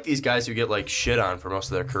like these guys who get like shit on for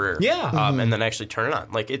most of their career. Yeah, and then actually turn it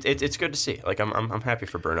on. Like it's good to see. Like I'm happy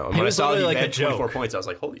for Bruno. And when I saw he like had 24 points, I was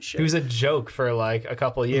like, holy shit. He was a joke for like a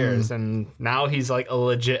couple of years, and now he's like a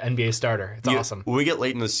legit NBA starter. It's awesome. When we get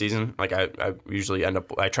late in the season, like I usually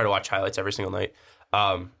I try to watch highlights every single night.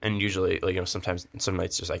 And usually, like sometimes some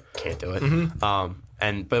nights just I can't do it.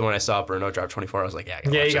 Mm-hmm. But when I saw Bruno drop 24, I was like, I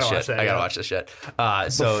gotta watch this shit.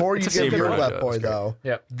 So before you give your wet boy though,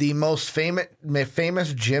 yep. The most famous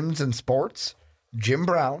gyms in sports: Jim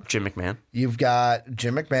Brown, Jim McMahon. You've got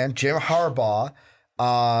Jim McMahon, Jim Harbaugh,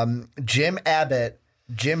 Jim Abbott,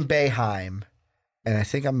 Jim Boeheim, and I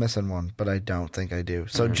think I'm missing one, but I don't think I do.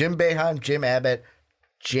 So Jim Boeheim, Jim Abbott,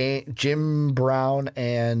 Jim Brown,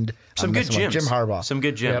 and some good gyms. Jim Harbaugh. Some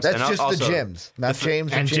good gyms. That's just the gyms, not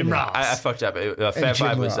James and Jim Ross. I fucked up. Fab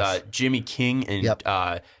Five was Jimmy King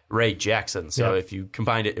and Ray Jackson. So if you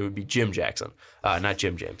combined it, it would be Jim Jackson, not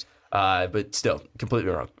Jim James. But still,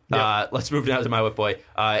 completely wrong. Yep. Let's move down to my whip boy.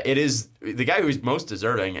 It is the guy who's most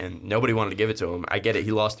deserving, and nobody wanted to give it to him. I get it.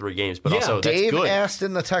 He lost 3 games, but also that's Dave good. asked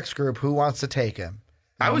in the text group who wants to take him.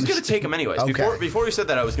 I was going to take him anyways. Okay. Before you said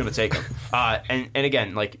that, I was going to take him. And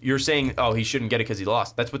again, like you're saying, he shouldn't get it because he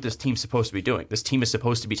lost. That's what this team's supposed to be doing. This team is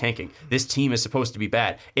supposed to be tanking. This team is supposed to be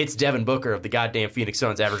bad. It's Devin Booker of the goddamn Phoenix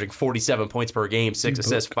Suns averaging 47 points per game, 6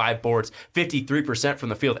 assists, 5 boards, 53% from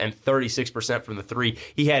the field, and 36% from the three.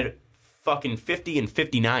 He had fucking 50 and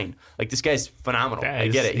 59. Like this guy's phenomenal. I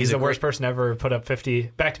get it. He's the worst person ever put up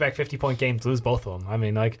 50 back-to-back 50-point games, lose both of them. I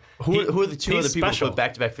mean, like who are the two other people who put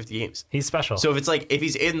back-to-back 50 games? He's special. So if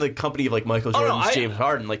he's in the company of like Michael Jordan, James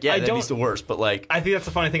Harden, like he's the worst. But like I think that's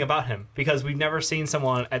the funny thing about him because we've never seen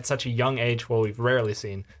someone at such a young age. Well, we've rarely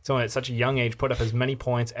seen someone at such a young age put up as many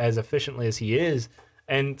points as efficiently as he is,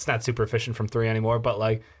 and it's not super efficient from 3 anymore, but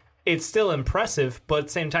like. It's still impressive, but at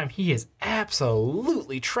the same time, he is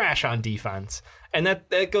absolutely trash on defense. And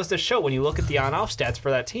that goes to show when you look at the on-off stats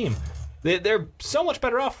for that team. They're so much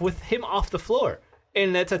better off with him off the floor.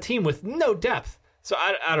 And that's a team with no depth. So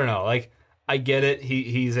I don't know. Like, I get it.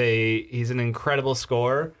 He's an incredible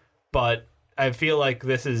scorer, but I feel like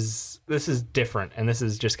this is different, and this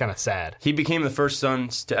is just kind of sad. He became the first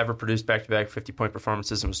Suns to ever produce back-to-back 50-point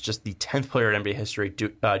performances and was just the 10th player in NBA history,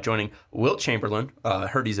 joining Wilt Chamberlain,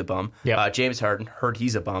 heard he's a bum, James Harden, heard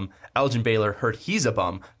he's a bum, Elgin Baylor, heard he's a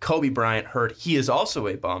bum, Kobe Bryant, heard he is also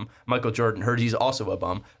a bum, Michael Jordan, heard he's also a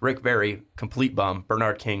bum, Rick Barry, complete bum,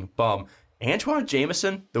 Bernard King, bum, Antoine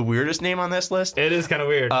Jameson, the weirdest name on this list. It is kind of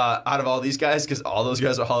weird. Out of all these guys, because all those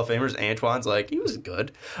guys are Hall of Famers, Antoine's like, he was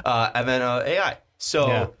good. And then AI.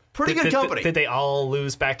 So Pretty good company. Did they all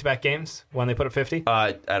lose back-to-back games when they put up 50?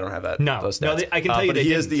 I don't have that. No, those stats. I can tell you but he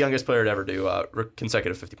didn't. is the youngest player to ever do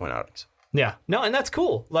consecutive 50-point outings. Yeah, no, and that's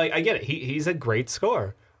cool. Like, I get it. He's a great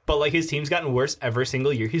scorer, but like his team's gotten worse every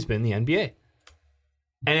single year he's been in the NBA.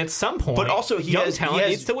 And at some point, but also young talent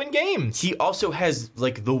needs to win games. He also has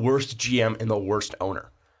like the worst GM and the worst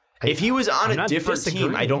owner. If he was on a different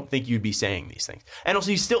team, I don't think you'd be saying these things. And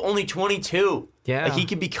also, he's still only 22. Yeah, like he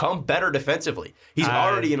can become better defensively. He's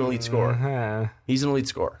already an elite scorer. He's an elite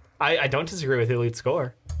scorer. I don't disagree with elite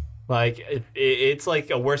scorer. Like it's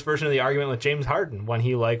like a worse version of the argument with James Harden when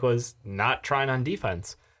he like was not trying on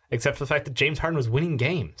defense, except for the fact that James Harden was winning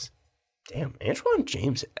games. Damn, Antoine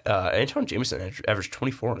Jameson averaged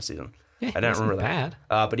 24 in a season. Yeah, I didn't remember that.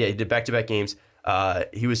 But yeah, he did back-to-back games.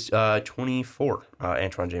 He was 24,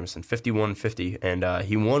 Antoine Jameson, 51-50, and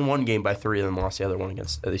he won one game by 3 and then lost the other one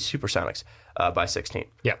against the Supersonics by 16.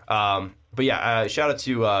 Yeah. But yeah, shout out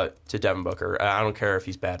to Devin Booker. I don't care if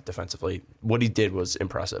he's bad defensively. What he did was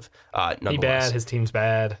impressive. He bad, his team's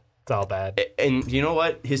bad. It's all bad. And you know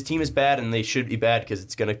what? His team is bad, and they should be bad because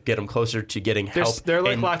it's going to get them closer to getting help. They're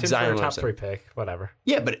like locked in for a top 3 pick, whatever.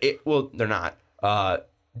 Yeah, but they're not.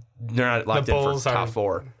 They're not locked in for top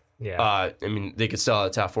 4. Yeah. I mean, they could still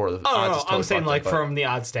have the top 4. No, I'm saying like from the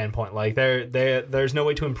odds standpoint, like there's no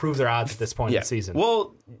way to improve their odds at this point in the season.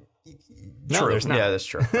 Well, no, there's not. Yeah, that's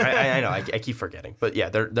true. I know. I keep forgetting, but yeah,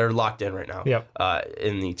 they're locked in right now. Yep.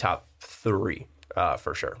 In the top 3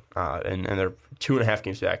 for sure, and they're 2.5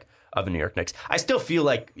 games back of the New York Knicks. I still feel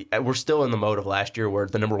like we're still in the mode of last year where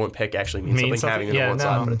the number 1 pick actually means something having the number 1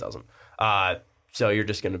 slot, but it doesn't. So you're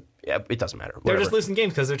just going to... Yeah, it doesn't matter. They're just losing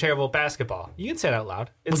games because they're terrible at basketball. You can say it out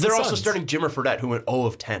loud. They're also starting Jimmer Fredette, who went 0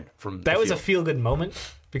 of 10 from That was a feel-good moment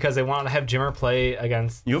because they wanted to have Jimmer play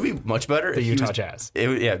against It would be much better the if Utah Jazz.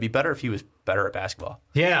 It'd be better if he was better at basketball.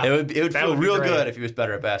 Yeah. It would feel real good if he was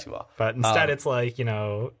better at basketball. But instead it's like,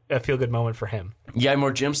 a feel-good moment for him. You got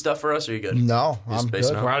more gym stuff for us, or are you good? No, I'm good.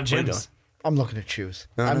 We're out of gyms. I'm looking at shoes.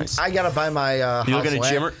 Nice. I got to buy my You looking at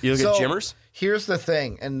Jimmer? You looking at Jimmers? Here's the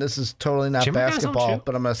thing, and this is totally not Jimmer basketball,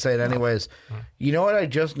 but I'm going to say it anyways. You know what I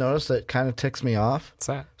just noticed that kind of ticks me off? What's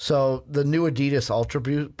that? So the new Adidas Ultra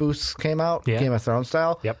Boosts came out, Game of Thrones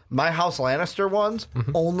style. Yep. My House Lannister ones,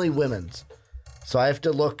 only women's. So I have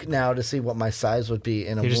to look now to see what my size would be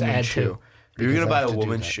in a woman's shoe. You're going to buy a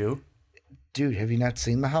woman's shoe? Dude, have you not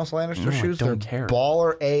seen the House Lannister shoes? I don't They're care.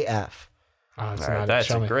 baller AF. All right,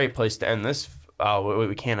 that's a great place to end this. Oh,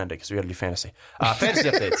 we can't end it because we got to do fantasy. Fantasy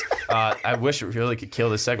updates. I wish we really could kill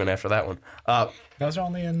this segment after that one. Those are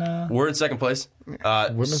only in... We're in second place.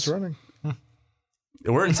 Women's running.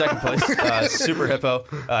 We're in second place. Super Hippo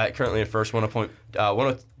currently in first,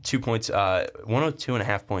 102 points,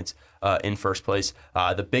 102.5 points in first place.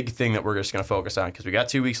 The big thing that we're just going to focus on, because we got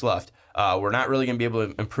 2 weeks left, we're not really going to be able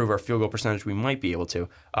to improve our field goal percentage. We might be able to.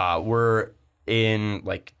 We're in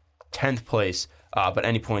like 10th place, but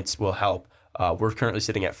any points will help. We're currently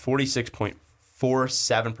sitting at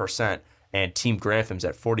 46.47%, and Team Grantham's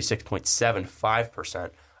at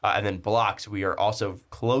 46.75%. And then blocks, we are also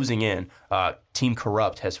closing in. Team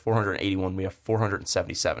Corrupt has 481. We have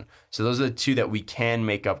 477. So those are the two that we can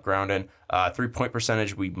make up ground in. 3-point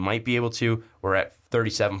percentage, we might be able to. We're at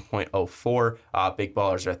 37.04. Big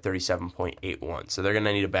Ballers are at 37.81. So they're going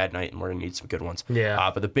to need a bad night, and we're going to need some good ones. Yeah.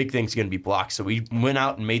 But the big thing is going to be blocks. So we went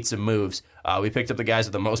out and made some moves. We picked up the guys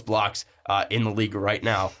with the most blocks in the league right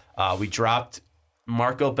now. We dropped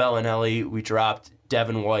Marco Bellinelli. We dropped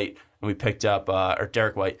Devin White. And we picked up, or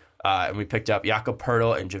Derek White, and we picked up Jakob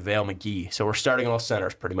Poeltl and JaVale McGee. So we're starting all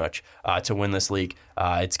centers pretty much to win this league.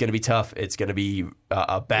 It's going to be tough. It's going to be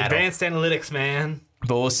a battle. Advanced analytics, man.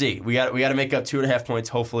 But we'll see. We got to make up 2.5 points.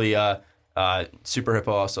 Hopefully, Super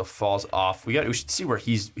Hippo also falls off. We should see where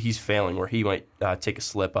he's failing, where he might take a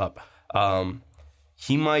slip up.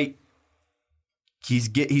 He's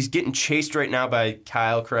getting chased right now by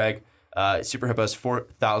Kyle Craig. Super Hippo has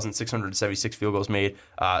 4,676 field goals made.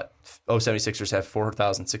 76ers have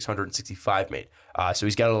 4,665 made. So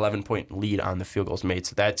he's got an 11-point lead on the field goals made.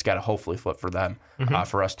 So that's got to hopefully flip for them,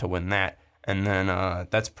 for us to win that. And then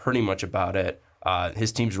that's pretty much about it.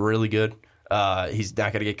 His team's really good. He's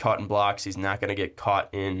not going to get caught in blocks. He's not going to get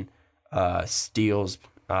caught in steals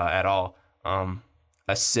at all.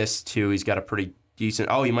 Assists, too. He's got a pretty decent.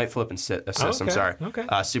 Oh, he might flip and assist. I'm sorry. Okay.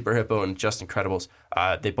 Super Hippo and Just Incredibles.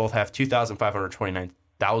 They both have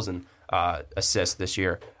 2,529,000 assists this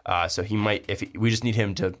year. So he might. We just need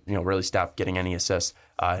him to really stop getting any assists.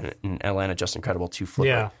 In Atlanta, Just Incredible to flip.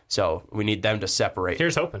 Yeah. So we need them to separate.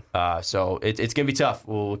 Here's hoping. So it's gonna be tough.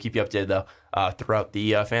 We'll keep you updated though throughout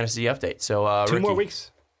the fantasy update. So 2 Ricky, more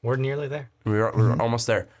weeks. We're nearly there. We're almost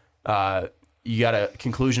there. you got a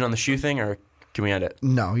conclusion on the shoe thing, or can we end it?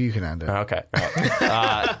 No, you can end it. Okay. All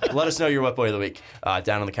right. Let us know your Wet Boy of the Week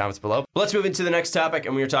down in the comments below. Let's move into the next topic,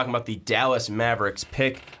 and we were talking about the Dallas Mavericks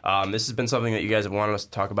pick. This has been something that you guys have wanted us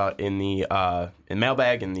to talk about in the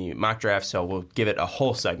mailbag, in the mock draft, so we'll give it a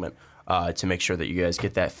whole segment to make sure that you guys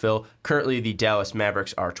get that fill. Currently, the Dallas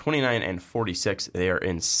Mavericks are 29-46. They are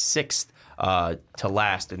in 6th to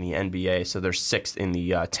last in the NBA, so they're 6th in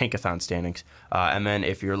the Tankathon standings. And then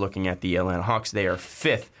if you're looking at the Atlanta Hawks, they are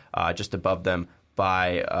 5th, just above them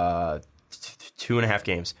by 2.5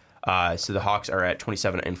 games. So the Hawks are at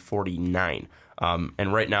 27-49.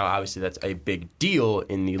 And right now, obviously, that's a big deal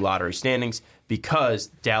in the lottery standings because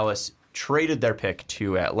Dallas traded their pick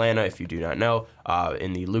to Atlanta, if you do not know,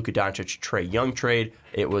 in the Luka Doncic Trae Young trade.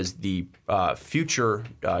 It was the future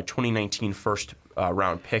 2019 first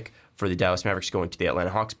round pick for the Dallas Mavericks going to the Atlanta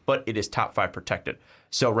Hawks, but it is top 5 protected.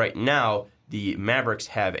 So right now, the Mavericks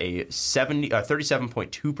have a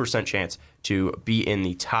 37.2% chance to be in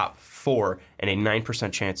the top 4 and a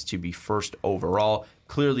 9% chance to be first overall.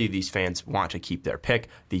 Clearly, these fans want to keep their pick.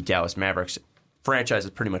 The Dallas Mavericks franchise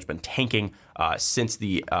has pretty much been tanking since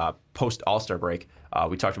the post-All-Star break.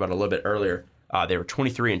 We talked about it a little bit earlier. They were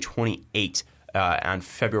 23-28 on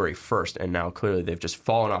February 1st, and now clearly they've just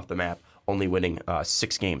fallen off the map, only winning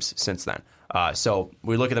 6 games since then. So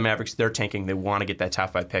we look at the Mavericks; they're tanking. They want to get that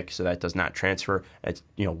top 5 pick, so that does not transfer. It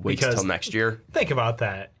waits until next year. Think about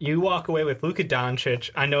that. You walk away with Luka Doncic.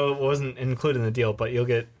 I know it wasn't included in the deal, but you'll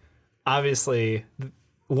get obviously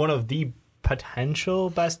one of the potential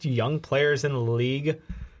best young players in the league.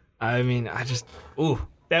 I mean,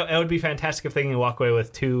 that would be fantastic if they can walk away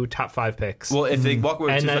with 2 top 5 picks. Well, if they walk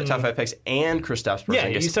away with 2 top 5 picks and Kristaps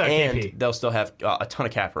Porzingis, and they'll still have a ton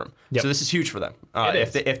of cap room. Yep. So this is huge for them.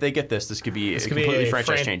 If they get this could be completely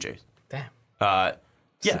franchise changing. Damn. I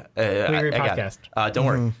got podcast. It. Don't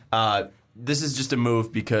worry. This is just a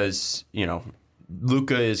move because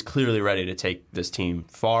Luka is clearly ready to take this team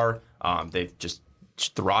far. They've just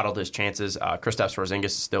throttled his chances. Kristaps Porzingis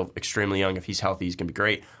is still extremely young. If he's healthy, he's going to be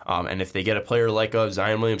great. And if they get a player like a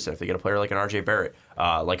Zion Williamson, if they get a player like an RJ Barrett,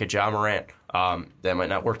 like a Ja Morant, that might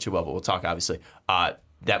not work too well, but we'll talk, obviously.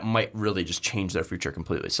 That might really just change their future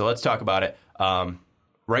completely. So let's talk about it.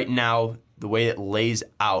 Right now, the way it lays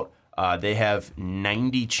out, they have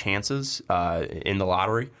 90 chances in the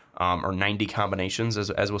lottery. Or 90 combinations,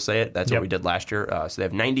 as we'll say it. That's what we did last year. So they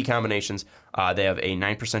have 90 combinations. They have a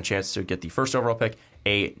 9% chance to get the first overall pick,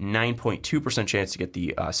 a 9.2% chance to get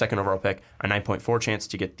the second overall pick, a 9.4% chance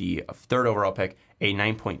to get the third overall pick, a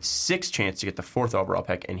 9.6% chance to get the fourth overall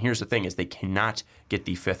pick. And here's the thing is they cannot get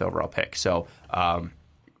the fifth overall pick. So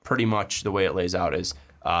pretty much the way it lays out is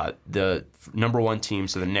the number 1 team,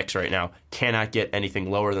 so the Knicks right now, cannot get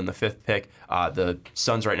anything lower than the 5th pick. The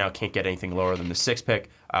Suns right now can't get anything lower than the 6th pick.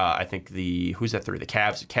 I think who's at 3? The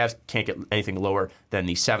Cavs. Cavs can't get anything lower than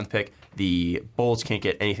the 7th pick. The Bulls can't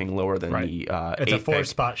get anything lower than the 8th pick. It's a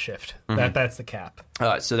 4-spot shift. Mm-hmm. That's the cap.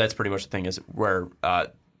 So that's pretty much the thing is where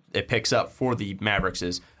it picks up for the Mavericks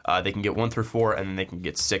is they can get 1 through 4, and then they can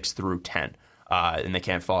get 6 through 10. And they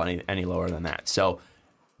can't fall any lower than that. So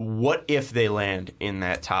what if they land in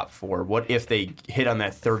that top 4? What if they hit on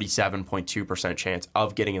that 37.2% chance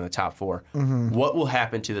of getting in the top 4? Mm-hmm. What will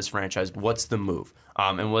happen to this franchise? What's the move?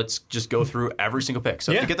 And let's just go through every single pick.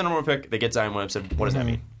 So if they get the number 1 pick, they get Zion Williamson. What does that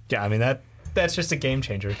mean? Yeah, I mean, that's just a game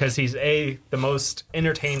changer because he's the most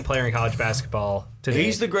entertained player in college basketball today.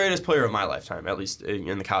 He's the greatest player of my lifetime, at least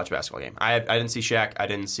in the college basketball game. I didn't see Shaq. I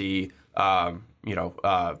didn't see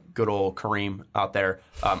good old Kareem out there.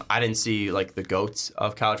 I didn't see like the GOATs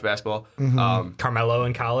of college basketball. Mm-hmm. Carmelo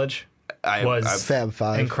in college was Fab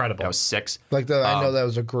Five. Incredible. I was 6. I know that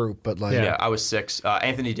was a group, but yeah, I was 6.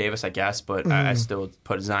 Anthony Davis, I guess, but I still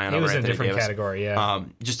put Zion over Anthony Davis. He was in a different category, yeah.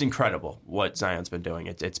 Just incredible what Zion's been doing.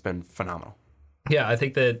 It's been phenomenal. Yeah, I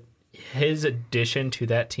think that his addition to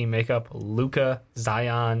that team makeup, Luka,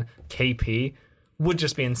 Zion, KP, would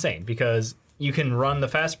just be insane because you can run the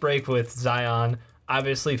fast break with Zion.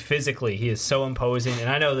 Obviously, physically, he is so imposing. And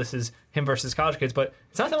I know this is him versus college kids, but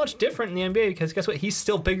it's not that much different in the NBA because guess what? He's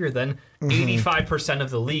still bigger than 85% of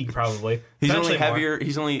the league, probably. He's only heavier.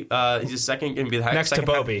 He's only he's second going to be the next to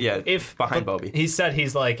Bobby. Behind Bobby. He said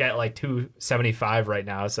he's at 275 right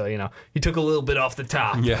now. So he took a little bit off the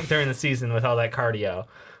top during the season with all that cardio.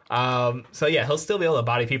 He'll still be able to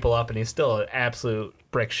body people up, and he's still an absolute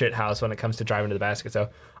brick shit house when it comes to driving to the basket. So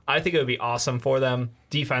I think it would be awesome for them.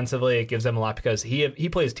 Defensively, it gives them a lot because he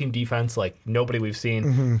plays team defense like nobody we've seen.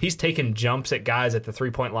 Mm-hmm. He's taking jumps at guys at the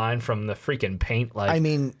 3-point line from the freaking paint. Like, I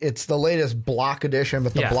mean, it's the latest block edition,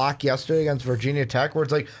 but the block yesterday against Virginia Tech where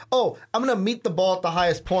it's like, oh, I'm going to meet the ball at the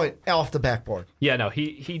highest point off the backboard. Yeah, no,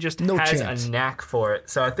 he just has a knack for it.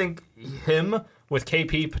 So I think him with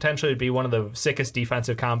KP potentially would be one of the sickest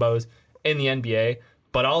defensive combos in the NBA,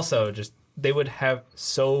 but also just they would have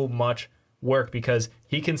so much work because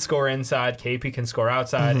he can score inside, KP can score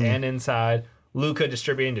outside and inside. Luka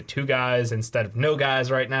distributing to 2 guys instead of no guys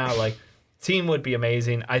right now. Like, team would be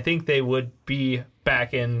amazing. I think they would be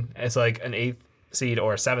back in as like an 8th seed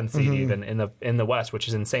or a 7th seed even in the West, which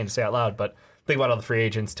is insane to say out loud. But think about all the free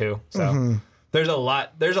agents too. So there's a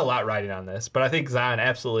lot riding on this. But I think Zion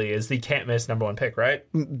absolutely is the can't miss number 1 pick, right?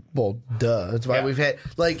 Well, duh. That's why we've had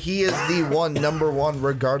he is the number 1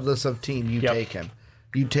 regardless of team. You take him.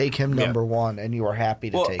 You take him number 1, and you are happy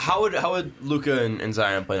to take him. How would Luka and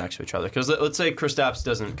Zion play next to each other? Because let's say Kristaps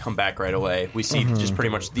doesn't come back right away. We see just pretty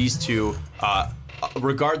much these two,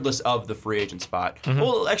 regardless of the free agent spot.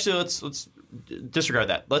 Well, actually, let's disregard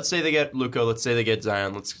that. Let's say they get Luka. Let's say they get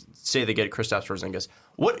Zion. Let's say they get Kristaps Porzingis.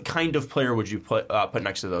 What kind of player would you put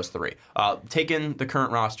next to those 3? Take in the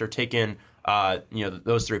current roster. Take in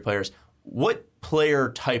those 3 players. What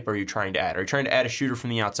player type are you trying to add? Are you trying to add a shooter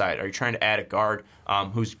from the outside? Are you trying to add a guard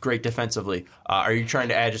who's great defensively? Are you trying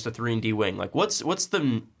to add just a 3-and-D wing? Like, what's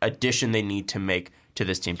the addition they need to make to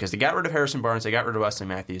this team? Because they got rid of Harrison Barnes, they got rid of Wesley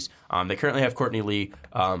Matthews. They currently have Courtney Lee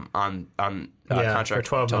on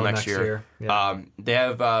contract until next year. Yeah. They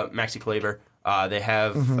have Maxi Kleber. They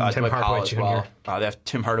have Tim Hardaway Jr. Well. They have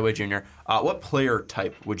Tim Hardaway Jr. What player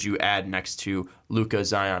type would you add next to Luka,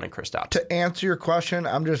 Zion, and Kristaps? To answer your question,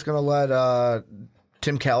 I'm just going to let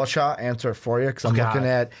Tim Kalishaw answer it for you because I'm looking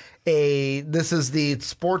at this is the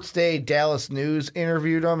Sports Day Dallas News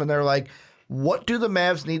interviewed him, and they're like, what do the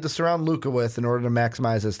Mavs need to surround Luka with in order to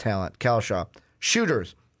maximize his talent? Kalishaw,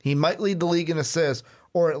 shooters. He might lead the league in assists,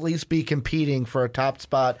 or at least be competing for a top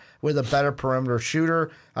spot with a better perimeter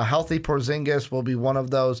shooter. A healthy Porzingis will be one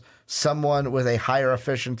of those. Someone with a higher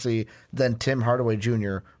efficiency than Tim Hardaway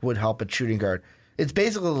Jr. would help at shooting guard. It's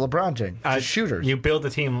basically the LeBron thing, just shooters. You build the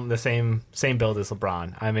team the same build as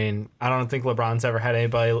LeBron. I mean, I don't think LeBron's ever had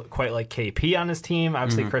anybody quite like KP on his team.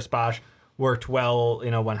 Obviously, Chris Bosh worked well,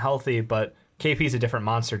 when healthy, but KP's a different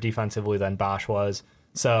monster defensively than Bosh was.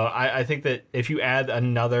 So I think that if you add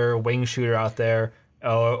another wing shooter out there,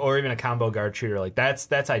 or even a combo guard shooter, like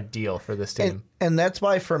that's ideal for this team. And that's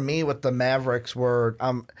why for me with the Mavericks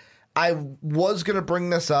I was going to bring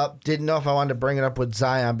this up, didn't know if I wanted to bring it up with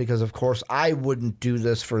Zion because of course I wouldn't do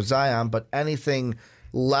this for Zion, but anything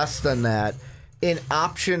less than that, an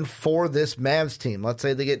option for this Mavs team, let's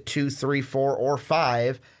say they get 2, 3, 4, or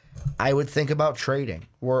 5, I would think about trading,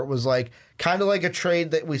 where it was like kind of like a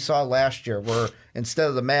trade that we saw last year where instead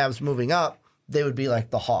of the Mavs moving up, they would be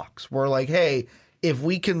like the Hawks. We're like, hey, if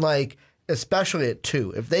we can, especially at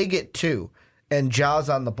 2, if they get 2 and Ja's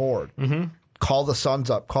on the board, call the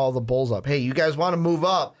Suns up, call the Bulls up. Hey, you guys want to move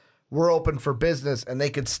up? We're open for business, and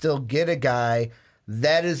they could still get a guy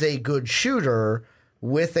that is a good shooter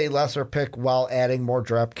with a lesser pick while adding more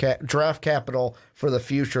draft capital for the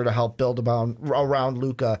future to help build around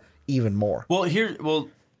Luka even more. Well,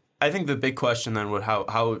 I think the big question then would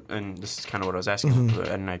how and this is kind of what I was asking,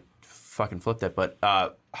 and I fucking flipped it, but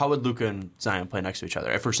how would Luka and Zion play next to each other?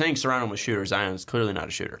 If we're saying surround him with shooters, Zion is clearly not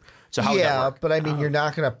a shooter. So how would that work? But I mean, you're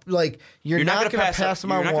not gonna you're not gonna pass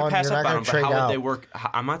him on one. You're not gonna trade out. How would they work?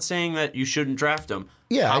 I'm not saying that you shouldn't draft them.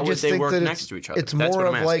 Yeah, how I just would they think work that next to each other? It's more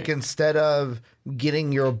of like instead of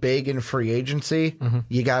getting your big in free agency,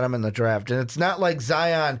 you got him in the draft, and it's not like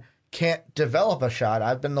Zion can't develop a shot.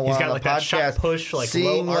 I've been the one on the podcast that shot push,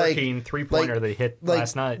 seeing low arcing 3-pointer that he hit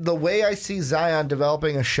last night. The way I see Zion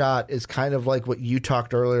developing a shot is kind of like what you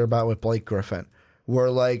talked earlier about with Blake Griffin, where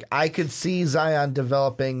I could see Zion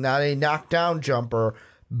developing not a knockdown jumper,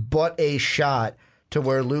 but a shot to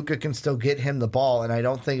where Luka can still get him the ball, and I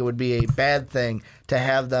don't think it would be a bad thing to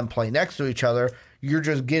have them play next to each other. You're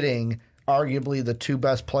just getting arguably the 2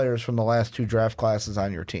 best players from the last 2 draft classes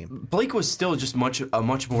on your team. Blake was still just a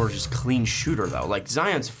much more just clean shooter though. Like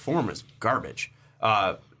Zion's form is garbage.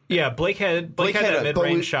 Yeah, Blake had that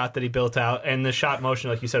mid-range shot that he built out, and the shot motion,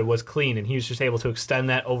 like you said, was clean, and he was just able to extend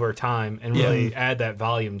that over time and really add that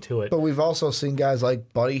volume to it. But we've also seen guys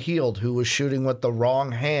like Buddy Hield, who was shooting with the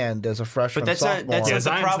wrong hand as a freshman sophomore. That's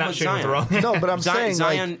the problem with Zion. With the wrong hand. No, but I'm saying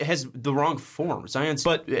Zion has the wrong form.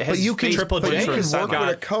 But you can Triple J work with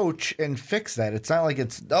a coach and fix that. It's not like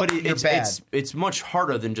it's bad. It's much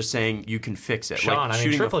harder than just saying you can fix it. Sean,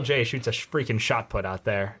 Triple J shoots a freaking shot put out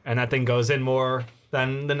there, and that thing goes in more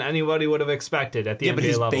than anybody would have expected at the NBA but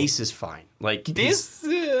his level. base is fine. Like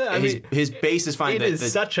his base is fine. It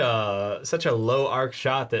is such a low arc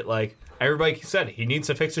shot that like everybody said he needs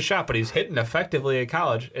to fix his shot, but he's hitting effectively at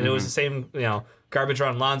college, and it was the same garbage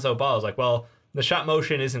run Lonzo Ball. Is like, well, the shot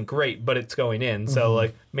motion isn't great, but it's going in, so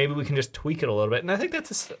like maybe we can just tweak it a little bit. And I think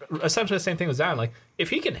that's essentially the same thing with Zion. Like if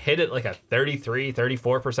he can hit it like a 33,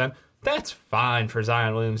 34%, that's fine for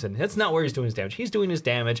Zion Williamson. That's not where he's doing his damage. He's doing his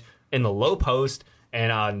damage in the low post and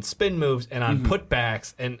on spin moves and on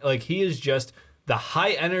putbacks, and like he is just the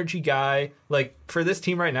high energy guy. Like for this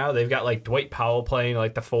team right now, they've got like Dwight Powell playing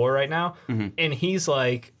like the 4 right now, and he's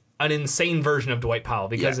like an insane version of Dwight Powell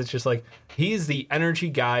because it's just like he's the energy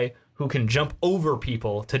guy who can jump over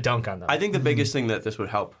people to dunk on them. I think the biggest thing that this would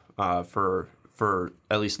help for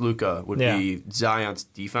at least Luka would be Zion's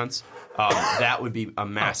defense. That would be a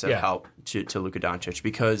massive help to Luka Doncic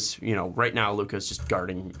because right now Luka's just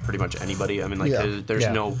guarding pretty much anybody. I mean, like there's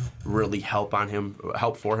no really help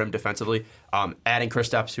for him defensively. Adding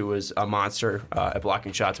Kristaps, who was a monster at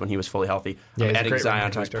blocking shots when he was fully healthy. Adding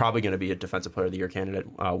Zion, who's probably going to be a Defensive Player of the Year candidate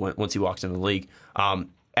once he walks into the league.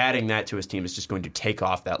 Adding that to his team is just going to take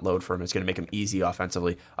off that load for him. It's going to make him easy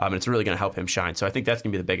offensively, and it's really going to help him shine. So I think that's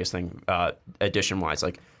going to be the biggest thing, addition-wise.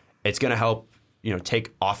 Like, it's going to help,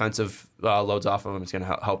 take offensive loads off of him. It's going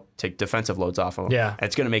to help take defensive loads off of him. Yeah, and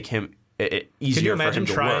it's going to make him easier for him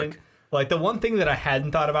to work. Like the one thing that I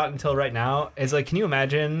hadn't thought about until right now is like, can you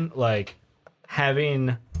imagine like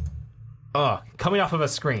having, coming off of a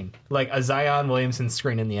screen, like a Zion Williamson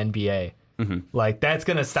screen in the NBA? Like that's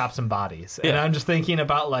gonna stop some bodies, and I'm just thinking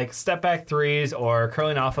about like step back threes or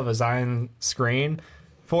curling off of a Zion screen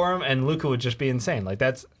for him, and Luka would just be insane. Like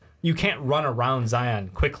you can't run around Zion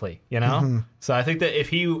quickly, So I think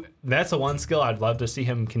that that's the one skill I'd love to see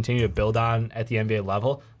him continue to build on at the NBA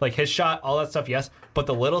level. Like his shot, all that stuff, yes, but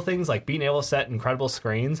the little things like being able to set incredible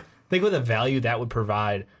screens. Think of the value that would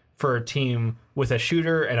provide for a team with a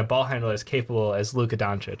shooter and a ball handler as capable as Luka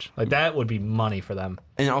Doncic. Like that would be money for them.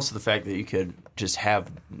 And also the fact that you could just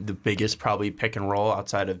have the biggest probably pick and roll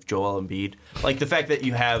outside of Joel Embiid. Like the fact that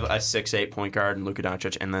you have a 6'8" point guard in Luka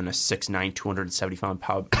Doncic and then a 6'9",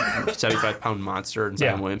 275-pound monster in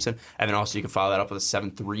Zion Williamson. And then also you can follow that up with a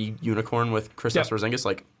 7'3" unicorn with Kristaps Porzingis.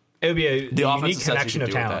 Like it would be a unique connection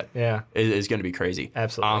of talent. Is going to be crazy.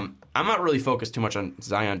 Absolutely. I'm not really focused too much on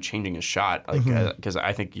Zion changing his shot, because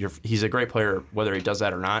I think he's a great player whether he does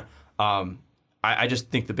that or not. I just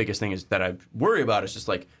think the biggest thing is that I worry about is just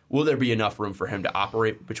like, will there be enough room for him to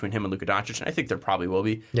operate between him and Luka Doncic? And I think there probably will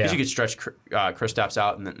be. Because you could stretch Kristaps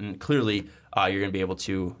out, and clearly you're going to be able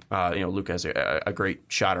to. Luka has a great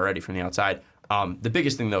shot already from the outside. The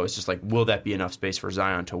biggest thing, though, is just like, will that be enough space for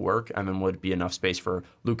Zion to work? And then would it be enough space for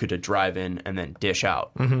Luka to drive in and then dish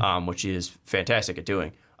out, which he is fantastic at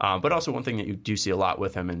doing. But also one thing that you do see a lot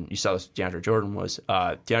with him, and you saw this with DeAndre Jordan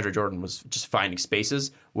was just finding spaces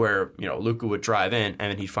where Luka would drive in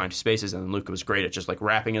and then he'd find spaces, and then Luka was great at just like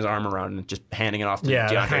wrapping his arm around and just handing it off to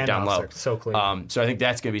DeAndre down low. So clean. So I think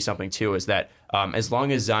that's going to be something too, is that as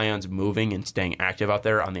long as Zion's moving and staying active out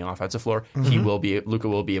there on the offensive floor, Luka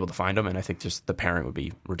will be able to find him, and I think just the pairing would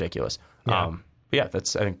be ridiculous.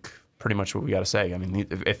 That's I think pretty much what we got to say. I mean,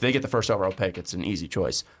 if they get the first overall pick, it's an easy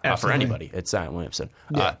choice for anybody. It's Zion Williamson.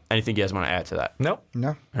 Anything you guys want to add to that? Nope.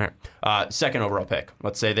 No. All right. Second overall pick.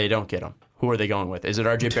 Let's say they don't get him. Who are they going with? Is it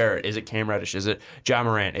RJ Barrett? Is it Cam Reddish? Is it Ja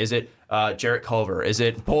Morant? Is it Jarrett Culver? Is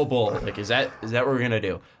it Bull? Like, is that what we're gonna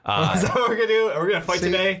do? Is that what we're gonna do? Are we gonna fight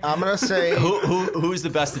today? I'm gonna say who's the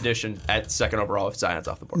best addition at second overall if Zion's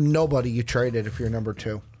off the board? Nobody you traded if you're number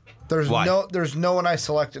 2. There's no one I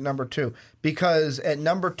select at number 2, because at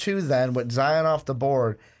number 2 then with Zion off the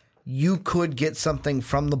board, you could get something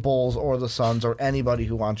from the Bulls or the Suns or anybody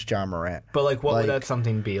who wants Ja Morant. But like, what would that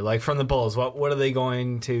something be? Like from the Bulls, what are they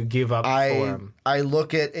going to give up for him? I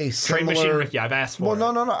look at a similar trade machine Ricky. I've asked for.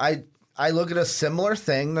 Well, no. I look at a similar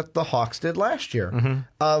thing that the Hawks did last year,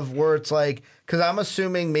 of where it's like, because I'm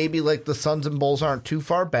assuming maybe like the Suns and Bulls aren't too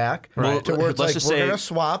far back, right? To where it's like we're going to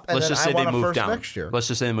swap, and then I want a first next year. Let's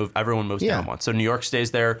just say everyone moves down one. So New York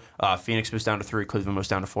stays there, Phoenix moves down to 3, Cleveland moves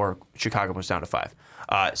down to 4, Chicago moves down to 5.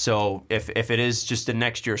 So if it is just a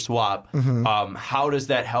next year swap, how does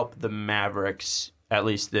that help the Mavericks at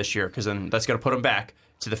least this year? Because then that's going to put them back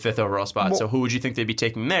to the 5th overall spot. So who would you think they'd be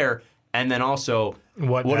taking there? And then also,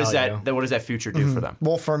 what does that future do for them?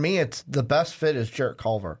 Well, for me, it's the best fit is Jarrett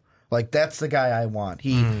Culver. Like, that's the guy I want.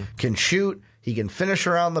 He can shoot. He can finish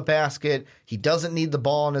around the basket. He doesn't need the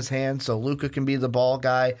ball in his hand, so Luka can be the ball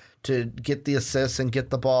guy to get the assists and get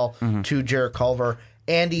the ball to Jarrett Culver.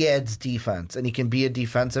 And he adds defense, and he can be a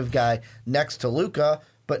defensive guy next to Luka.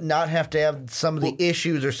 but not have to have some of the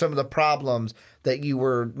issues or some of the problems that you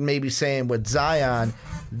were maybe saying with Zion.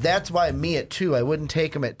 That's why me at 2, I wouldn't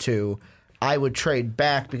take him at 2. I would trade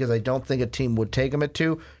back because I don't think a team would take him at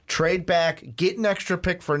 2. Trade back, get an extra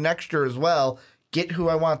pick for next year as well, get who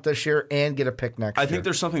I want this year, and get a pick next year. I think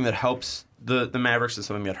there's something that helps the Mavericks and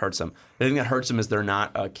something that hurts them. The thing that hurts them is they're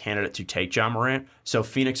not a candidate to take Ja Morant, so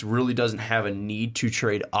Phoenix really doesn't have a need to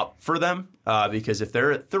trade up for them because if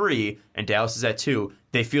they're at 3 and Dallas is at 2,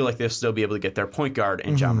 they feel like they'll still be able to get their point guard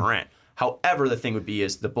in Ja Morant. However, the thing would be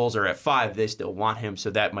is the Bulls are at 5. They still want him, so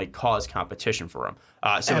that might cause competition for him.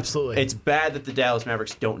 So Absolutely. It's bad that the Dallas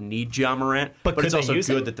Mavericks don't need Ja Morant, but it's also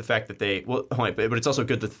good that the fact that they but it's also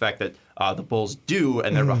good that the fact that the Bulls do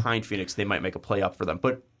and they're behind Phoenix, they might make a play up for them.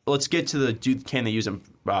 But let's get to the can they use him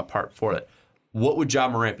part for it. What would Ja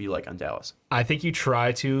Morant be like on Dallas? I think you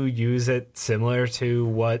try to use it similar to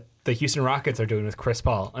what the Houston Rockets are doing with Chris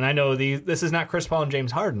Paul. And I know this is not Chris Paul and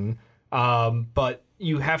James Harden, but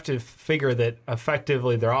you have to figure that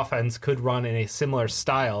effectively their offense could run in a similar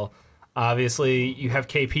style. Obviously, you have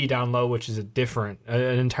KP down low, which is an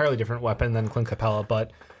entirely different weapon than Clint Capella,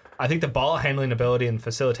 but I think the ball handling ability and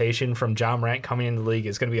facilitation from Ja Morant coming into the league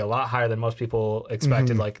is going to be a lot higher than most people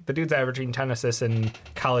expected. Like, the dude's averaging 10 assists in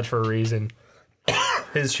college for a reason.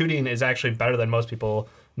 His shooting is actually better than most people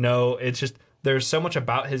know. It's just there's so much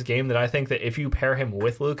about his game that I think that if you pair him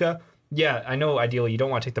with Luka, yeah, I know ideally you don't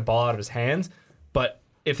want to take the ball out of his hands, but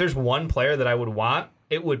if there's one player that I would want,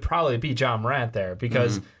 it would probably be Ja Morant there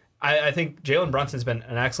because I think Jalen Brunson's been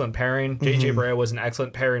an excellent pairing. JJ Barea was an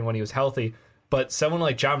excellent pairing when he was healthy. But someone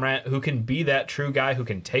like Ja Morant who can be that true guy who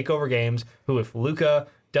can take over games, who if Luka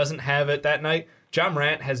doesn't have it that night, Ja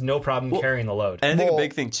Morant has no problem carrying the load. And I think a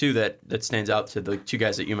big thing, too, that stands out to the two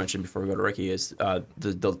guys that you mentioned before we go to Ricky is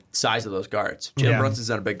the size of those guards. Jalen Brunson's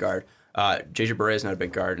not a big guard. JJ Barea is not a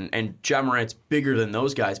big guard. And Ja Morant's bigger than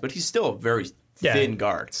those guys, but he's still a very thin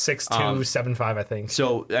guard. 6'2", 7'5", I think.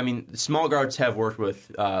 So, I mean, small guards have worked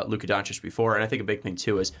with Luka Doncic before, and I think a big thing,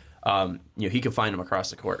 too, is he can find him across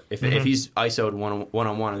the court. If he's ISO'd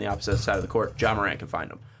one-on-one on the opposite side of the court, Ja Morant can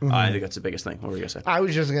find him. I think that's the biggest thing. What were you going to say? I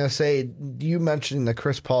was just going to say, you mentioned the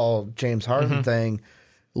Chris Paul, James Harden thing.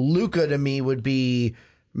 Luka, to me, would be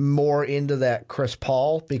more into that Chris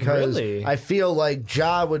Paul because I feel like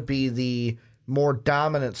Ja would be the more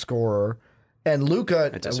dominant scorer. And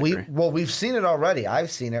Luka, we've seen it already.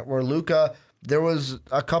 I've seen it where Luka, there was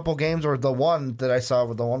a couple games where the one that I saw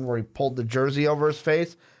with the one where he pulled the jersey over his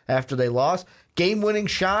face after they lost, game-winning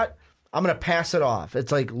shot, I'm going to pass it off.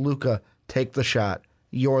 It's like, Luka, take the shot.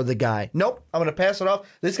 You're the guy. Nope, I'm going to pass it off.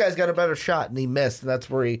 This guy's got a better shot, and he missed. And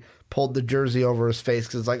that's where he pulled the jersey over his face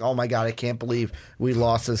because it's like, oh, my God, I can't believe we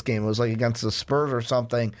lost this game. It was like against the Spurs or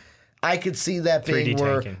something. I could see that being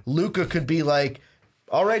where Luka could be like,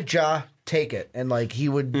 all right, Ja, take it. And like he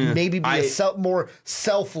would maybe be a more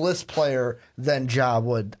selfless player than Ja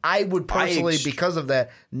would. I would personally, because of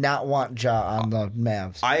that, not want Ja on the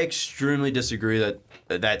Mavs. I extremely disagree that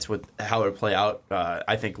that's how it would play out.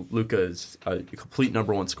 I think Luka is a complete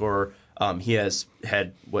number one scorer. He has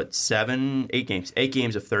had, 8 games? 8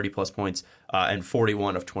 games of 30-plus points and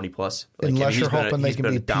 41 of 20-plus. Unless you're hoping they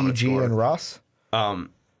can be PG and Russ?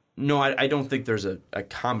 No, I don't think there's a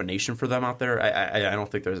combination for them out there. I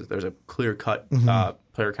don't think there's a clear-cut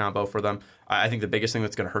player combo for them. I think the biggest thing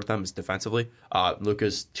that's going to hurt them is defensively.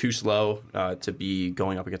 Luka's too slow to be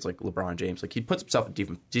going up against like LeBron James. Like he puts himself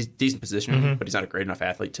in decent position, but he's not a great enough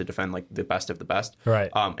athlete to defend like the best of the best.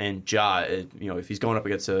 Right. And Ja, if he's going up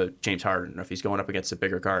against a James Harden, or if he's going up against a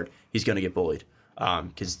bigger guard, he's going to get bullied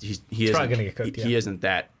because he's probably going to get cooked. He isn't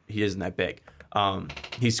that big.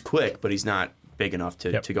 He's quick, but he's not big enough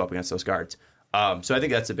to go up against those guards. So I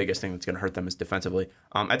think that's the biggest thing that's going to hurt them is defensively.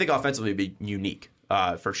 I think offensively would be unique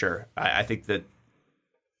for sure. I think that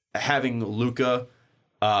having Luka,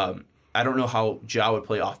 I don't know how Ja would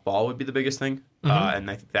play off ball would be the biggest thing. And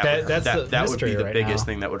I think that would be the biggest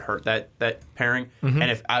thing that would hurt that pairing. And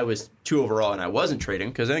if I was 2 overall and I wasn't trading,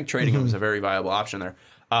 because I think trading him is a very viable option there,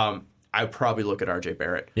 I would probably look at RJ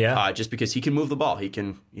Barrett. Just because he can move the ball.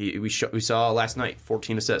 We saw last night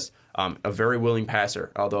 14 assists. A very willing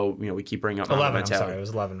passer. Although we keep bringing up 11. I'm sorry, it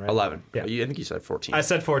was 11, right? 11. Yeah. I think you said 14. I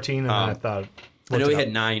said 14, and I thought. I know he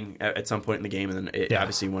had 9 at some point in the game, and then it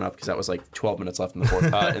obviously went up because that was like 12 minutes left in the fourth,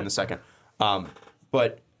 in the second.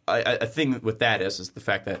 But a thing with that is the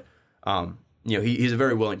fact that he's a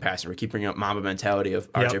very willing passer. We keep bringing up Mamba mentality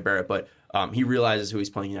of RJ Barrett, but he realizes who he's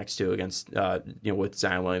playing next to against with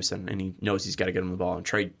Zion Williamson, and he knows he's got to get him the ball. And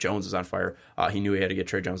Trey Jones is on fire. He knew he had to get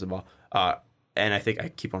Trey Jones the ball. And I think I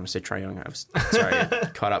keep wanting to say Trae Young. I was sorry, I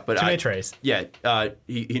got caught up. But Too many Trays. Yeah,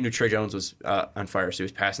 he knew Trae Jones was on fire, so he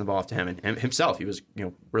was passing the ball off to him. And himself, he was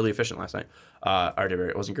really efficient last night. RJ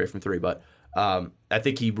Barrett wasn't great from three, but I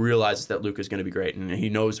think he realizes that Luka's going to be great, and he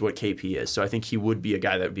knows what KP is. So I think he would be a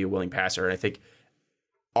guy that would be a willing passer. And I think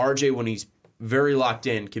RJ, when he's very locked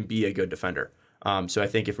in, can be a good defender. So I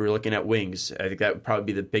think if we're looking at wings, I think that would probably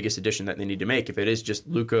be the biggest addition that they need to make. If it is just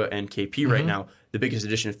Luka and KP right now, the biggest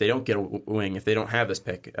addition, if they don't get a wing, if they don't have this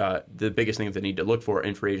pick, the biggest thing that they need to look for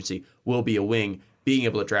in free agency will be a wing. Being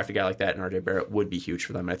able to draft a guy like that in RJ Barrett would be huge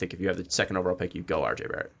for them. And I think if you have the second overall pick, you go RJ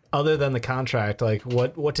Barrett. Other than the contract, like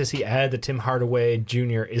what does he add that Tim Hardaway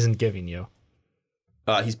Jr. isn't giving you?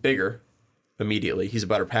 He's bigger immediately. He's a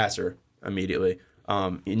better passer immediately.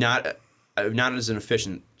 Not as an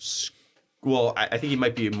efficient. Well, I think he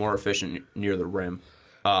might be more efficient near the rim.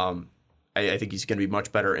 I think he's going to be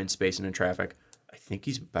much better in space and in traffic. I think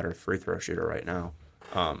he's a better free throw shooter right now.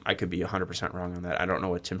 I could be 100% wrong on that. I don't know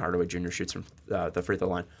what Tim Hardaway Jr. shoots from the free throw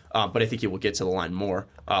line, but I think he will get to the line more,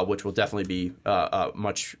 which will definitely be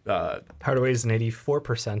much. Hardaway's an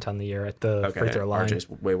 84% on the year at the free throw line. RJ's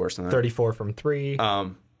way worse than that. 34 from three.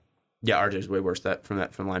 Yeah, RJ's way worse from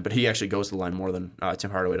the line, but he actually goes to the line more than Tim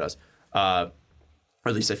Hardaway does. Or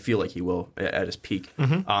at least I feel like he will at his peak.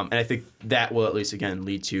 And I think that will at least, again,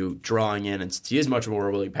 lead to drawing in. And since he is much more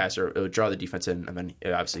a willing passer, it would draw the defense in and then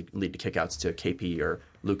obviously lead to kickouts to KP or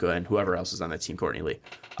Luka and whoever else is on that team, Courtney Lee.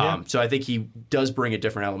 So I think he does bring a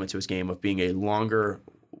different element to his game of being a longer,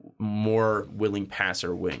 more willing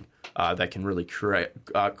passer wing that can really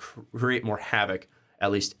create more havoc,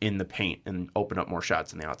 at least in the paint, and open up more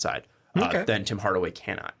shots on the outside than Tim Hardaway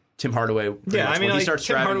cannot. Tim Hardaway, when he starts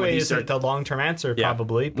Tim driving, Hardaway isn't the long-term answer,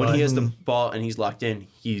 probably. But when he has the ball and he's locked in,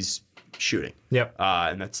 he's shooting. Yep.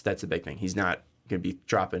 And that's a big thing. He's not going to be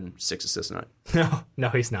dropping 6 assists a night. No,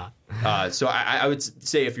 he's not. So I would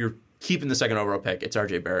say if you're keeping the second overall pick, it's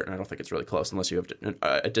RJ Barrett, and I don't think it's really close unless you have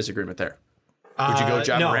a disagreement there. Would you go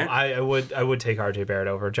John Morant? No, I would take RJ Barrett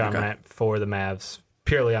over John Morant for the Mavs.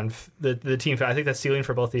 Purely on the team. I think that ceiling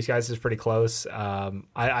for both these guys is pretty close.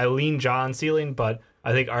 I lean John ceiling, but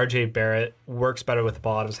I think RJ Barrett works better with the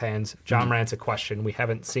ball out of his hands. John Morant's a question. We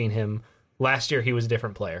haven't seen him. Last year, he was a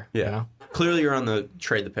different player. Yeah. You know? Clearly, you're on the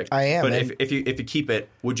trade the pick. I am. But if you keep it,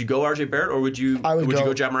 would you go RJ Barrett, or would you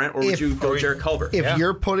go John Morant, or would you go Jarrett Culver? If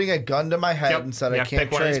you're putting a gun to my head and said I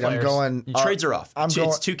can't trade, I'm going. Trades are off. It's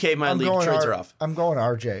 2K my league. Trades are off. I'm going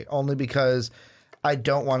RJ only because I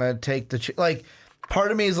don't want to take the part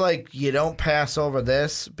of me is like, you don't pass over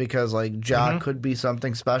this because like Ja could be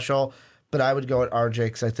something special, but I would go at RJ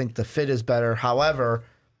because I think the fit is better. However,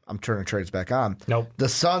 I'm turning trades back on. Nope. The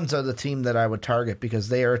Suns are the team that I would target because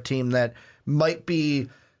they are a team that might be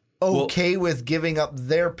okay with giving up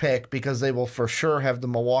their pick because they will for sure have the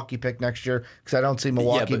Milwaukee pick next year because I don't see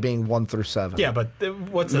Milwaukee being 1 through 7. Yeah, but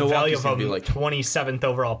what's the value of a 27th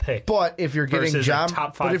overall pick? But if you're getting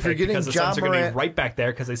top 5 pick, because the Suns are going to be right back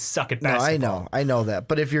there because they suck at basketball. I know that.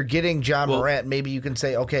 But if you're getting John Morant, maybe you can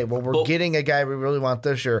say, okay, we're getting a guy we really want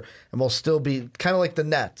this year, and we'll still be kind of like the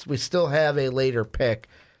Nets. We still have a later pick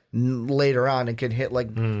later on and can hit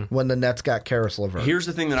when the Nets got Karis LeVert. Here's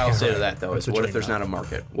the thing that I'll say to that though: is what if there's not a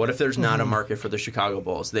market? What if there's not a market for the Chicago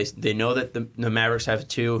Bulls? They know that the Mavericks have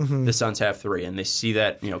 2, the Suns have 3, and they see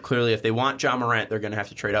that clearly if they want John Morant, they're going to have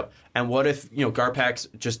to trade up. And what if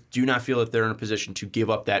Garpax just do not feel that they're in a position to give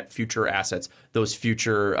up that future assets, those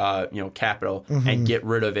future capital, and get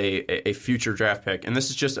rid of a future draft pick? And this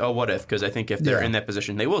is just a what if, because I think if they're in that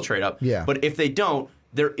position, they will trade up. Yeah. But if they don't,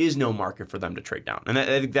 there is no market for them to trade down. And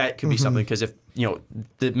I think that could be something, because if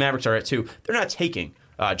the Mavericks are at 2, they're not taking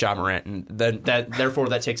John Morant, and then therefore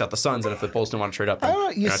that takes out the Suns. And if the Bulls don't want to trade up,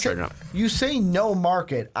 they're not trading up. You say no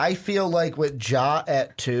market. I feel like with Ja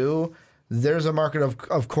at 2, there's a market.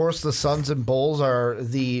 Of course, the Suns and Bulls are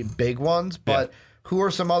the big ones, but who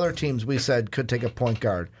are some other teams we said could take a point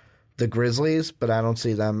guard? The Grizzlies, but I don't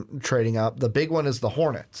see them trading up. The big one is the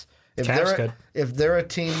Hornets. If they're a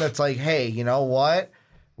team that's like, hey, you know what?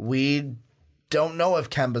 We don't know if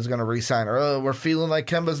Kemba's going to re-sign, or we're feeling like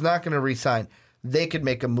Kemba's not going to re-sign. They could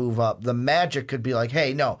make a move up. The Magic could be like,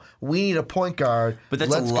 hey, no, we need a point guard. But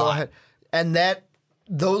that's a lot. Go ahead. And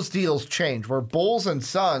those deals change, where Bulls and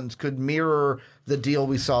Suns could mirror the deal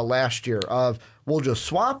we saw last year of we'll just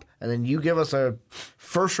swap, and then you give us a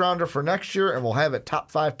first rounder for next year, and we'll have it top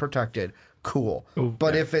 5 protected. Cool.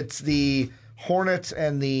 But if it's the Hornets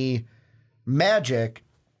and the Magic,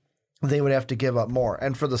 they would have to give up more.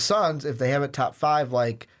 And for the Suns, if they have it top 5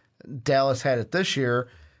 like Dallas had it this year,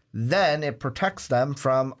 then it protects them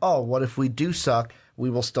from, what if we do suck? we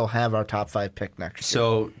will still have our top 5 pick next year.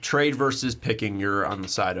 So trade versus picking, you're on the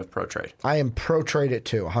side of pro trade. I am pro trade it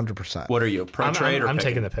too, 100%. What are you, pro trade or I'm picking?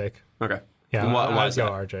 taking the pick. Okay. Yeah, why is go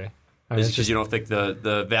that? RJ. Is it because you don't think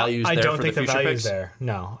the value's there for the future picks? I don't think the value's there.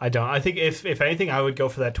 No, I don't. I think if anything, I would go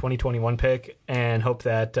for that 2021 pick and hope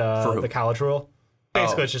that the college rule.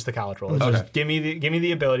 Basically, it's just the college rule. It's just give me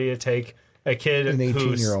the ability to take a kid an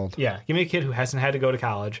 18-year-old. Yeah, give me a kid who hasn't had to go to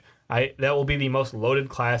college. That will be the most loaded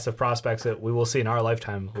class of prospects that we will see in our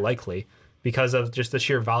lifetime, likely, because of just the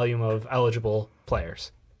sheer volume of eligible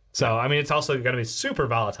players. So, I mean, it's also going to be super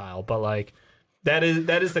volatile, but like that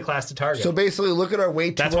is the class to target. So basically, look at our way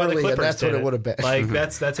too early, and that's what it would have been. Like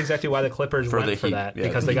that's exactly why the Clippers went for that,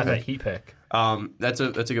 because they got that Heat pick. That's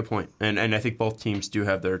a good point, and I think both teams do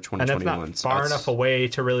have their 2021s. And that's not far enough away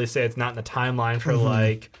to really say it's not in the timeline for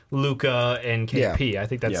like Luka and KP. I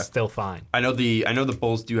think that's still fine. I know the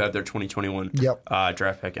Bulls do have their 2021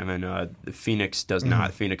 draft pick, and then the Phoenix does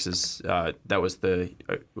not. Phoenix is that was the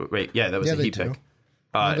Heat pick.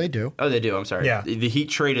 No, they do. Oh, they do. I'm sorry. Yeah. The Heat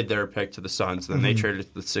traded their pick to the Suns, then they traded it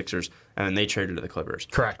to the Sixers, and then they traded to the Clippers.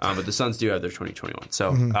 Correct. But the Suns do have their 2021.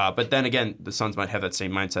 So, but then again, the Suns might have that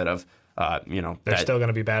same mindset of, they're still going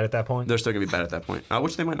to be bad at that point. They're still going to be bad at that point,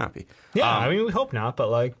 which they might not be. Yeah, I mean, we hope not, but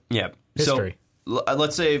like, history. So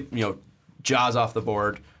let's say Ja's off the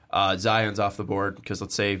board, Zion's off the board, because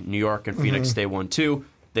let's say New York and Phoenix stay 1-2,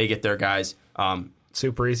 they get their guys.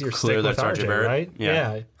 Super easy or clear stick with that's RJ, Barrett, right?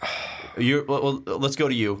 Yeah. Let's go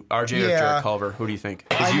to you, RJ or Jarrett Culver. Who do you think?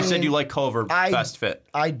 Because you said you like Culver best fit.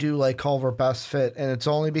 I do like Culver best fit, and it's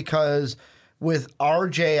only because with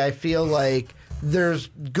RJ, I feel like there's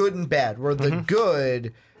good and bad. Where the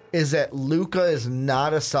good is that Luka is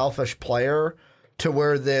not a selfish player, to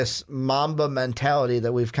where this Mamba mentality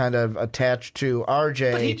that we've kind of attached to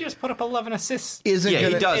RJ. But he just put up 11 assists. He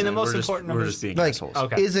does in the most important numbers. We're just being assholes.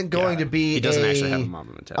 Okay. Isn't going to be. He doesn't actually have a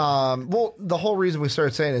Mamba mentality. Well, the whole reason we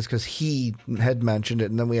started saying it is because he had mentioned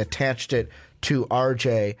it, and then we attached it to RJ.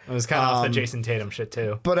 It was kind of off the Jason Tatum shit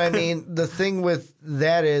too. But I mean, the thing with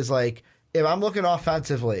that is like, if I'm looking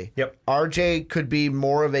offensively, RJ could be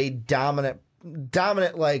more of a dominant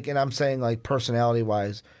like, and I'm saying like personality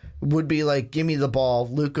wise, would be like, give me the ball.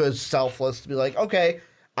 Luka's selfless to be like, okay,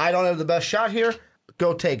 I don't have the best shot here.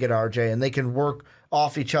 Go take it, RJ. And they can work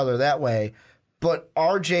off each other that way. But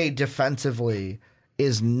RJ defensively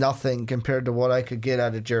is nothing compared to what I could get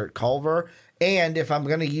out of Jarrett Culver. And if I'm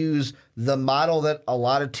going to use the model that a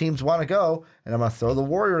lot of teams want to go, and I'm going to throw the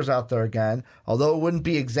Warriors out there again, although it wouldn't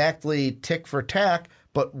be exactly tick for tack,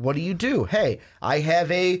 but what do? Hey, I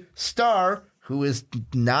have a star who is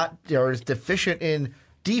not or is deficient in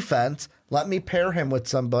defense. Let me pair him with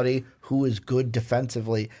somebody who is good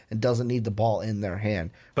defensively and doesn't need the ball in their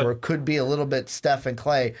hand. Or it could be a little bit Steph and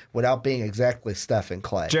Clay without being exactly Steph and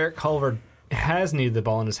Clay. Jarrett Culver has needed the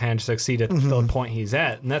ball in his hand to succeed at the point he's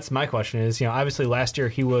at. And that's my question is, obviously last year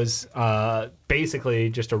he was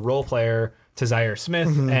basically just a role player to Zaire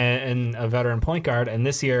Smith and a veteran point guard. And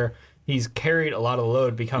this year he's carried a lot of the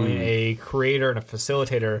load, becoming a creator and a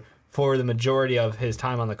facilitator for the majority of his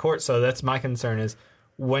time on the court. So that's my concern is,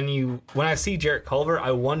 when I see Jarrett Culver,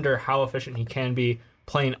 I wonder how efficient he can be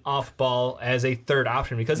playing off ball as a third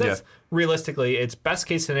option, because that's realistically, it's best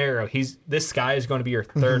case scenario. This guy is going to be your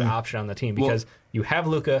third option on the team, because you have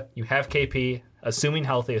Luka, you have KP, assuming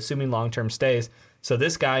healthy, assuming long term stays. So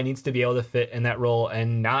this guy needs to be able to fit in that role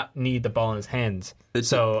and not need the ball in his hands.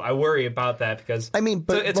 So I worry about that, because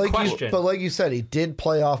it's a question. But like you said, he did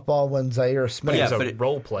play off ball when Zaire Smith was a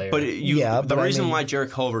role player. But the reason why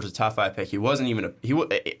Jarrett Culver's a top 5 pick, he wasn't even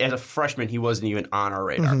as a freshman, he wasn't even on our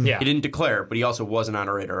radar. He didn't declare, but he also wasn't on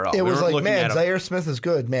our radar at all. It was like, man, Zaire Smith is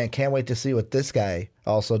good. Man, can't wait to see what this guy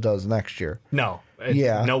also does next year. No.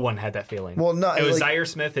 No one had that feeling. Well, no, it was Zaire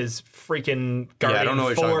Smith is freaking guarding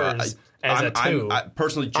fours. As a two.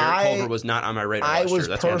 Personally, Jarrett Culver was not on my radar last year. I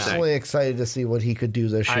was personally excited to see what he could do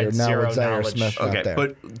this year. Now with Zaire Smith not there.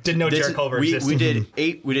 But didn't know Jarrett Culver existed.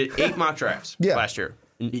 We did 8 mock drafts last year.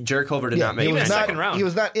 Jarrett Culver did not make the second round. He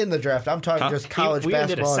was not in the draft. I'm talking just college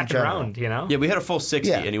basketball in general. We did a second round, Yeah, we had a full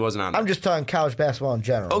 60, and he wasn't on there. I'm just talking college basketball in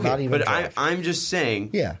general, not even draft. I'm just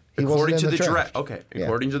saying, he according to the draft.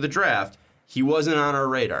 According to the draft, he wasn't on our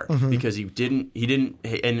radar because he didn't,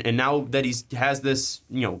 and now that he has this,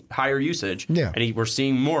 higher usage, and we're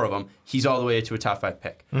seeing more of him, he's all the way to a top 5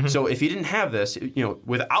 pick. So if he didn't have this,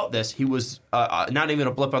 without this, he was not even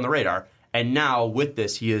a blip on the radar. And now with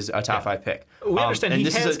this, he is a top 5 pick. We understand he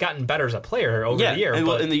has gotten better as a player over the year. And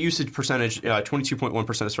in the usage percentage,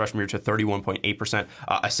 22.1% his freshman year to 31.8%.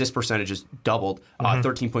 Assist percentage has doubled,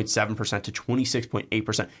 13.7% to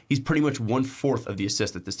 26.8%. He's pretty much 1/4 of the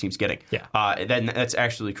assists that this team's getting. Yeah. That's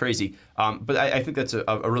actually crazy. But I think that's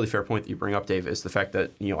a really fair point that you bring up, Dave, is the fact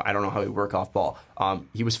that, I don't know how he work off ball.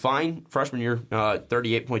 He was fine freshman year,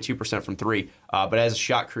 38.2% from 3. But as a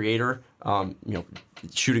shot creator,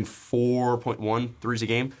 shooting 4.1 threes a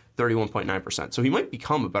game, 31.9%. So he might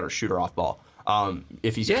become a better shooter off ball.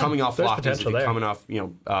 If he's coming off lock-ins, if he's coming off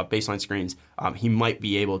baseline screens, he might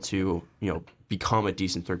be able to become a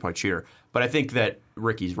decent three-point shooter. But I think that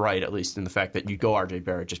Ricky's right, at least in the fact that you go R.J.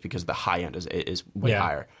 Barrett just because the high end is way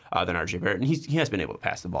higher than R.J. Barrett, and he has been able to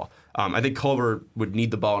pass the ball. I think Culver would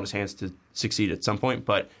need the ball in his hands to succeed at some point,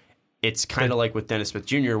 but it's kind of like with Dennis Smith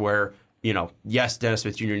Jr., where yes, Dennis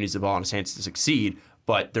Smith Jr. needs the ball in his hands to succeed,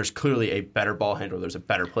 but there's clearly a better ball handler. There's a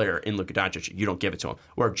better player in Luka Doncic. You don't give it to him.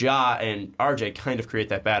 Where Ja and RJ kind of create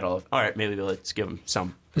that battle of, all right, maybe let's give him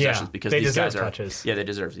some possessions because these guys are touches. Yeah, they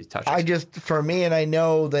deserve these touches. For me, and I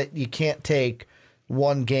know that you can't take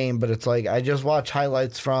one game, but it's like I just watched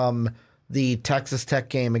highlights from the Texas Tech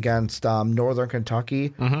game against Northern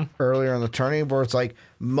Kentucky earlier in the tournament, where it's like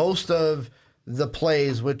most of the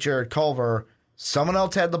plays with Jared Culver, someone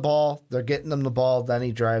else had the ball, they're getting them the ball, then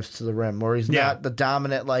he drives to the rim, where he's not the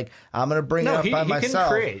dominant, like, I'm going to bring it up by myself.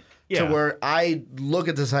 Can create. To where I look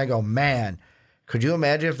at this and I go, man, could you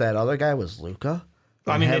imagine if that other guy was Luka?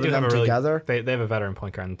 I mean, they do have together. They have a veteran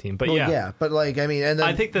point guard on the team, but but like, I mean, and then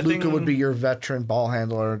I think Luka would be your veteran ball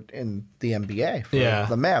handler in the NBA for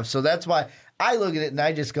the Mavs. So that's why I look at it and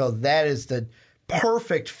I just go, that is the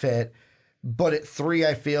perfect fit. But at 3,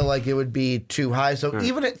 I feel like it would be too high. So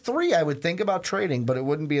even at 3, I would think about trading, but it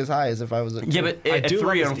wouldn't be as high as if I was at 2. Yeah, but at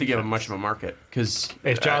 3, I don't think you have much of a market. Because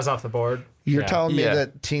if Ja's off the board. You're telling me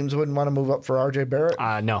that teams wouldn't want to move up for R.J. Barrett?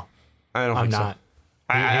 No. I don't think so.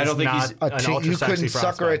 I don't think he's you couldn't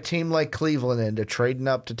sucker a team like Cleveland into trading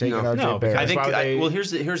up to take an R.J. Barrett. I think.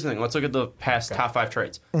 Here's the thing. Let's look at the past top 5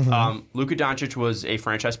 trades. Luka Doncic was a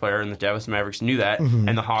franchise player, and the Dallas Mavericks knew that,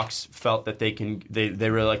 and the Hawks felt that they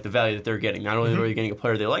really like the value that they're getting. Not only are they getting a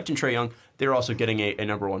player they liked in Trae Young, they're also getting a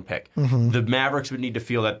number 1 pick. The Mavericks would need to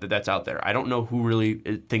feel that's out there. I don't know who really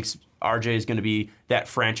thinks RJ is going to be that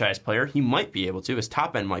franchise player. He might be able to. His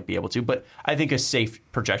top end might be able to, but I think a safe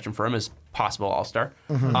projection for him is possible All-Star.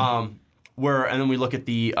 And then we look at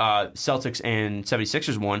the Celtics and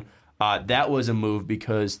 76ers one. That was a move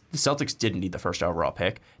because the Celtics didn't need the first overall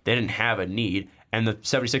pick. They didn't have a need. And the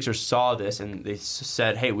 76ers saw this and they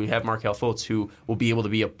said, hey, we have Markelle Fultz who will be able to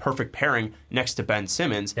be a perfect pairing next to Ben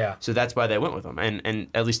Simmons. Yeah. So that's why they went with him. And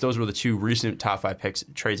at least those were the 2 recent top 5 picks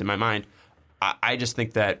trades in my mind. I just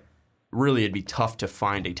think that really it'd be tough to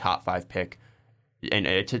find a top 5 pick and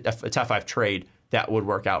a top 5 trade that would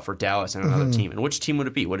work out for Dallas and another team. And which team would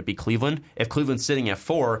it be? Would it be Cleveland? If Cleveland's sitting at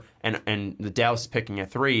 4 and the Dallas is picking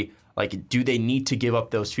at 3, like, do they need to give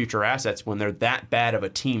up those future assets when they're that bad of a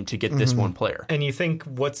team to get this one player? And you think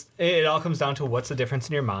it all comes down to what's the difference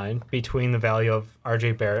in your mind between the value of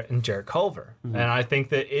R.J. Barrett and Jarrett Culver. And I think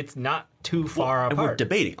that it's not too far apart. And we're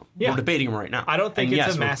debating them. Yeah. We're debating them right now. I don't think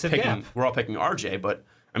it's a massive gap. We're all picking R.J., but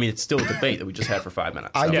I mean, it's still a debate that we just had for 5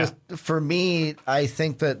 minutes. For me, I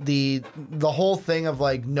think that the whole thing of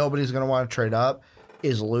like nobody's going to want to trade up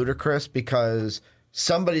is ludicrous because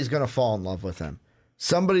somebody's going to fall in love with him.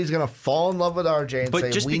 Somebody's going to fall in love with RJ and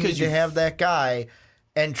say, we need to have that guy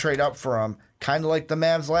and trade up for him. Kind of like the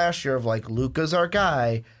Mavs last year of like, Luka's our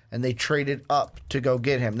guy, and they traded up to go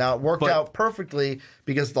get him. Now, it worked out perfectly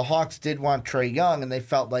because the Hawks did want Trae Young, and they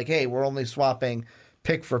felt like, hey, we're only swapping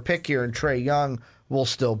pick for pick here, and Trae Young will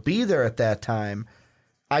still be there at that time.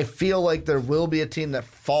 I feel like there will be a team that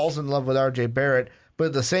falls in love with RJ Barrett, but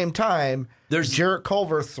at the same time, Jarrett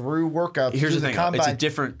Culver through workouts. Here's the thing: combine, it's a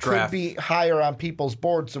different draft. Could be higher on people's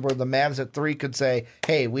boards, where the Mavs at 3 could say,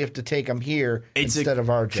 "Hey, we have to take him here instead of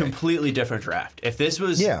RJ." Completely different draft. If this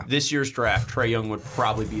was this year's draft, Trae Young would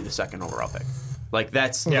probably be the 2nd overall pick. Like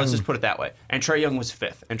let's just put it that way. And Trae Young was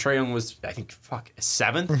 5th, and Trae Young was I think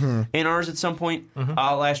 7th in ours at some point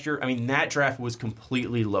last year. I mean that draft was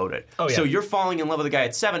completely loaded. So you're falling in love with a guy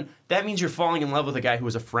at 7. That means you're falling in love with a guy who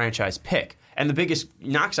was a franchise pick. And the biggest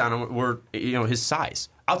knocks on him were his size.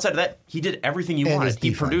 Outside of that, he did everything you wanted.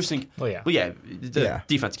 He producing. The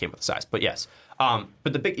defense came with the size, but yes.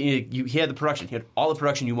 But the big he had the production. He had all the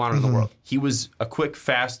production you wanted in the world. He was a quick,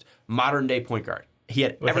 fast, modern day point guard. He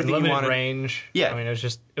had everything you wanted. Range. Yeah, I mean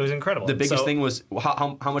it was incredible. The biggest thing was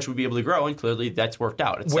how much we'd be able to grow, and clearly that's worked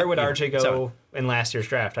out. Where would RJ go in last year's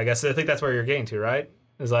draft? I think that's where you're getting to, right?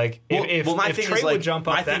 It's like if Trey would jump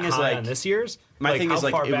up that high on this year's, my thing is how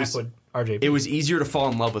like far back would RJ be? It was easier to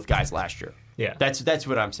fall in love with guys last year. Yeah, that's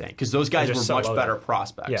what I'm saying, because those guys were much better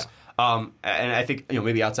prospects. Yeah, and I think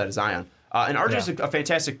maybe outside of Zion, and RJ's a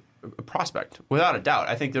fantastic prospect without a doubt.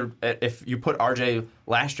 I think if you put RJ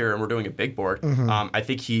last year and we're doing a big board, I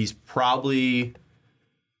think he's probably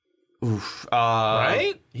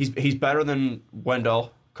right. He's better than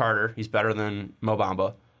Wendell Carter. He's better than Mo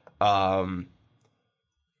Bamba.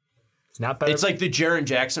 It's not better. It's like the Jaren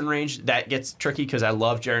Jackson range that gets tricky because I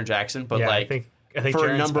love Jaren Jackson, but I think for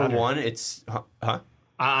Jaren's number better. one, it's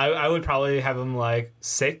I would probably have him like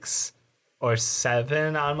 6 or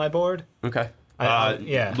 7 on my board. Okay.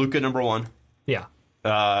 Yeah. Luka number one. Yeah.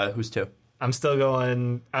 Who's 2? I'm still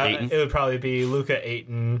going. It would probably be Luka,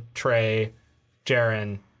 Ayton, Trey,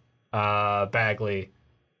 Jaren, Bagley,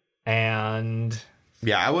 and.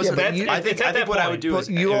 Yeah, I wasn't. I think what I would do is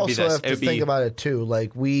you also have to think about it too.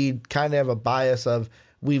 Like, we kind of have a bias of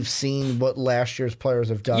we've seen what last year's players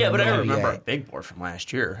have done. Yeah, but I remember a big board from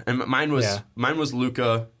last year, and mine was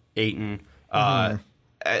Luka, Ayton,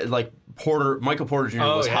 like Porter. Michael Porter Jr.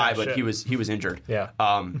 was high, but he was injured. Yeah,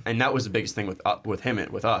 and that was the biggest thing with him and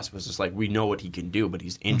with us was just like we know what he can do, but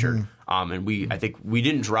he's injured. And I think we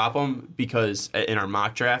didn't drop him because in our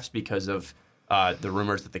mock drafts because of. The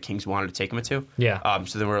rumors that the Kings wanted to take him to. Yeah.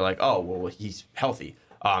 So then we were like, oh, well, he's healthy.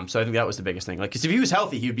 So I think that was the biggest thing. Like, because if he was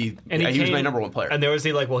healthy, he was my number one player. And there was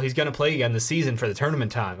he's going to play again this season for the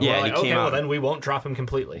tournament time. And yeah, we're like, okay, well, then we won't drop him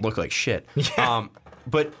completely. Look like shit. Yeah.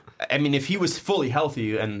 But, I mean, if he was fully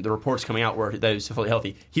healthy and the reports coming out were that he was fully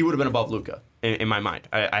healthy, he would have been above Luka in my mind.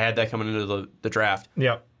 I had that coming into the draft.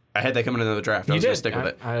 Yep. I had that coming into the draft. I was going to stick with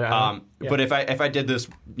it. But if I did this,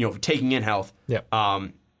 taking in health,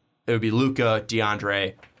 it would be Luka,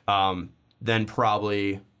 DeAndre, then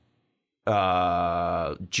probably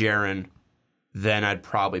Jaren. Then I'd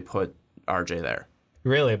probably put RJ there.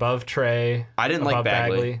 Really? Above Trey? I didn't like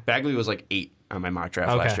Bagley. Bagley was like 8 on my mock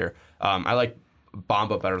draft last year. I like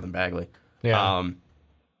Bamba better than Bagley. Yeah.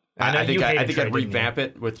 I think I'd revamp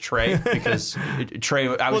it with Trey because Trey.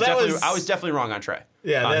 I was definitely wrong on Trey.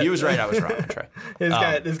 Yeah, he was right. I was wrong on Trey.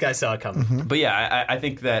 This guy saw it coming. But yeah, I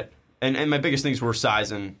think that, and my biggest things were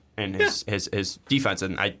size and his defense,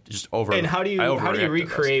 and I just And how do you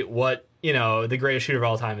recreate what the greatest shooter of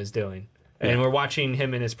all time is doing? And we're watching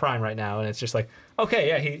him in his prime right now, and it's just like, okay,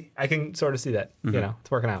 yeah, I can sort of see that.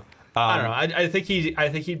 It's working out. I don't know. I think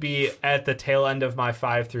he'd be at the tail end of my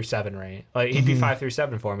 5 through 7 range. Like he'd be 5 through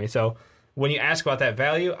 7 for me. So when you ask about that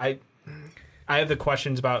value, I have the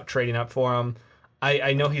questions about trading up for him.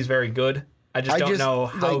 I know he's very good. I just don't know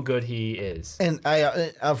how good he is. And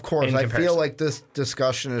of course, I feel like this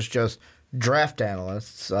discussion is just draft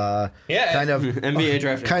analysts. Kind of NBA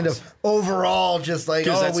draft kind analysts. Of overall, just like,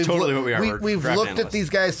 that's totally what we are. We've looked at these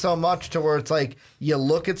guys so much to where it's like, you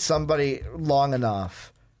look at somebody long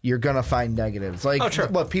enough, you're going to find negatives. Like,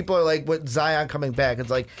 what people are like, with Zion coming back, it's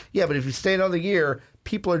like, yeah, but if you stay another year,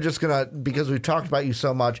 people are just going to, because we've talked about you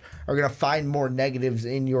so much, are going to find more negatives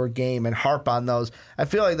in your game and harp on those. I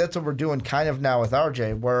feel like that's what we're doing kind of now with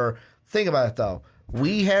RJ, where, think about it though,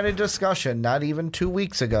 we had a discussion not even 2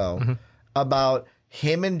 weeks ago about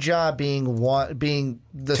him and Ja being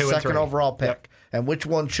the 2 and second 3 overall pick. And which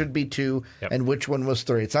one should be 2 and which one was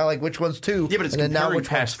 3. It's not like which one's 2 but it's and then now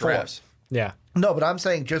which one's 4. Drafts. Yeah. No, but I'm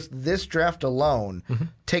saying just this draft alone,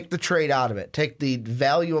 take the trade out of it. Take the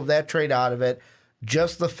value of that trade out of it.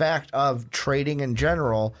 Just the fact of trading in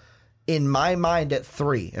general, in my mind at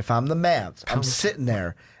 3, if I'm the Mavs, I'm sitting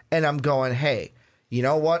there and I'm going, hey, you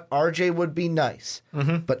know what? RJ would be nice.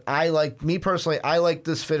 But I like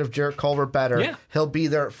this fit of Jarrett Culver better. Yeah. He'll be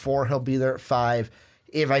there at 4. He'll be there at 5.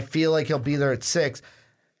 If I feel like he'll be there at 6,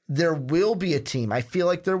 there will be a team. I feel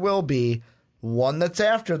like there will be one that's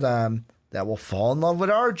after them that will fall in love with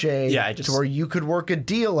RJ to where you could work a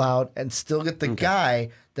deal out and still get the guy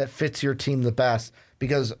that fits your team the best,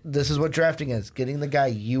 because this is what drafting is, getting the guy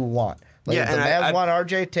you want. Like if the Mavs want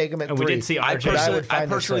RJ, take him at 3. We did see RJ. I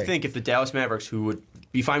personally think if the Dallas Mavericks, who would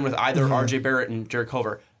be fine with either RJ Barrett and Jarrett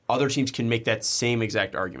Culver, other teams can make that same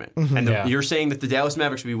exact argument. And you're saying that the Dallas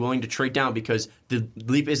Mavericks would be willing to trade down because the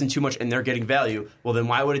leap isn't too much and they're getting value. Well, then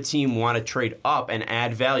why would a team want to trade up and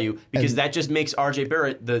add value? Because that just makes RJ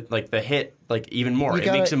Barrett the hit even more.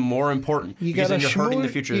 It makes him more important. Because then you're hurting the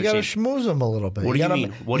future of the team. You got to schmooze them a little bit. What do you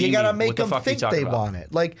mean? You got to make them think they want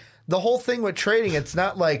it. Like the whole thing with trading, it's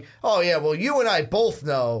not like, oh yeah, well you and I both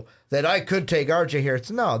know that I could take RJ here.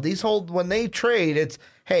 It's no. When they trade, it's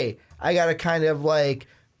hey, I got to kind of like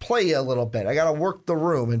play a little bit. I got to work the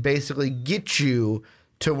room and basically get you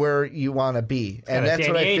to where you want to be. And that's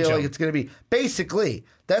what I feel like it's going to be. Basically,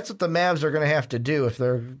 that's what the Mavs are going to have to do if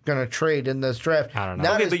they're going to trade in this draft. I don't know.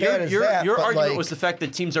 Not okay, but your argument was the fact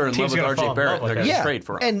that teams are in love with RJ Barrett. They're going to trade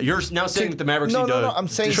for him. And you're now saying that the Mavericks need to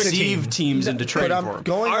deceive teams into trading for him.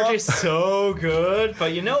 RJ's so good,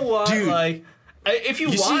 but you know what? Dude, like, if you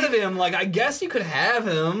wanted him, like, I guess you could have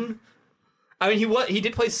him. I mean, he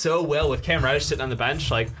did play so well with Cam Reddish sitting on the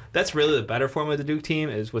bench. Like, that's really the better form of the Duke team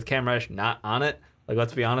is with Cam Reddish not on it. Like,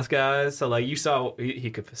 let's be honest, guys. So, like, you saw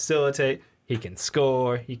he could facilitate, he can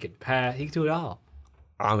score, he could pass, he could do it all.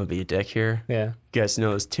 I'm going to be a dick here. Yeah. You guys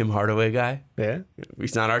know this Tim Hardaway guy? Yeah.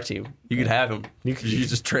 He's not our team. You could have him. You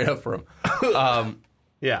just trade up for him.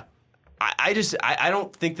 Yeah. I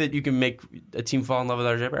don't think that you can make a team fall in love with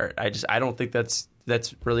RJ Barrett. I don't think that's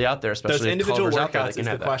really out there, especially those individual if Culver's workouts is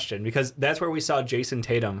the question, because that's where we saw Jason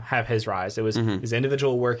Tatum have his rise. It was his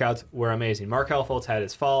individual workouts were amazing. Markelle Fultz had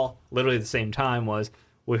his fall literally at the same time.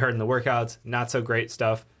 We heard in the workouts, not so great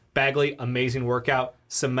stuff. Bagley, amazing workout,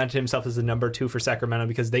 cemented himself as the number 2 for Sacramento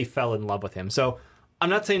because they fell in love with him. So I'm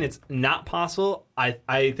not saying it's not possible.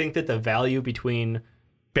 I think that the value between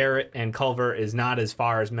Barrett and Culver is not as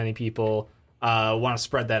far as many people want to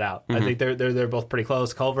spread that out. I think they're both pretty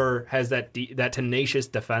close. Culver has that tenacious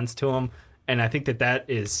defense to him, and I think that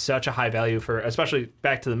is such a high value for, especially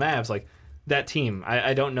back to the Mavs, like that team.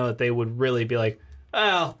 I don't know that they would really be like,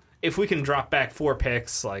 well, if we can drop back 4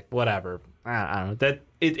 picks, like whatever. I don't know. That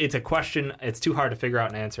it's a question. It's too hard to figure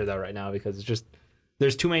out an answer though right now because it's just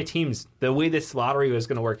there's too many teams. The way this lottery is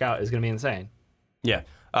going to work out is going to be insane. Yeah.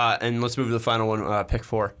 And let's move to the final one, pick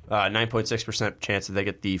 4. 9.6% chance that they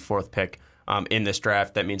get the 4th pick in this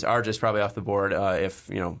draft. That means RJ's probably off the board if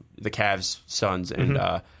the Cavs, Suns,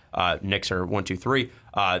 and Knicks are 1, 2, 3.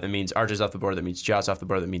 That means RJ's off the board. That means Ja's off the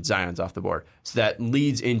board. That means Zion's off the board. So that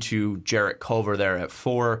leads into Jarrett Culver there at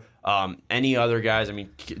 4. Any other guys? I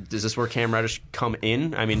mean, does this where Cam Reddish come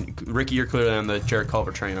in? I mean, Ricky, you're clearly on the Jarrett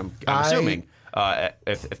Culver train. I'm assuming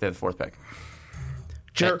if they have the 4th pick.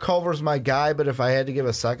 Jarrett Culver's my guy, but if I had to give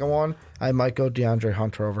a second one, I might go DeAndre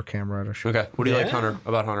Hunter over Cam Reddish. Okay. What do you like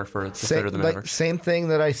about Hunter for the fit of the Mavericks? Same thing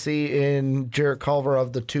that I see in Jarrett Culver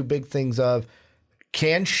of the 2 big things of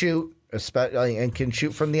can shoot, especially, and can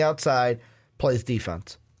shoot from the outside, plays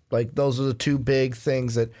defense. Like, those are the 2 big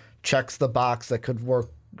things that checks the box that could work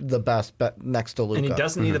the best next to Luka. And he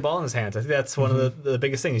doesn't need the ball in his hands. I think that's one of the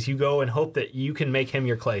biggest things. You go and hope that you can make him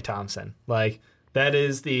your Klay Thompson. Like, that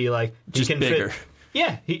is the, like, just he can bigger. Fit.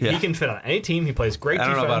 Yeah, he can fit on any team. He plays great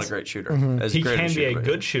defense. I don't know about a great shooter. He can be a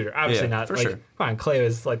good shooter. Obviously not. For like, sure. Come on, Klay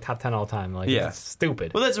is like top 10 all time. Like, it's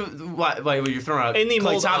stupid. Well, that's why when you're throwing out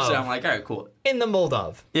Klay Thompson, I'm like, all right, cool. In the mold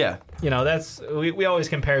of. Yeah. That's we always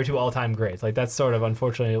compare to all-time greats. Like, that's sort of,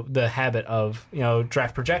 unfortunately, the habit of,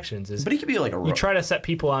 draft projections. Is but he could be like you try to set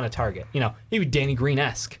people on a target. Maybe Danny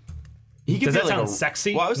Green-esque. Does that sound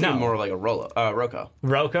sexy? Well, I was thinking more like a Rocco.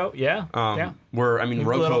 Rocco, yeah.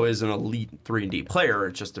 Rocco is an elite 3-and-D player.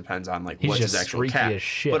 It just depends on what's his actual cap. As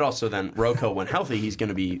shit. But also then Rocco, when healthy, he's going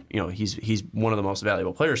to be, he's one of the most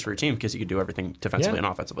valuable players for your team because he can do everything defensively and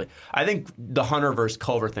offensively. I think the Hunter versus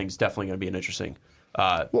Culver thing is definitely going to be an interesting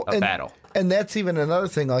battle. And that's even another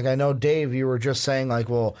thing. Like, I know, Dave, you were just saying, like,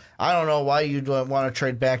 well, I don't know why you'd want to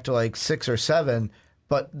trade back to 6 or 7,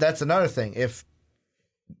 but that's another thing. If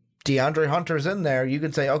DeAndre Hunter's in there, you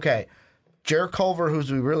could say, okay, Jarrett Culver,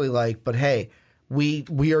 who's we really like, but hey,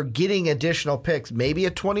 we are getting additional picks, maybe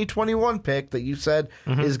a 2021 pick that you said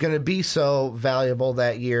is going to be so valuable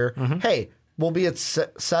that year. Hey, we'll be at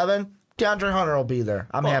 7. DeAndre Hunter will be there.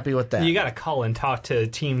 I'm happy with that. You got to call and talk to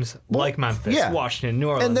teams like Memphis, Washington, New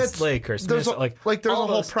Orleans, Lakers. There's a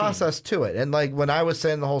whole process to it. And when I was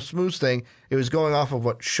saying the whole smooth thing, it was going off of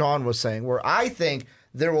what Sean was saying, where I think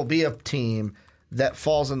there will be a team that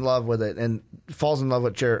falls in love with it and falls in love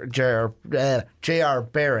with J.R. Barrett.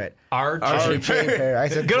 RJ Barrett. I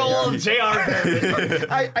said good old J.R.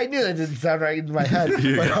 Barrett. I knew that didn't sound right in my head.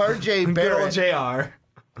 But R.J. Barrett. Good old J.R.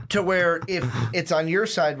 To where if it's on your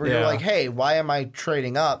side where you're like, hey, why am I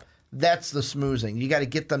trading up? That's the smoozing. You got to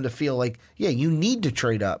get them to feel like, yeah, you need to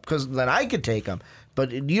trade up because then I could take them.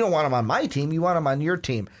 But you don't want them on my team. You want them on your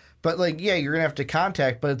team. But you're going to have to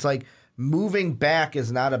contact. But it's like, moving back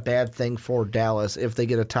is not a bad thing for Dallas if they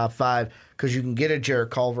get a top 5 because you can get a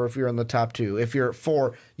Jarrett Culver if you're in the top 2. If you're at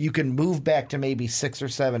 4, you can move back to maybe 6 or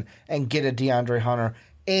 7 and get a DeAndre Hunter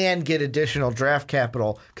and get additional draft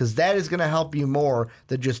capital because that is going to help you more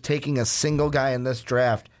than just taking a single guy in this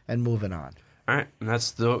draft and moving on. All right, and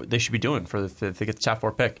that's they should be doing if they get the top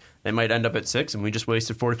 4 pick. They might end up at 6, and we just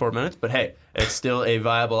wasted 44 minutes. But hey, it's still a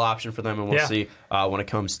viable option for them, and we'll see when it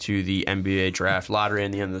comes to the NBA draft lottery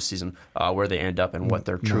in the end of the season where they end up and what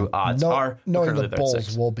their true odds are. Knowing the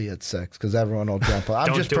Bulls will be at 6 because everyone will jump up.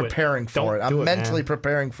 I'm just preparing for it. I'm mentally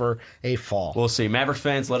preparing for a fall. We'll see. Mavericks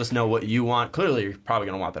fans, let us know what you want. Clearly, you're probably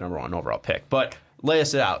going to want the number 1 overall pick, but lay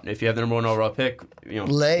us out. If you have the number 1 overall pick,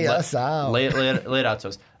 lay us out. Lay it out to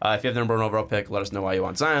us. If you have the number 1 overall pick, let us know why you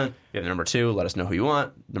want Zion. If you have the number 2, let us know who you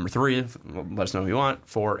want. Number 3, let us know who you want.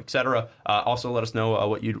 4, etc. Also, let us know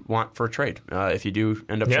what you'd want for a trade. If you do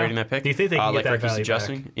end up trading that pick, do you think they can get that Ricky's value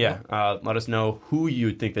suggesting? back? Yeah. Let us know who you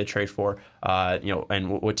would think they'd trade for. And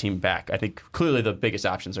what team back. I think clearly the biggest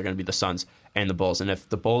options are going to be the Suns and the Bulls. And if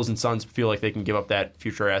the Bulls and Suns feel like they can give up that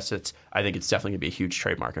future assets, I think it's definitely going to be a huge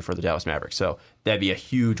trade market for the Dallas Mavericks. So that'd be a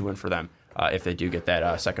huge win for them if they do get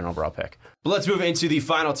that second overall pick. But let's move into the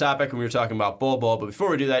final topic, and we were talking about Bull. But before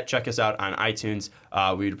we do that, check us out on iTunes.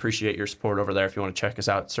 We'd appreciate your support over there. If you want to check us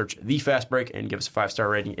out, search The Fast Break and give us a 5-star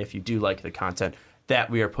rating if you do like the content that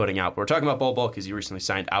we are putting out. But we're talking about Bull because he recently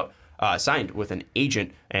signed with an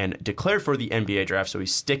agent and declared for the NBA draft, so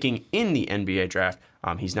he's sticking in the NBA draft.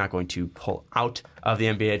 He's not going to pull out of the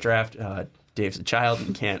NBA draft. Dave's a child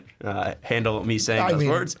and can't handle me saying those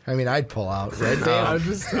words. I mean, I'd pull out, right,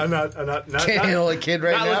 Dave? I'm not Can't handle a kid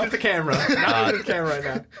right now. Not looking at the camera. Not looking at the camera right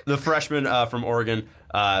now. The freshman from Oregon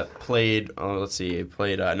played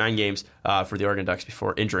 9 games for the Oregon Ducks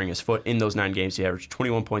before injuring his foot. In those 9 games, he averaged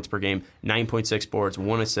 21 points per game, 9.6 boards,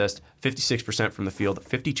 1 assist, 56% from the field,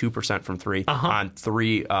 52% from 3 on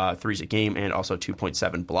 3 threes a game, and also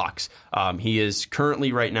 2.7 blocks. He is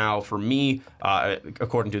currently right now, for me,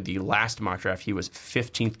 according to the last mock draft, he was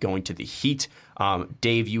 15th going to the Heat.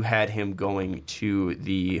 Dave, you had him going to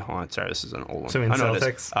the... Hold on, sorry, this is an old one. So in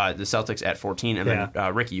Celtics? The Celtics at 14, and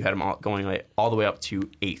then Ricky, you had him going all the way up to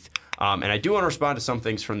 8th. And I do want to respond to some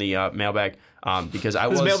things from the mailbag because I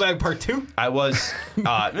was... This is mailbag part 2? I was...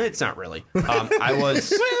 it's not really. I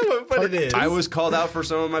was... But it is. I was called out for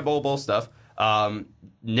some of my Bull stuff.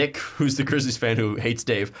 Nick, who's the Grizzlies fan who hates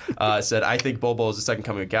Dave, said, I think Bol is the second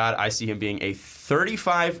coming of God. I see him being a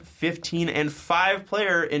 35, 15, and 5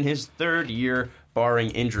 player in his 3rd year,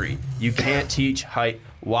 barring injury. You can't teach height.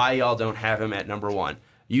 Why y'all don't have him at number 1?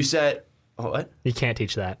 You said... Oh, what? You can't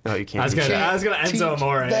teach that. No, you can't. I was gonna Enzo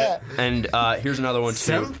more. And here's another one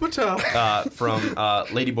too from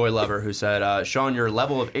Ladyboy Lover, who said, "Sean, your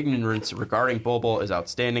level of ignorance regarding Bol is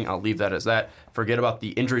outstanding. I'll leave that as that. Forget about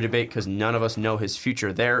the injury debate because none of us know his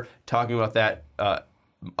future there. Talking about that."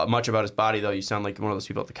 Much about his body, though, you sound like one of those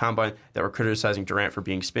people at the Combine that were criticizing Durant for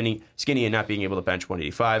being skinny and not being able to bench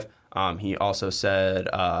 185. He also said,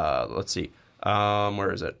 let's see.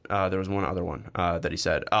 Where is it? There was one other one that he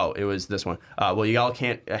said. Oh, it was this one. Well, y'all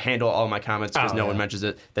can't handle all my comments because no one mentions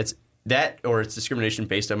it. That's that, or it's discrimination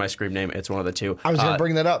based on my screen name. It's one of the two. I was going to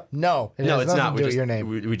bring that up. No, it's not. To do with your name.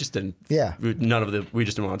 We just didn't. Yeah. We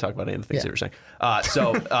just didn't want to talk about any of the things that you were saying.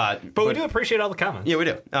 But we do appreciate all the comments. Yeah, we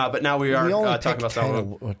do. But now we are talking about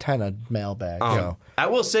some of 10 of mailbag. I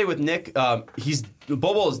will say with Nick,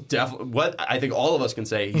 Bobo is definitely what I think all of us can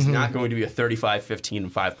say. He's not going to be a 35, 15,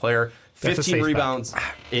 and 5 player. 15 rebounds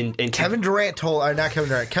in Kevin Garnett told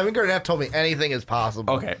me anything is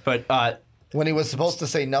possible. Okay, but when he was supposed to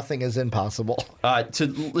say nothing is impossible. To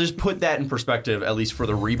just put that in perspective, at least for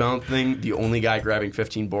the rebound thing, the only guy grabbing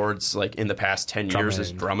 15 boards like in the past 10 years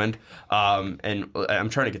is Drummond. And I'm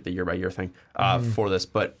trying to get the year-by-year thing for this,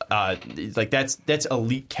 but that's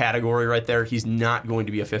elite category right there. He's not going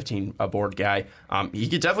to be a 15 board guy. He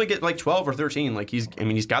could definitely get like 12 or 13. Like he's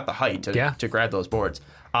got the height to grab those boards.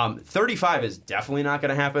 35 is definitely not going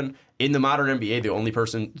to happen. In the modern NBA, the only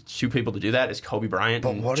two people to do that is Kobe Bryant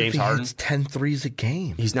and James Harden. Hits 10 threes a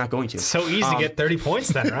game? He's not going to. It's so easy to get 30 points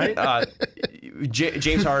then, right?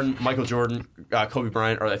 James Harden, Michael Jordan, Kobe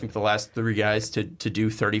Bryant are, I think, the last 3 guys to do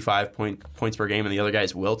 35 points per game, and the other guy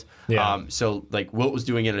is Wilt. Yeah. So Wilt was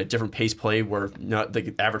doing it at a different pace play where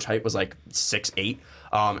the average height was like 6'8".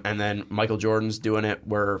 And then Michael Jordan's doing it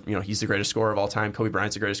where he's the greatest scorer of all time. Kobe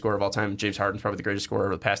Bryant's the greatest scorer of all time. James Harden's probably the greatest scorer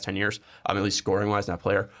of the past 10 years, at least scoring-wise, not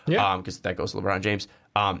player, because that goes to LeBron James.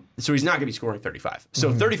 So he's not going to be scoring 35.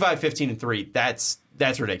 So 35, 15, and 3, that's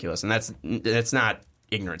ridiculous, and that's not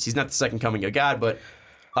ignorance. He's not the second coming of God, but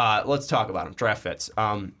let's talk about him. Draft fits.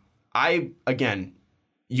 You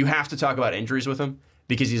have to talk about injuries with him,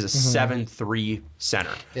 because he's a 7'3"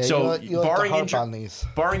 center. Yeah, so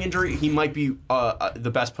barring injury, he might be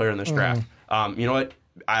the best player in this draft. You know what?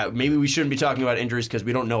 Maybe we shouldn't be talking about injuries because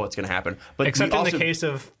we don't know what's going to happen. But except in the case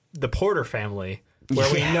of the Porter family,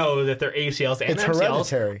 where we know that their ACLs and It's MCLs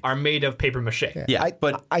hereditary. are made of paper mache. Yeah,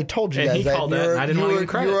 but I told you And guys he that. called that, and I didn't want to give him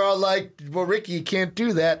credit. You were all like, well, Ricky, you can't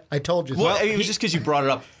do that. I told you. Well, it was just because you brought it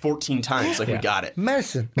up 14 times. Like, we got it.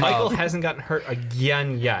 Medicine. Michael hasn't gotten hurt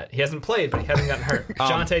again yet. He hasn't played, but he hasn't gotten hurt.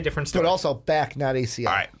 Jonte, different story. But also back, not ACL.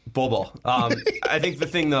 All right, Bol. I think the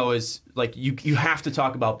thing, though, is like you have to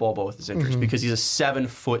talk about Bol with his injuries because he's a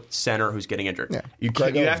 7-foot center who's getting injured. Yeah. You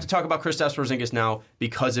have to talk about Kristaps Porzingis now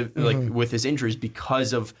because of with his injuries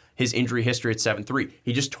because of his injury history at 7'3".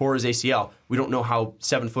 He just tore his ACL. We don't know how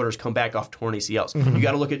 7-footers come back off torn ACLs. You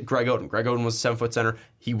got to look at Greg Oden. Greg Oden was a 7-foot center.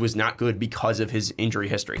 He was not good because of his injury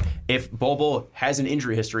history. If Bol has an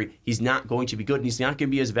injury history, he's not going to be good, and he's not going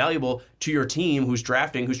to be as valuable to your team who's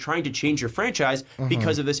drafting, who's trying to change your franchise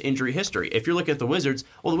because of this injury history. If you're looking at the Wizards,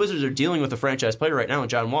 well, the Wizards are dealing with a franchise player right now in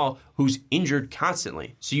John Wall who's injured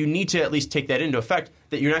constantly. So you need to at least take that into effect,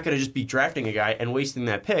 that you're not going to just be drafting a guy and wasting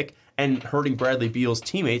that pick and hurting Bradley Beal's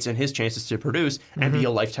teammates and his chances to produce and be a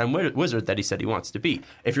lifetime Wizard that he said he wants to be.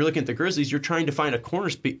 If you're looking at the Grizzlies, you're trying to find a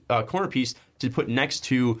corner piece to put next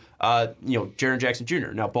to Jaren Jackson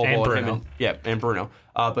Jr. Now, Bol and Bruno.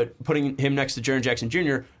 But putting him next to Jaren Jackson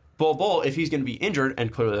Jr., Bol, if he's going to be injured,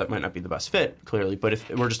 and clearly that might not be the best fit, clearly, but if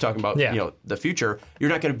we're just talking about the future, you're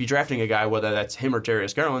not going to be drafting a guy, whether that's him or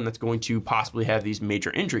Darius Garland, that's going to possibly have these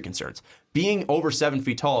major injury concerns. Being over 7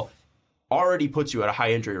 feet tall already puts you at a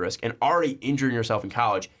high injury risk, and already injuring yourself in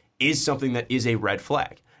college is something that is a red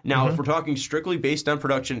flag. Now, if we're talking strictly based on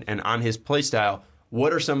production and on his play style,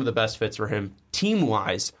 what are some of the best fits for him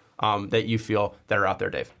team-wise that you feel that are out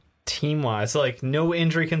there, Dave? Team-wise, like no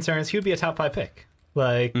injury concerns, he would be a top 5 pick.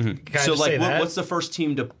 Like, so like, what's the first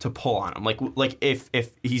team to pull on him? Like if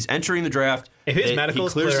he's entering the draft, if his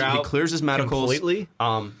medicals he clears his medicals completely.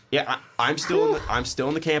 I'm still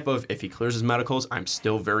in the camp of if he clears his medicals, I'm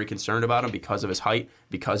still very concerned about him because of his height,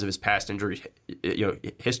 because of his past injury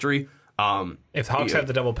history. If the Hawks have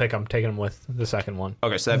the double pick, I'm taking him with the second one.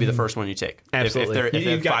 Okay, so that'd be the first one you take. Absolutely. If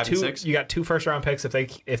they you've got 5 and 6, you got 2 first-round picks. If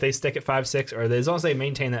they stick at 5-6, or as long as they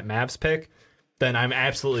maintain that Mavs pick, then I'm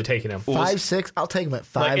absolutely taking him. 5-6, I'll take him at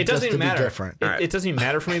 5. It doesn't just to even matter. Be different. It doesn't even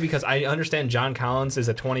matter for me because I understand John Collins is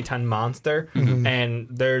a 2010 monster, and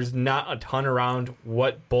there's not a ton around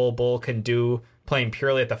what Bol can do playing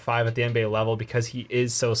purely at the 5 at the NBA level because he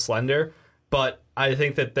is so slender. But I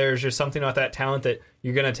think that there's just something about that talent that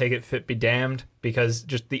you're going to take it fit be damned because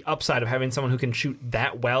just the upside of having someone who can shoot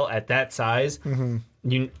that well at that size,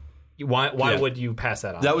 why would you pass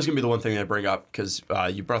that on? That was going to be the one thing that I bring up because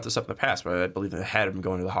you brought this up in the past, but I believe I had him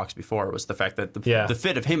going to the Hawks before, was the fact that the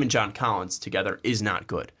fit of him and John Collins together is not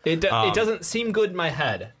good. It doesn't seem good in my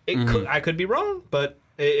head. I could be wrong, but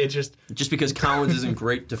it just because Collins isn't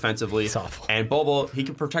great defensively, it's awful. And Bol, he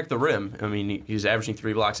can protect the rim. I mean, he was averaging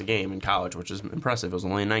 3 blocks a game in college, which is impressive. It was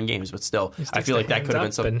only in 9 games, but still, I feel like that could have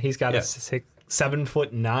been something. And he's got a 7'9"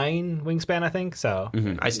 wingspan, I think. So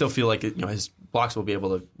I still feel like his blocks will be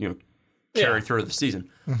able to carry through the season,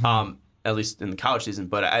 at least in the college season.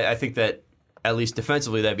 But I think that at least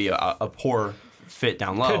defensively, that'd be a poor fit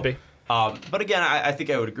down low. Could be. But again, I think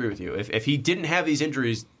I would agree with you. If he didn't have these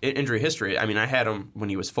injury history, I mean, I had him when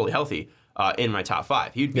he was fully healthy in my top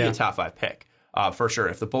 5. He'd be a top 5 pick for sure.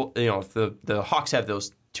 If the Hawks have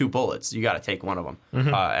those 2 bullets, you got to take one of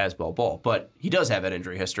them as Bol. But he does have that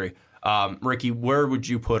injury history. Ricky, where would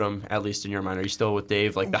you put him, at least in your mind? Are you still with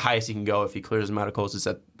Dave? Like, the highest he can go if he clears his medicals is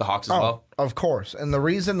at the Hawks as well? Of course. And the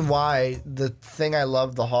reason why the thing I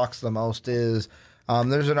love the Hawks the most is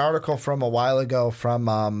there's an article from a while ago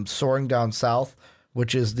from Soaring Down South,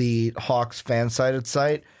 which is the Hawks fan-sided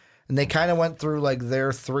site. And they kind of went through like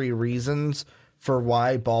their 3 reasons for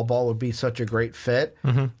why Bol would be such a great fit.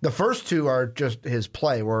 The first 2 are just his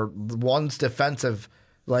play, where one's defensive,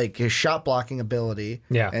 like his shot blocking ability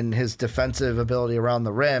and his defensive ability around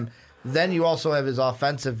the rim. Then you also have his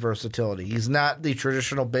offensive versatility. He's not the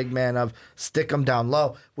traditional big man of stick him down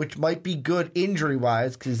low, which might be good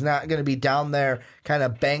injury-wise because he's not going to be down there kind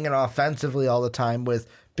of banging offensively all the time with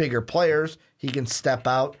bigger players. He can step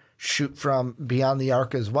out, shoot from beyond the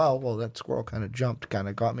arc as well. Well, that squirrel kind of jumped, kind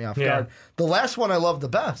of got me off guard. The last one I love the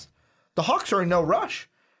best. The Hawks are in no rush.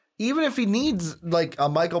 Even if he needs like a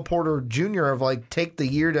Michael Porter Jr. of like take the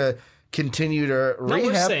year to continue to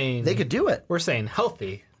rehab, they could do it. We're saying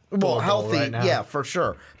healthy. Well, healthy, right now. yeah, for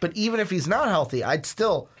sure. But even if he's not healthy, I'd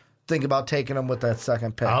still think about taking him with that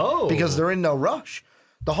second pick. Because they're in no rush.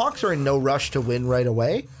 The Hawks are in no rush to win right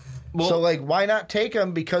away. So, like, why not take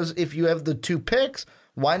him? Because if you have the 2 picks,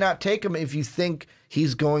 Why not take him if you think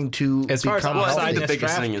he's going to as far become as I think the biggest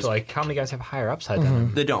draft, thing is like how many guys have higher upside than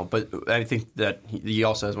him? They don't, but I think that he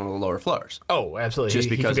also has one of the lower floors. Oh, absolutely. Just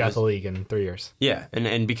he because could be out the league in 3 years. Yeah,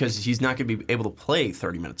 and because he's not going to be able to play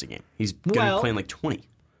 30 minutes a game. He's going to be playing like 20.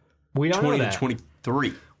 We don't 20 know that. to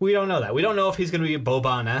 23. We don't know that. We don't know if he's going to be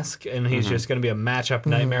Boban-esque and he's just going to be a matchup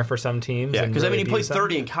nightmare for some teams. Yeah, because really he played them.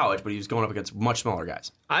 30 in college, but he was going up against much smaller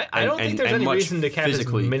guys. I don't think there's any reason to cap his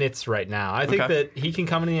minutes right now. I think that he can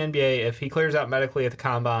come in the NBA if he clears out medically at the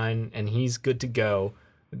combine and he's good to go.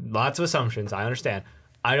 Lots of assumptions, I understand.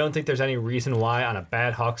 I don't think there's any reason why on a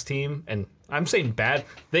bad Hawks team, and I'm saying bad,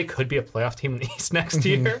 they could be a playoff team in the East next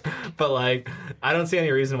year, but like I don't see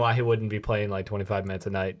any reason why he wouldn't be playing like 25 minutes a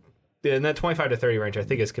night. In that 25 to 30 range, I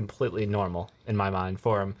think is completely normal in my mind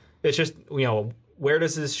for him. It's just, where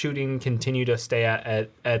does his shooting continue to stay at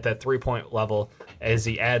that 3-point level as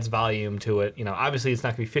he adds volume to it? Obviously it's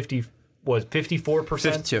not going to be 54%?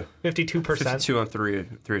 52%? 52 on three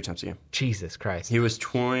attempts a game. Jesus Christ. He was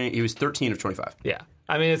 13 of 25. Yeah.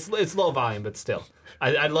 I mean, it's low volume, but still.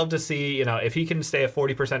 I'd love to see, if he can stay a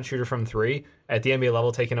 40% shooter from 3 at the NBA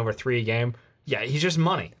level, taking over 3 a game, yeah, he's just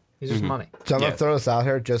money. He's just money. So I'm going to throw this out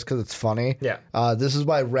here just because it's funny. Yeah. This is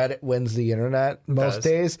why Reddit wins the internet most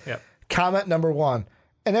days. Yep. Comment number 1.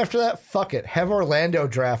 And after that, fuck it. Have Orlando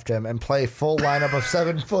draft him and play full lineup of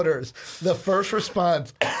 7-footers. The first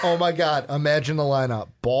response, oh my God, imagine the lineup.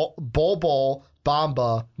 Bol,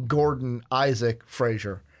 Bamba, Gordon, Isaac,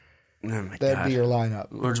 Frazier. Oh my God. That'd be your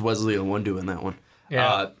lineup. Where's Wesley Iwundu in that one?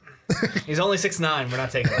 Yeah. He's only 6'9". We're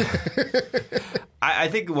not taking that. I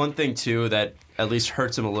think one thing, too, that at least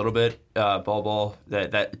hurts him a little bit, Bol,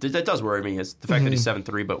 that does worry me, is the fact that he's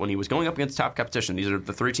 7'3", but when he was going up against top competition, these are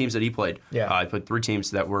the 3 teams that he played. Yeah. He played 3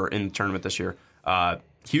 teams that were in the tournament this year.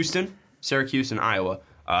 Houston, Syracuse, and Iowa.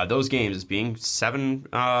 Those games as being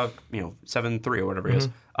 7-3 or whatever it is.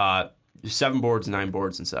 7 boards, 9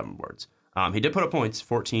 boards, and 7 boards. He did put up points,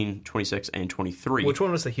 14, 26, and 23. Which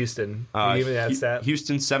one was the Houston? Can you give me that stat?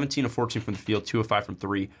 Houston, 17 of 14 from the field, 2 of 5 from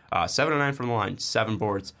 3, 7 of 9 from the line, 7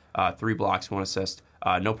 boards, 3 blocks, 1 assist,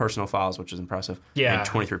 no personal fouls, which is impressive, and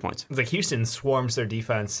 23 points. It's like Houston swarms their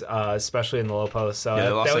defense, especially in the low post. So they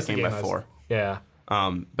lost that game by 4. Yeah.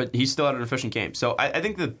 But he still had an efficient game. So I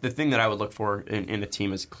think the thing that I would look for in a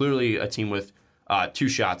team is clearly a team with 2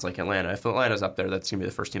 shots like Atlanta. If Atlanta's up there, that's going to be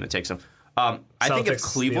the first team that takes them. I think if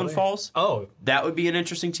Cleveland falls, that would be an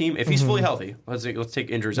interesting team. If he's fully healthy, let's take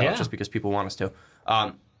injuries out just because people want us to.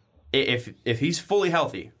 If he's fully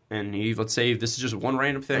healthy, and let's say this is just one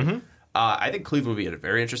random thing, I think Cleveland would be a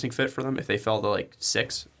very interesting fit for them if they fell to like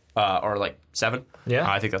 6 or like 7. Yeah,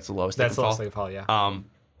 I think that's the lowest. That's the lowest they can fall. Yeah.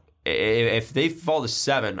 If they fall to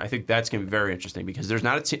 7, I think that's going to be very interesting because there's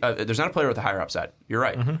not a player with a higher upside. You're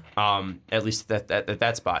right. At least at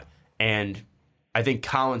that spot. And I think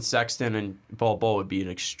Colin Sexton and Bol would be an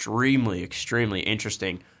extremely, extremely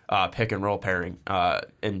interesting pick and roll pairing.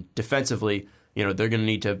 And defensively, they're going to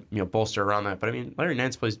need to bolster around that. But I mean, Larry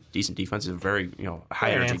Nance plays decent defense. He's a very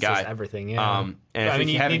high energy guy. Everything, yeah. And I think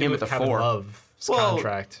having him at the 4,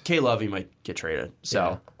 contract. K Love, he might get traded.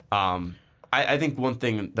 So I think one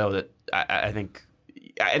thing though that I think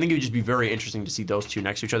it would just be very interesting to see those 2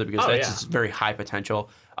 next to each other because that's just very high potential.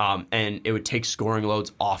 And it would take scoring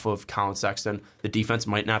loads off of Colin Sexton. The defense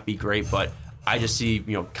might not be great, but I just see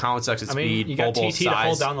Colin Sexton's speed, you got Bol TT to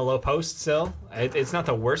hold down the low post still. It's not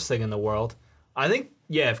the worst thing in the world. I think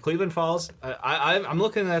if Cleveland falls, I'm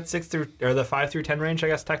looking at 6 through or the 5 through 10 range, I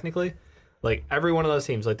guess technically. Like every one of those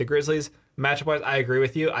teams, like the Grizzlies, matchup wise, I agree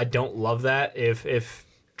with you. I don't love that if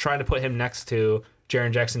trying to put him next to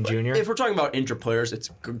Jaren Jackson Jr. If we're talking about injured players, it's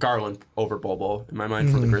Garland over Bol in my mind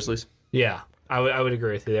for the Grizzlies. Yeah, I would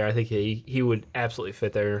agree with you there. I think he would absolutely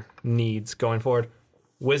fit their needs going forward.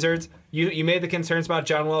 Wizards, you made the concerns about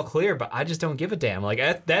John Wall clear, but I just don't give a damn.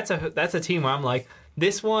 Like that's a team where I'm like,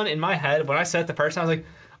 this one in my head, when I set the person, I was like,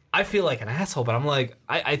 I feel like an asshole, but I'm like,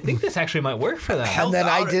 I think this actually might work for them. And then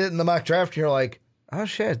I did it in the mock draft, and you're like, oh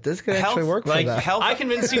shit, this could actually work for them. I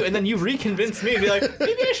convinced you, and then you reconvinced me to be like,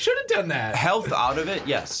 maybe I should have done that. Health out of it,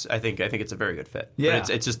 yes, I think it's a very good fit. Yeah, but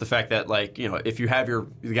it's just the fact that if you have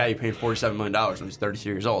the guy you paid $47 million when he's 32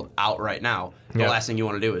 years old out right now, the last thing you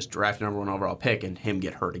want to do is draft a number 1 overall pick and him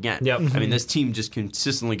get hurt again. Yep. I mean, this team just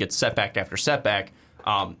consistently gets setback after setback.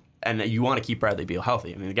 And you want to keep Bradley Beal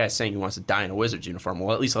healthy. I mean, the guy's saying he wants to die in a Wizards uniform.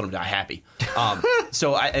 Well, at least let him die happy.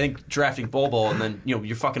 So I think drafting Bol, and then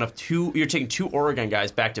you're fucking up you're taking 2 Oregon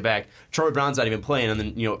guys back to back. Troy Brown's not even playing, and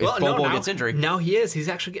then if Bol gets injured, now he is. He's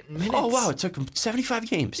actually getting minutes. Oh wow, it took him 75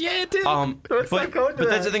 games. Yeah, it did. But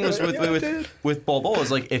that's the thing with Bol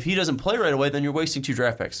is like if he doesn't play right away, then you're wasting 2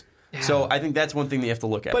 draft picks. Yeah. So I think that's one thing that you have to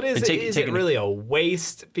look at. But is it really a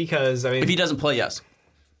waste? Because, I mean... If he doesn't play, yes.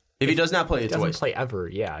 If he does not play, it's a waste. Doesn't play ever,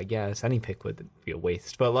 yeah, I guess. Any pick would be a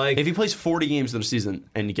waste. But, like... If he plays 40 games in a season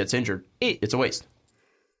and he gets injured, it's a waste.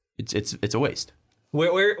 It's a waste.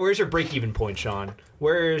 Where's your break-even point, Sean?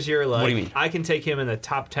 Where's your, like... What do you mean? I can take him in the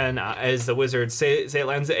top 10 as the Wizards. Say it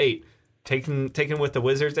lands at 8. Taking with the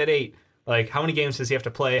Wizards at 8. Like, how many games does he have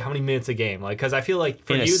to play? How many minutes a game? Like, because I feel like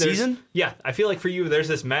for in you, a season? Yeah, I feel like for you, there's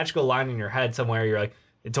this magical line in your head somewhere. You're like,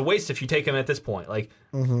 it's a waste if you take him at this point. Like,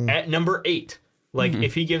 at number 8, like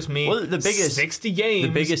if he gives me 60 games,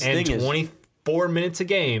 the biggest and thing 24 minutes a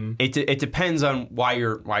game, it depends on why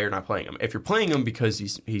you're not playing him. If you're playing him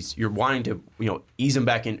because you're wanting to ease him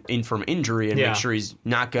back in from injury and make sure he's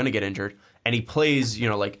not going to get injured, and he plays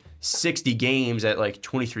like 60 games at like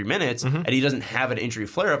 23 minutes, and he doesn't have an injury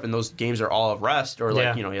flare up, and those games are all of rest, or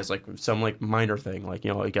like he has like some like minor thing, like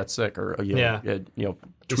he got sick, or he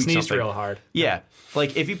sneezed something real hard. Yeah,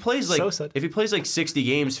 like if he plays like 60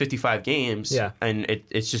 games, 55 games, and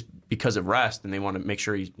it's just because of rest, and they want to make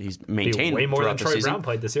sure he's maintained way more than the Troy season. Brown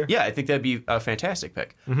played this year. Yeah, I think that'd be a fantastic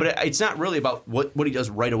pick. But it's not really about what he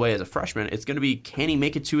does right away as a freshman. It's going to be, can he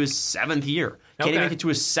make it to his 7th year? Can he make it to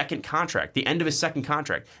his second contract, the end of his second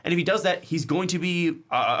contract? And if he does that, he's going to be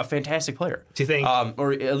a fantastic player. Do you think?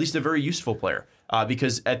 Or at least a very useful player.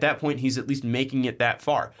 Because at that point, he's at least making it that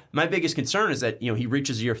far. My biggest concern is that he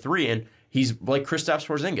reaches year 3 and he's like Kristaps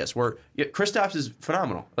Porzingis, where Kristaps is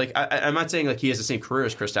phenomenal. Like I'm not saying like he has the same career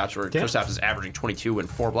as Kristaps, where Kristaps is averaging 22 and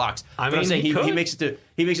 4 blocks. But I'm saying he makes it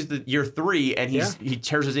to year 3 and he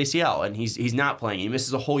tears his ACL and he's not playing. He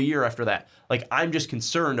misses a whole year after that. Like I'm just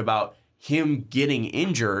concerned about him getting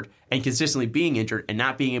injured and consistently being injured and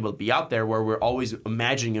not being able to be out there, where we're always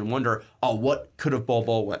imagining and wonder, what could have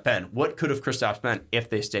Bol been? What could have Kristaps been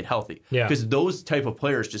if they stayed healthy? Because those type of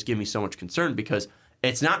players just give me so much concern, because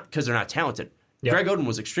it's not because they're not talented. Yep. Greg Oden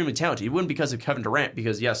was extremely talented. He wouldn't because of Kevin Durant,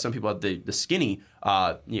 because, yes, some people had the skinny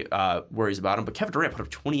worries about him, but Kevin Durant put up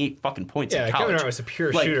 28 fucking points in college. Kevin Durant was a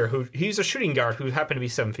pure shooter. He's a shooting guard who happened to be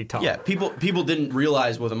 7 feet tall. Yeah, people didn't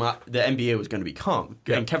realize what the NBA was going to become,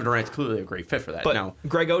 and Kevin Durant's clearly a great fit for that. But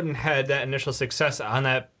Greg Oden had that initial success on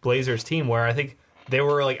that Blazers team where I think they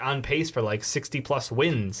were like on pace for like 60-plus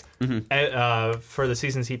wins for the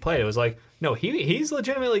seasons he played. It was like, no, he's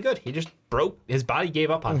legitimately good. He just his body gave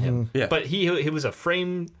up on him. Yeah. But he was a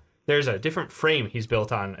frame. There's a different frame he's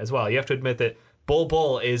built on as well. You have to admit that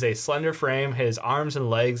Bol is a slender frame. His arms and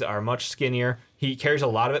legs are much skinnier. He carries a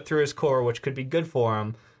lot of it through his core, which could be good for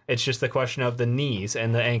him. It's just the question of the knees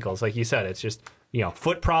and the ankles. Like you said, it's just,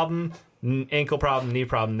 foot problem, ankle problem, knee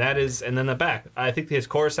problem. That is, and then the back. I think his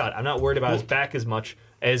core is solid. I'm not worried about his back as much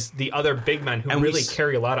as the other big men who really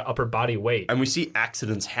carry a lot of upper body weight. And we see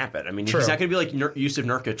accidents happen. I mean, he's not going to be like Yusuf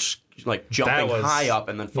Nurkic, like jumping high up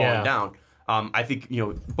and then falling down. I think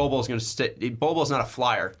Bobo's going to stay. Bobo's not a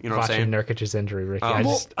flyer. You know what I'm saying? Watching Nurkic's injury, Ricky.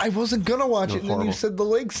 I wasn't going to watch it, and then you said the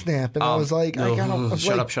leg snap, and I was like,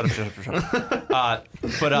 shut up.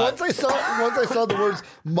 But once I saw the words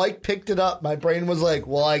Mike picked it up, my brain was like,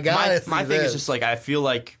 well, I got it. My thing is just like, I feel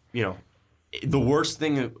like the worst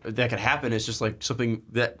thing that could happen is just like something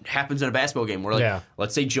that happens in a basketball game where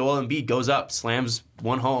let's say Joel Embiid goes up, slams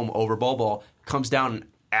one home over Bobo, comes down and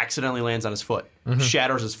accidentally lands on his foot,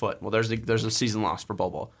 shatters his foot. Well, there's a season loss for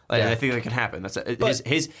Bobo. And I think that can happen. That's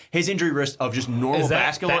his injury risk of just normal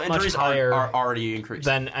basketball injuries are already increased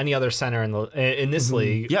than any other center in this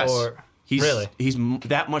league. Yes. He's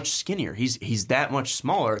that much skinnier. He's that much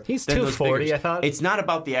smaller. He's 240, I thought. It's not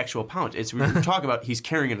about the actual pounds. It's we were talking about he's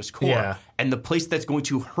carrying in his core. And the place that's going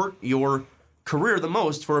to hurt your career the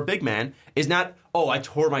most for a big man is not, I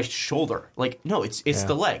tore my shoulder. Like, no, it's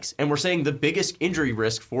the legs. And we're saying the biggest injury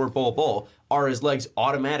risk for Bol are his legs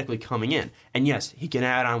automatically coming in. And yes, he can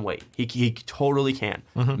add on weight. He totally can.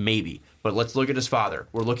 Maybe. But let's look at his father.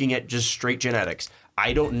 We're looking at just straight genetics.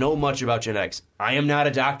 I don't know much about genetics. I am not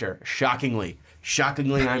a doctor. Shockingly,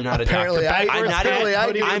 I'm not a doctor. I'm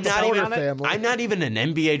not even an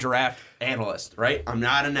NBA draft analyst, right? I'm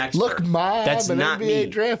not an expert. Look, Mom, that's an not NBA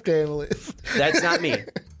draft analyst. That's not me.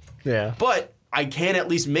 Yeah. But I can at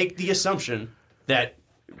least make the assumption that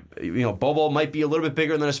Bobo might be a little bit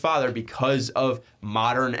bigger than his father because of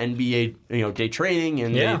modern NBA day training,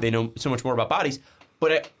 and they know so much more about bodies.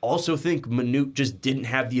 But I also think Manute just didn't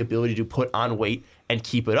have the ability to put on weight and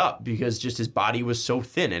keep it up because just his body was so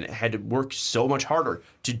thin and it had to work so much harder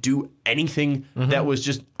to do anything that was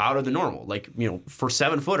just out of the normal. Like, for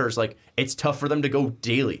 7-footers, like, it's tough for them to go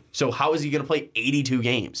daily. So how is he going to play 82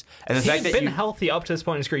 games? And the fact he's that been healthy up to this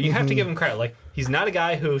point in his career. You have to give him credit. Like, he's not a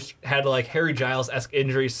guy who's had, like, Harry Giles-esque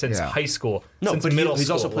injuries since high school, since middle school. He's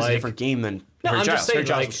also plays a different game than Harry Giles. Harry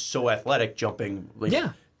Giles was so athletic, jumping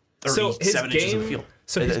 37 inches of the field.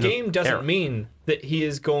 So his game doesn't mean that he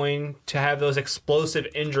is going to have those explosive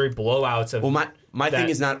injury blowouts. My thing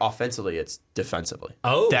is not offensively, it's defensively.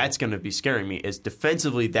 Oh. That's going to be scaring me, is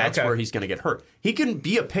defensively, that's where he's going to get hurt. He can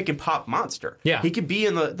be a pick-and-pop monster. Yeah. He could be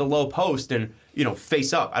in the low post and,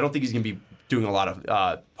 face up. I don't think he's going to be doing a lot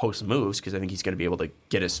of post moves because I think he's going to be able to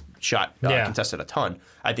get his shot contested a ton.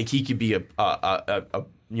 I think he could be a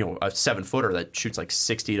 7-footer that shoots like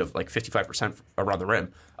 60 to like 55% around the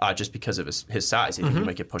rim just because of his size. I think he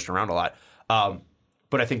might get pushed around a lot.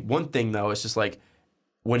 But I think one thing, though, is just like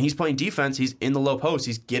when he's playing defense, he's in the low post,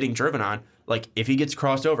 he's getting driven on. Like if he gets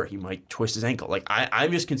crossed over, he might twist his ankle. Like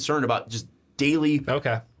I'm just concerned about just daily,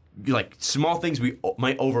 like small things we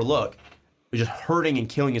might overlook, just hurting and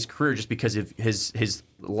killing his career just because of his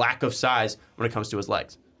lack of size when it comes to his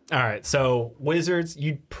legs. All right, so Wizards,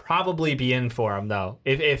 you'd probably be in for him though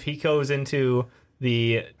if he goes into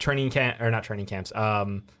the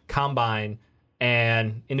combine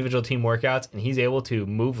and individual team workouts, and he's able to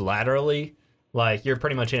move laterally. Like you're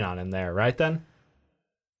pretty much in on him there, right? Then,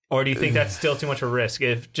 or do you think that's still too much of a risk?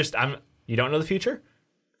 If you don't know the future,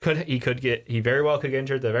 he very well could get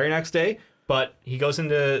injured the very next day. But he goes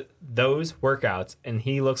into those workouts, and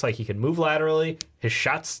he looks like he can move laterally. His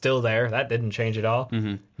shot's still there. That didn't change at all.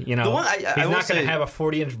 Mm-hmm. He's not going to have a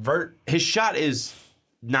 40-inch vert. His shot is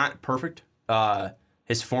not perfect.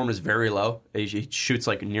 His form is very low. He shoots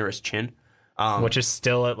like near his chin. Which is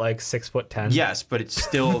still at like 6'10". Yes, but it's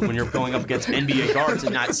still when you're going up against NBA guards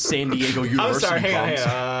and not San Diego University. I'm sorry, hang on.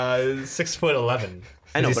 6'11".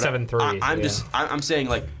 I know, he's but 7'3". I'm saying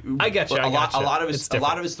like I get you. A lot of his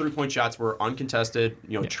 3-point shots were uncontested,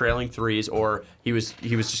 trailing threes, or he was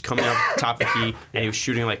just coming up top of the key and he was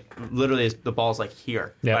shooting like literally the ball's like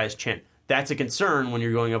here by his chin. That's a concern when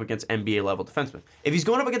you're going up against NBA level defensemen. If he's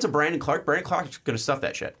going up against a Brandon Clark's going to stuff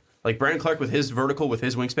that shit. Like Brandon Clark with his vertical, with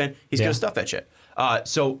his wingspan, he's going to stuff that shit.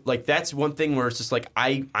 So like that's one thing where it's just like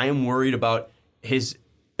I am worried about his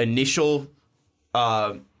initial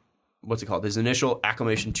his initial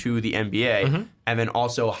acclimation to the NBA, and then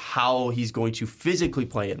also how he's going to physically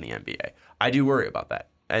play in the NBA. I do worry about that,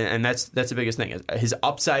 and that's the biggest thing. His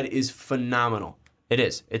upside is phenomenal. It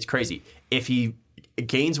is. It's crazy. If he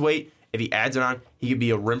gains weight, if he adds it on, he could be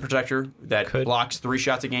a rim protector that blocks 3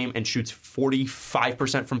 shots a game and shoots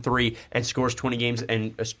 45% from 3 and scores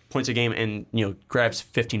 20 points a game and grabs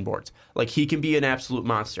 15 boards. Like he can be an absolute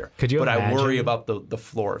monster. Could you but imagine I worry about the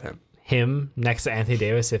floor of him. Him next to Anthony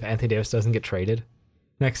Davis if Anthony Davis doesn't get traded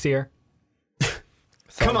next year?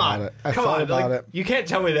 Come on. Like, you can't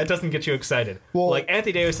tell me that doesn't get you excited. Well, like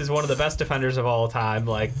Anthony Davis is one of the best defenders of all time.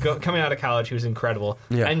 Like coming out of college, he was incredible.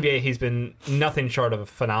 Yeah. NBA, he's been nothing short of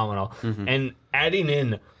phenomenal. Mm-hmm. And adding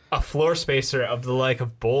in a floor spacer of the like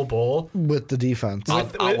of Bol with the defense, I'll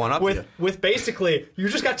one up you. With basically, you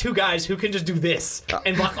just got 2 guys who can just do this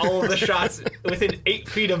and block all of the shots within 8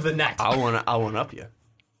 feet of the net. I'll one up you.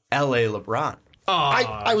 L.A. LeBron.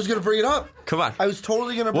 I was going to bring it up. Come on. I was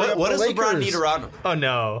totally going to bring up what the does Lakers. LeBron need around him? Oh,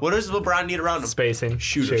 no. What does LeBron need around him? Spacing.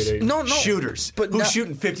 Shooters. No. Shooters. But who's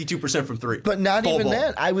shooting 52% from 3? But not even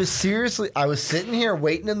that. I was sitting here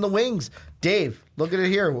waiting in the wings. Dave, look at it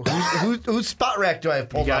here. Whose spot rack do I have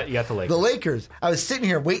pulled up? You got the Lakers. The Lakers. I was sitting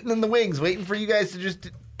here waiting in the wings, waiting for you guys to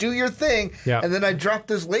just do your thing. Yeah. And then I dropped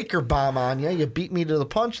this Laker bomb on you. You beat me to the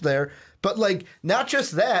punch there. But like, not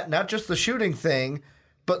just that, not just the shooting thing,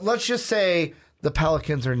 but let's just say the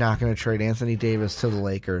Pelicans are not going to trade Anthony Davis to the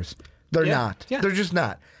Lakers. They're not. Yeah. They're just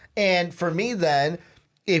not. And for me then,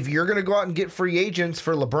 if you're going to go out and get free agents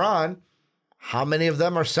for LeBron, how many of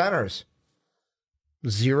them are centers?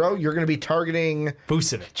 0? You're going to be targeting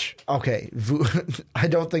Vucevic. Okay. I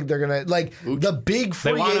don't think they're going to like the big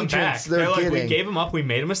free agents they're getting. We gave him up. We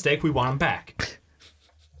made a mistake. We want him back.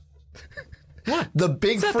 What? The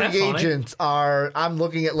big free agents are, I'm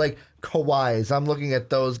looking at like Kawhis. I'm looking at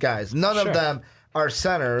those guys. None of them are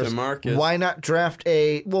centers. DeMarcus. Why not draft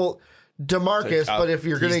DeMarcus, but if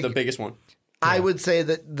you're going to... He's the biggest one. I would say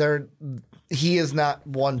that he is not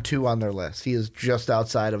 1-2 on their list. He is just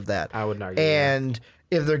outside of that. I wouldn't argue And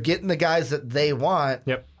if they're getting the guys that they want,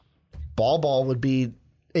 Ball would be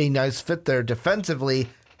a nice fit there defensively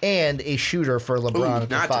and a shooter for LeBron at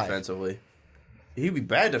the 5. Not defensively. He'd be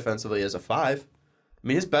bad defensively as a 5. I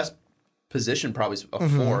mean, his best position probably is a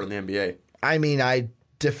 4 in the NBA. I mean,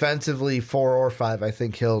 defensively 4 or 5, I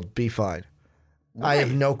think he'll be fine. Right. I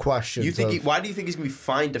have no questions. Why do you think he's going to be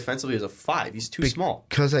fine defensively as a 5? He's too small.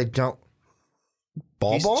 Because I don't.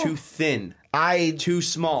 He's too thin. Too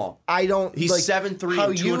small. I don't. He's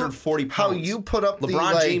 7'3", 240 pounds. How you put up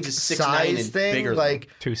LeBron James is 6'9" and thing, bigger. Like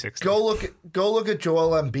 260. Go look at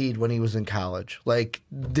Joel Embiid when he was in college. Like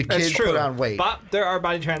the kid put on weight. There are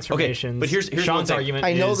body transformations. Okay, but here's Sean's argument.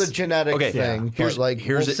 I know the genetic thing, but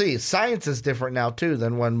we'll see. Science is different now too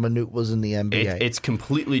than when Manute was in the NBA. It's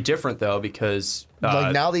completely different though because.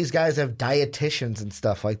 Now these guys have dietitians and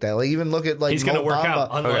stuff like that. Like even look at he's Mo going to work Bamba. out.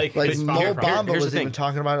 Unlike Mo Bamba was even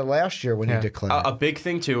talking about it last year when he declared. A big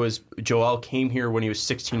thing too is Joel came here when he was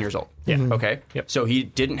 16 years old. Yeah. Okay. Yep. So he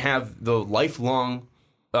didn't have the lifelong,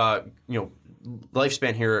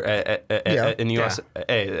 lifespan here in the U.S.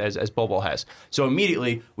 as Bol Bol has. So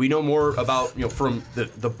immediately we know more about from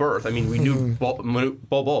the birth. I mean, we knew Bol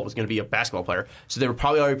Bol was going to be a basketball player, so they were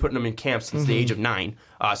probably already putting him in camp since the age of 9.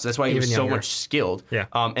 So that's why he was so much skilled. Yeah.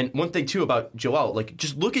 And one thing too about Joel,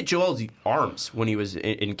 just look at Joel's arms when he was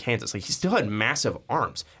in Kansas. Like he still had massive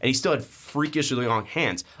arms, and he still had freakishly long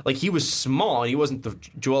hands. Like he was small, and he wasn't the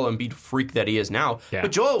Joel Embiid freak that he is now. Yeah.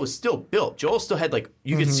 But Joel was still built. Joel still had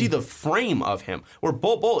you could see the frame of him. Where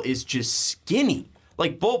Bol Bol is just skinny.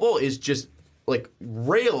 Like Bol Bol is just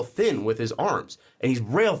rail thin with his arms, and he's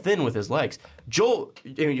rail thin with his legs. Joe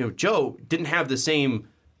didn't have the same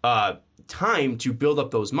time to build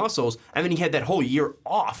up those muscles, and then he had that whole year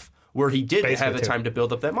off where he did have the time to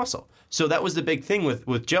build up that muscle. So that was the big thing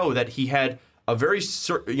with Joe, that he had a very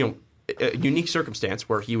unique circumstance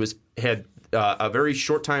where he had a very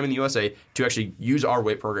short time in the USA to actually use our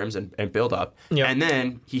weight programs and build up. Yep. And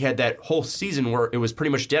then he had that whole season where it was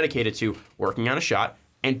pretty much dedicated to working on a shot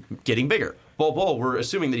and getting bigger. Bol Bol, we're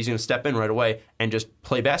assuming that he's going to step in right away and just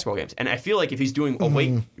play basketball games. And I feel like if he's doing a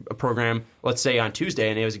weight program, let's say on Tuesday,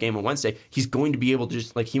 and he has a game on Wednesday, he's going to be able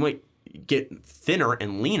to he might get thinner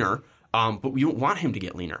and leaner, but we don't want him to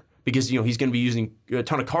get leaner. Because he's going to be using a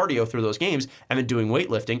ton of cardio through those games and then doing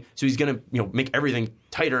weightlifting, so he's going to make everything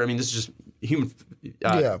tighter. I mean, this is just human,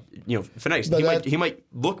 phonetics. He might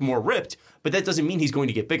look more ripped, but that doesn't mean he's going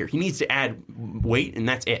to get bigger. He needs to add weight, and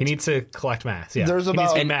that's it. He needs to collect mass. Yeah, there's he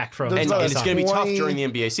needs to get back from, and it's going to be tough during the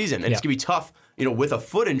NBA season, and it's going to be tough. With a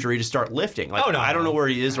foot injury to start lifting. I don't know where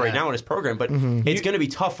he is right now in his program, but it's going to be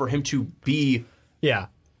tough for him to be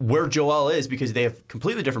where Joel is, because they have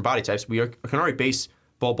completely different body types. We can already base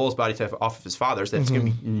Bol Bol's body type off of his father's. That's going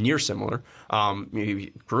to be near similar.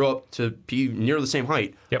 He grew up to be near the same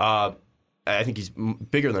height. Yep. I think he's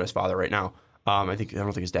bigger than his father right now. I don't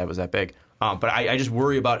think his dad was that big. But I just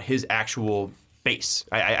worry about his actual base.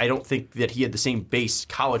 I don't think that he had the same base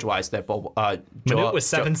college-wise that Manute was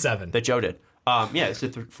 7'7". That Joe did.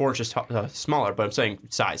 It's 4 inches smaller, but I'm saying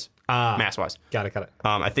size, mass-wise. Got it.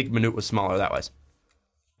 I think Manute was smaller that wise.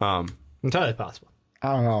 Entirely possible.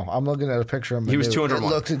 I don't know. I'm looking at a picture of Manute. He was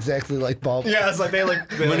 201. It looks exactly like Bol Bol. Yeah, it's like they look...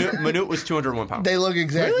 Manute was 201 pounds. They look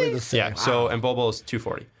exactly the same. Yeah, so, and Bol Bol is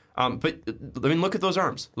 240. But, I mean, look at those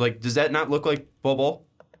arms. Does that not look like Bol Bol?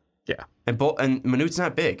 Yeah. And Manute's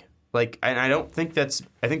not big. And I don't think I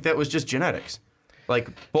think that was just genetics.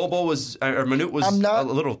 Bol Bol was, or Manute was a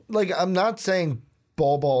little... I'm not saying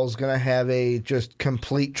Bol Bol is going to have a just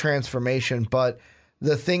complete transformation, but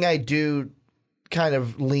the thing I do kind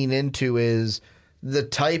of lean into is the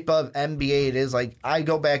type of NBA it is. I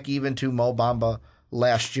go back even to Mo Bamba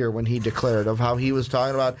last year when he declared of how he was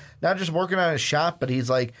talking about not just working on his shot, but he's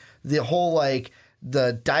the whole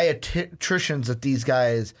the dietitians that these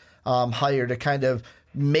guys hire to kind of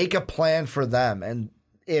make a plan for them. And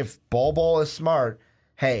if Bol Bol is smart,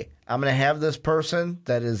 hey, I'm going to have this person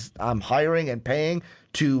that I'm hiring and paying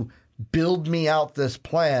to build me out this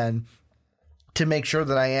plan to make sure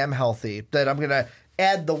that I am healthy, that I'm going to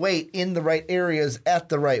add the weight in the right areas at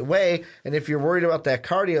the right way. And if you're worried about that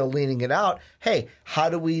cardio leaning it out, hey, how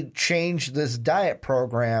do we change this diet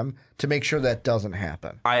program to make sure that doesn't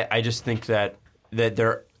happen? I just think that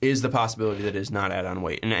there is the possibility that is not add on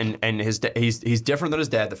weight, and he's different than his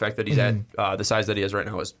dad. The fact that he's at the size that he is right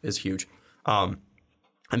now is huge.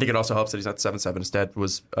 I think it also helps that he's not 7'7". His dad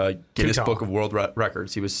was Guinness Book of World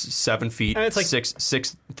Records. He was 7 feet, and it's 6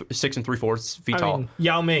 3/4 feet tall.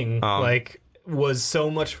 Yao Ming was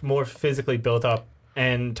so much more physically built up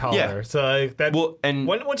and taller. Yeah. So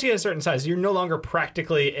once you get a certain size, you're no longer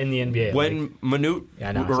practically in the NBA. When Manute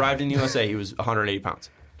arrived in the USA, he was 180 pounds.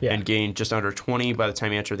 Yeah. And gained just under 20 by the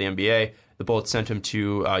time he entered the NBA. The Bullets sent him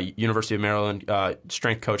to University of Maryland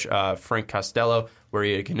strength coach Frank Costello, where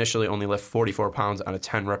he initially only lift 44 pounds on a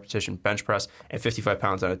 10-repetition bench press and 55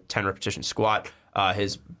 pounds on a 10-repetition squat.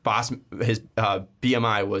 His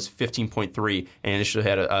BMI was 15.3 and initially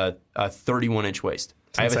had a 31-inch waist.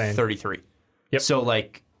 I have a 33. Yep. So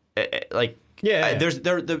the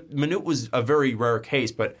Manute was a very rare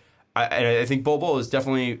case, but I think Bol Bol is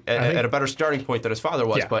definitely at a better starting point than his father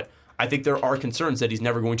was. Yeah. But I think there are concerns that he's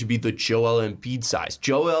never going to be the Joel Embiid size.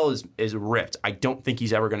 Joel is ripped. I don't think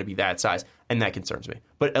he's ever going to be that size, and that concerns me.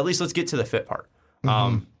 But at least let's get to the fit part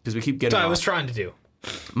because we keep getting. That's what I was trying to do.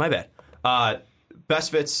 My bad.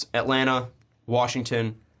 Best fits: Atlanta,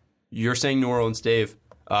 Washington. You're saying New Orleans, Dave.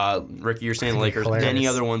 Ricky, you're saying Lakers. Hilarious. Any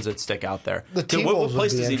other ones that stick out there? The T-Wolves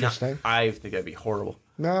would be interesting. I think that'd be horrible.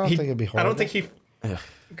 No, I don't think it'd be horrible. I don't think he...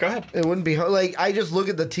 Go ahead. It wouldn't be... I just look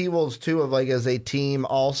at the T-Wolves, too, of, as a team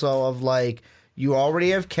also of, you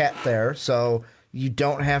already have Cat there, so you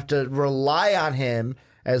don't have to rely on him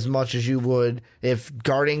as much as you would if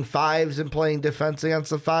guarding fives and playing defense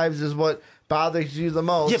against the fives is what bothers you the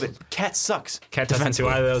most. Yeah, but Cat sucks. Cat doesn't do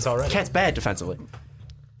either of those already. Cat's bad defensively.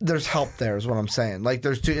 There's help there is what I'm saying.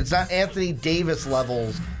 There's two. It's not Anthony Davis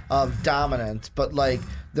levels of dominance, but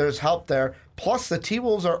there's help there. Plus, the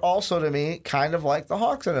T-Wolves are also, to me, kind of like the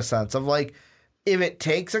Hawks in a sense of if it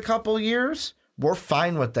takes a couple years, we're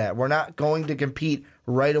fine with that. We're not going to compete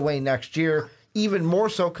right away next year, even more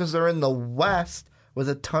so because they're in the West with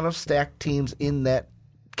a ton of stacked teams in that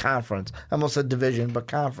conference. I almost said division, but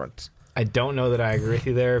conference. I don't know that I agree with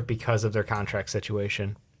you there because of their contract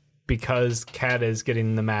situation. Because Cat is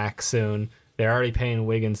getting the max soon, they're already paying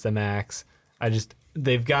Wiggins the max.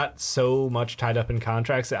 They've got so much tied up in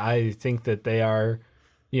contracts that I think that they are,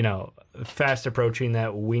 fast approaching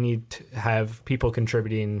that we need to have people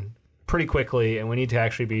contributing pretty quickly, and we need to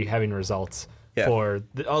actually be having results for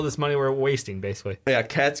all this money we're wasting, basically. Yeah,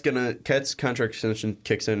 Cat's contract extension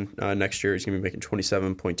kicks in next year. He's going to be making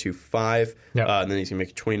 $27.25, and then he's going to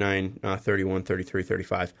make 29, 31, 33,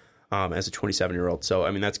 35. As a 27-year-old. So,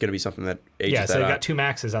 that's going to be something that ages that so they've got two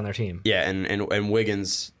maxes on their team. Yeah, and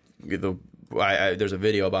Wiggins, there's a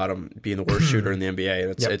video about him being the worst shooter in the NBA,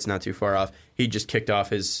 and it's not too far off. He just kicked off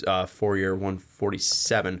his 4-year,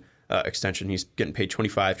 147 extension. He's getting paid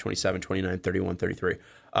 25, 27, 29, 31, 33.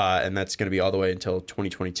 And that's going to be all the way until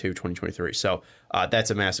 2022, 2023. So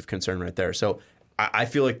that's a massive concern right there. So I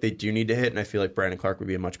feel like they do need to hit, and I feel like Brandon Clark would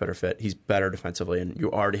be a much better fit. He's better defensively, and you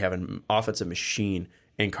already have an offensive machine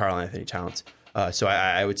in Karl Anthony Towns. So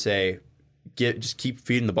I would say just keep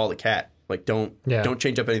feeding the ball to Cat. Don't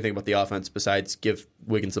change up anything about the offense besides give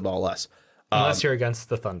Wiggins the ball less. Unless you're against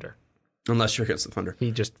the Thunder.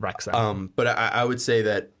 He just wrecks them. But I would say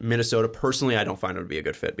that Minnesota, personally, I don't find it to be a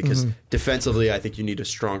good fit because defensively, I think you need a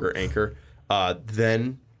stronger anchor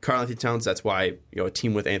than Karl Anthony Towns. That's why a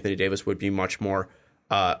team with Anthony Davis would be much more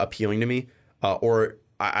appealing to me. Or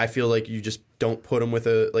I feel like you just don't put him with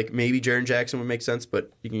maybe Jaren Jackson would make sense,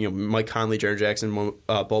 but Mike Conley, Jaren Jackson,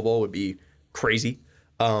 Bol Bol would be crazy.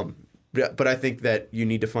 But I think that you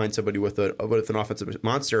need to find somebody with an offensive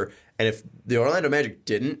monster. And if the Orlando Magic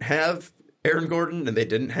didn't have Aaron Gordon and they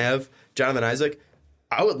didn't have Jonathan Isaac,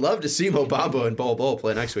 I would love to see Mo Bamba and Bol Bol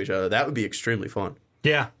play next to each other. That would be extremely fun.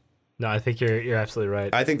 Yeah. No, I think you're absolutely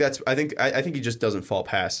right. I think he just doesn't fall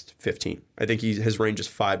past 15. I think his range is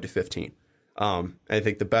 5 to 15. I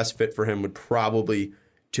think the best fit for him would probably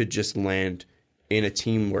to just land in a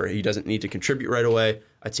team where he doesn't need to contribute right away,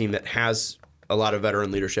 a team that has a lot of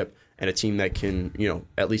veteran leadership, and a team that can,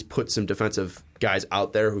 at least put some defensive guys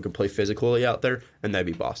out there who can play physically out there, and that'd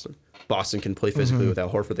be Boston. Boston can play physically with Al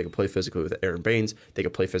Horford. They can play physically with Aaron Baines. They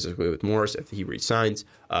can play physically with Morris if he re-signs.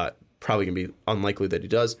 Probably going to be unlikely that he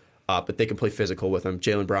does. But they can play physical with him.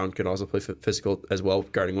 Jaylen Brown can also play physical as well,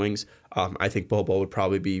 guarding wings. I think Bol Bol would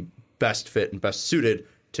probably be best fit and best suited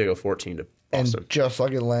to go 14 to Boston. And just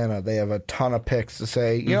like Atlanta, they have a ton of picks to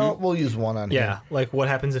say, you know, we'll use one on him. Yeah, what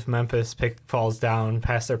happens if Memphis pick falls down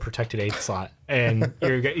past their protected 8th slot, and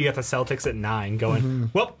you got the Celtics at 9 going,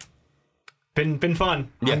 well, been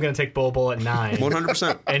fun. Yeah. I'm going to take Bol Bol at 9.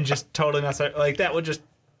 100%. And just totally mess up. That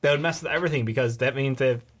would mess with everything, because that means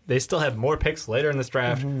they still have more picks later in this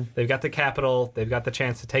draft. They've got the capital. They've got the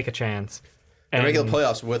chance to take a chance. And make the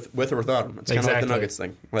playoffs with or without him. It's kind of like the Nuggets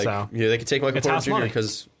thing. They could take Michael Porter Jr.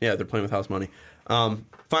 because they're playing with house money.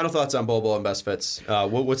 Final thoughts on Bol Bol and best fits.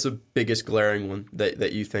 What's the biggest glaring one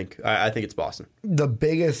that you think? I think it's Boston. The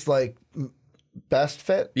biggest best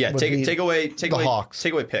fit. Yeah, take away the Hawks.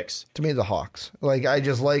 Take away picks. To me, the Hawks. I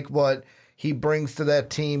just like what he brings to that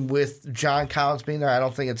team with John Collins being there. I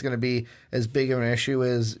don't think it's going to be as big of an issue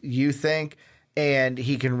as you think. And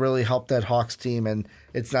he can really help that Hawks team, and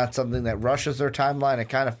it's not something that rushes their timeline. It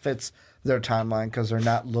kind of fits their timeline because they're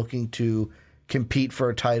not looking to compete for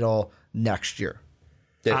a title next year.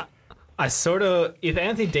 I if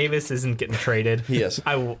Anthony Davis isn't getting traded, yes,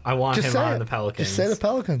 I want him on the Pelicans. Just say the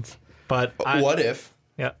Pelicans. But what if?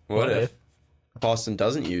 Yeah. What if Boston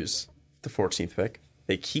doesn't use the 14th pick?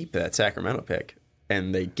 They keep that Sacramento pick,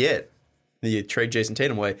 and they trade Jason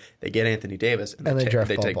Tatum away. They get Anthony Davis, and they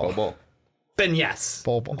take Bol Bol. Then yes,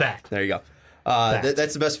 Bol Bol. There you go.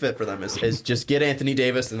 That's the best fit for them is just get Anthony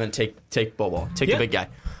Davis and then take Bol Bol. Take the big guy.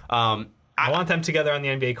 I want them together on the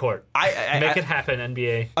NBA court. Make it happen,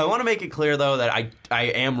 NBA. I want to make it clear, though, that I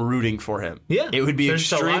am rooting for him. Yeah. It would be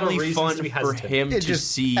extremely fun for him to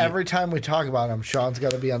see. Every time we talk about him, Sean's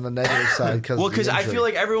got to be on the negative side. Because I feel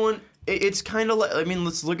like everyone... It's kind of like... I mean,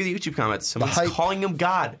 let's look at the YouTube comments. Someone's calling him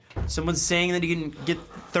God. Someone's saying that he can get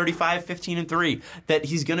 35, 15, and 3. That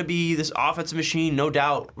he's going to be this offensive machine, no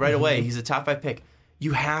doubt, right away. He's a top 5 pick.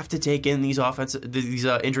 You have to take in these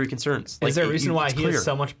injury concerns. Is there a reason why he is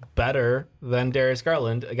so much better than Darius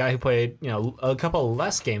Garland, a guy who played a couple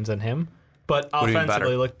less games than him, but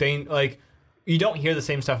offensively you don't hear the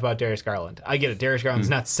same stuff about Darius Garland. I get it. Darius Garland's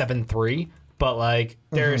not 7'3", but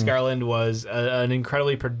Darius Garland was an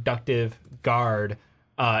incredibly productive guard,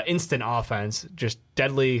 instant offense, just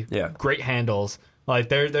deadly, great handles.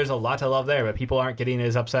 There's a lot to love there, but people aren't getting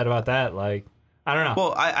as upset about that. I don't know.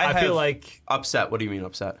 Well, I feel like upset. What do you mean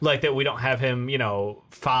upset? Like that we don't have him,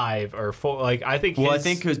 5 or 4. I think. Well, I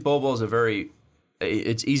think because Bol Bol is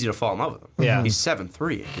it's easy to fall in love with him. Yeah, he's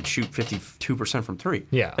 7'3" and can shoot 52% from 3.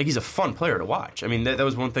 Yeah, he's a fun player to watch. I mean, that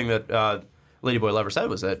was one thing that Ladyboy Lever said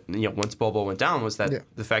was that once Bol Bol went down was that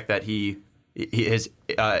the fact that his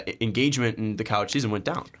engagement in the college season went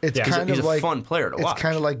down. He's a fun player to watch. It's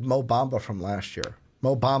kind of like Mo Bamba from last year.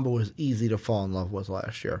 Mo Bamba was easy to fall in love with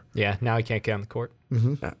last year. Yeah, now he can't get on the court.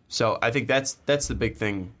 Mm-hmm. Yeah. So I think that's the big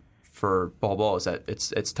thing for Bol Bol is that it's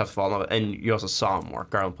tough to fall in love with. And you also saw him more.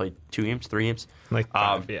 Garland played 2 games, 3 games.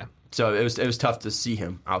 5, yeah. So it was tough to see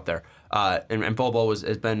him out there. And Bol Bol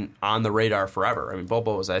has been on the radar forever. I mean, Bol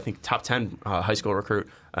Bol was, I think, top 10 high school recruit.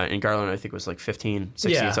 And Garland, I think, was 15,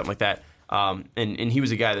 16, something like that. And he was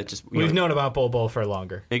a guy that just we've known about Bol Bol for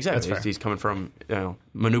longer. Exactly. He's coming from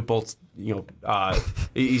Manute Bolt's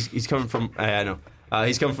he's coming from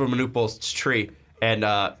he's coming from Manute Bolt's tree, and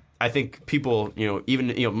I think people even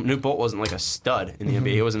Manute Bolt wasn't like a stud in the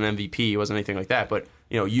NBA. He wasn't an MVP. He wasn't anything like that. But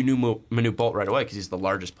you knew Manute Bolt right away because he's the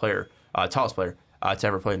largest player, tallest player to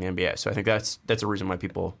ever play in the NBA. So I think that's a reason why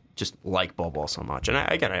people just like Bol Bol so much. And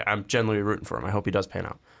I'm genuinely rooting for him. I hope he does pan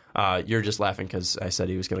out. You're just laughing because I said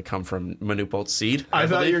he was going to come from Manute Bolt's seed. I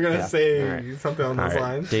thought you were going to say something on those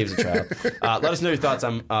lines. Dave's a child. Let us know your thoughts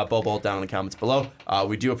on Bol Bol down in the comments below.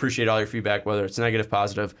 We do appreciate all your feedback, whether it's negative,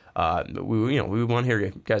 positive. We want to hear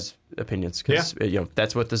you guys' opinions because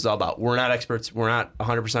that's what this is all about. We're not experts. We're not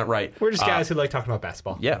 100% right. We're just guys who like talking about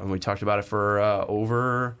basketball. Yeah, and we talked about it for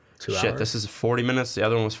over 2 hours. This is 40 minutes. The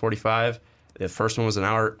other one was 45. The first one was an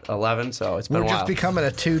hour 11, so it's been a while. We're just becoming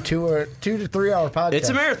a 2 to 3 hour podcast. It's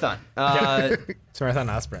a marathon. It's a marathon,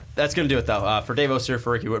 not a sprint. That's going to do it, though. For Dave Oster,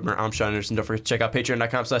 for Ricky Whitmer, I'm Sean Anderson. Don't forget to check out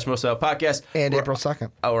patreon.com/MostOutPodcast. And April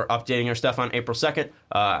 2nd. We're updating our stuff on April 2nd.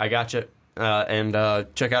 I got you. And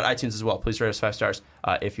check out iTunes as well. Please rate us 5 stars.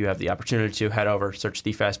 If you have the opportunity to, head over, search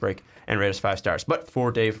The Fast Break, and rate us 5 stars. But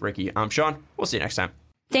for Dave, Ricky, I'm Sean. We'll see you next time.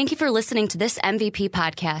 Thank you for listening to this MVP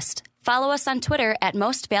podcast. Follow us on Twitter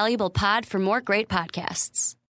 @MostValuablePod for more great podcasts.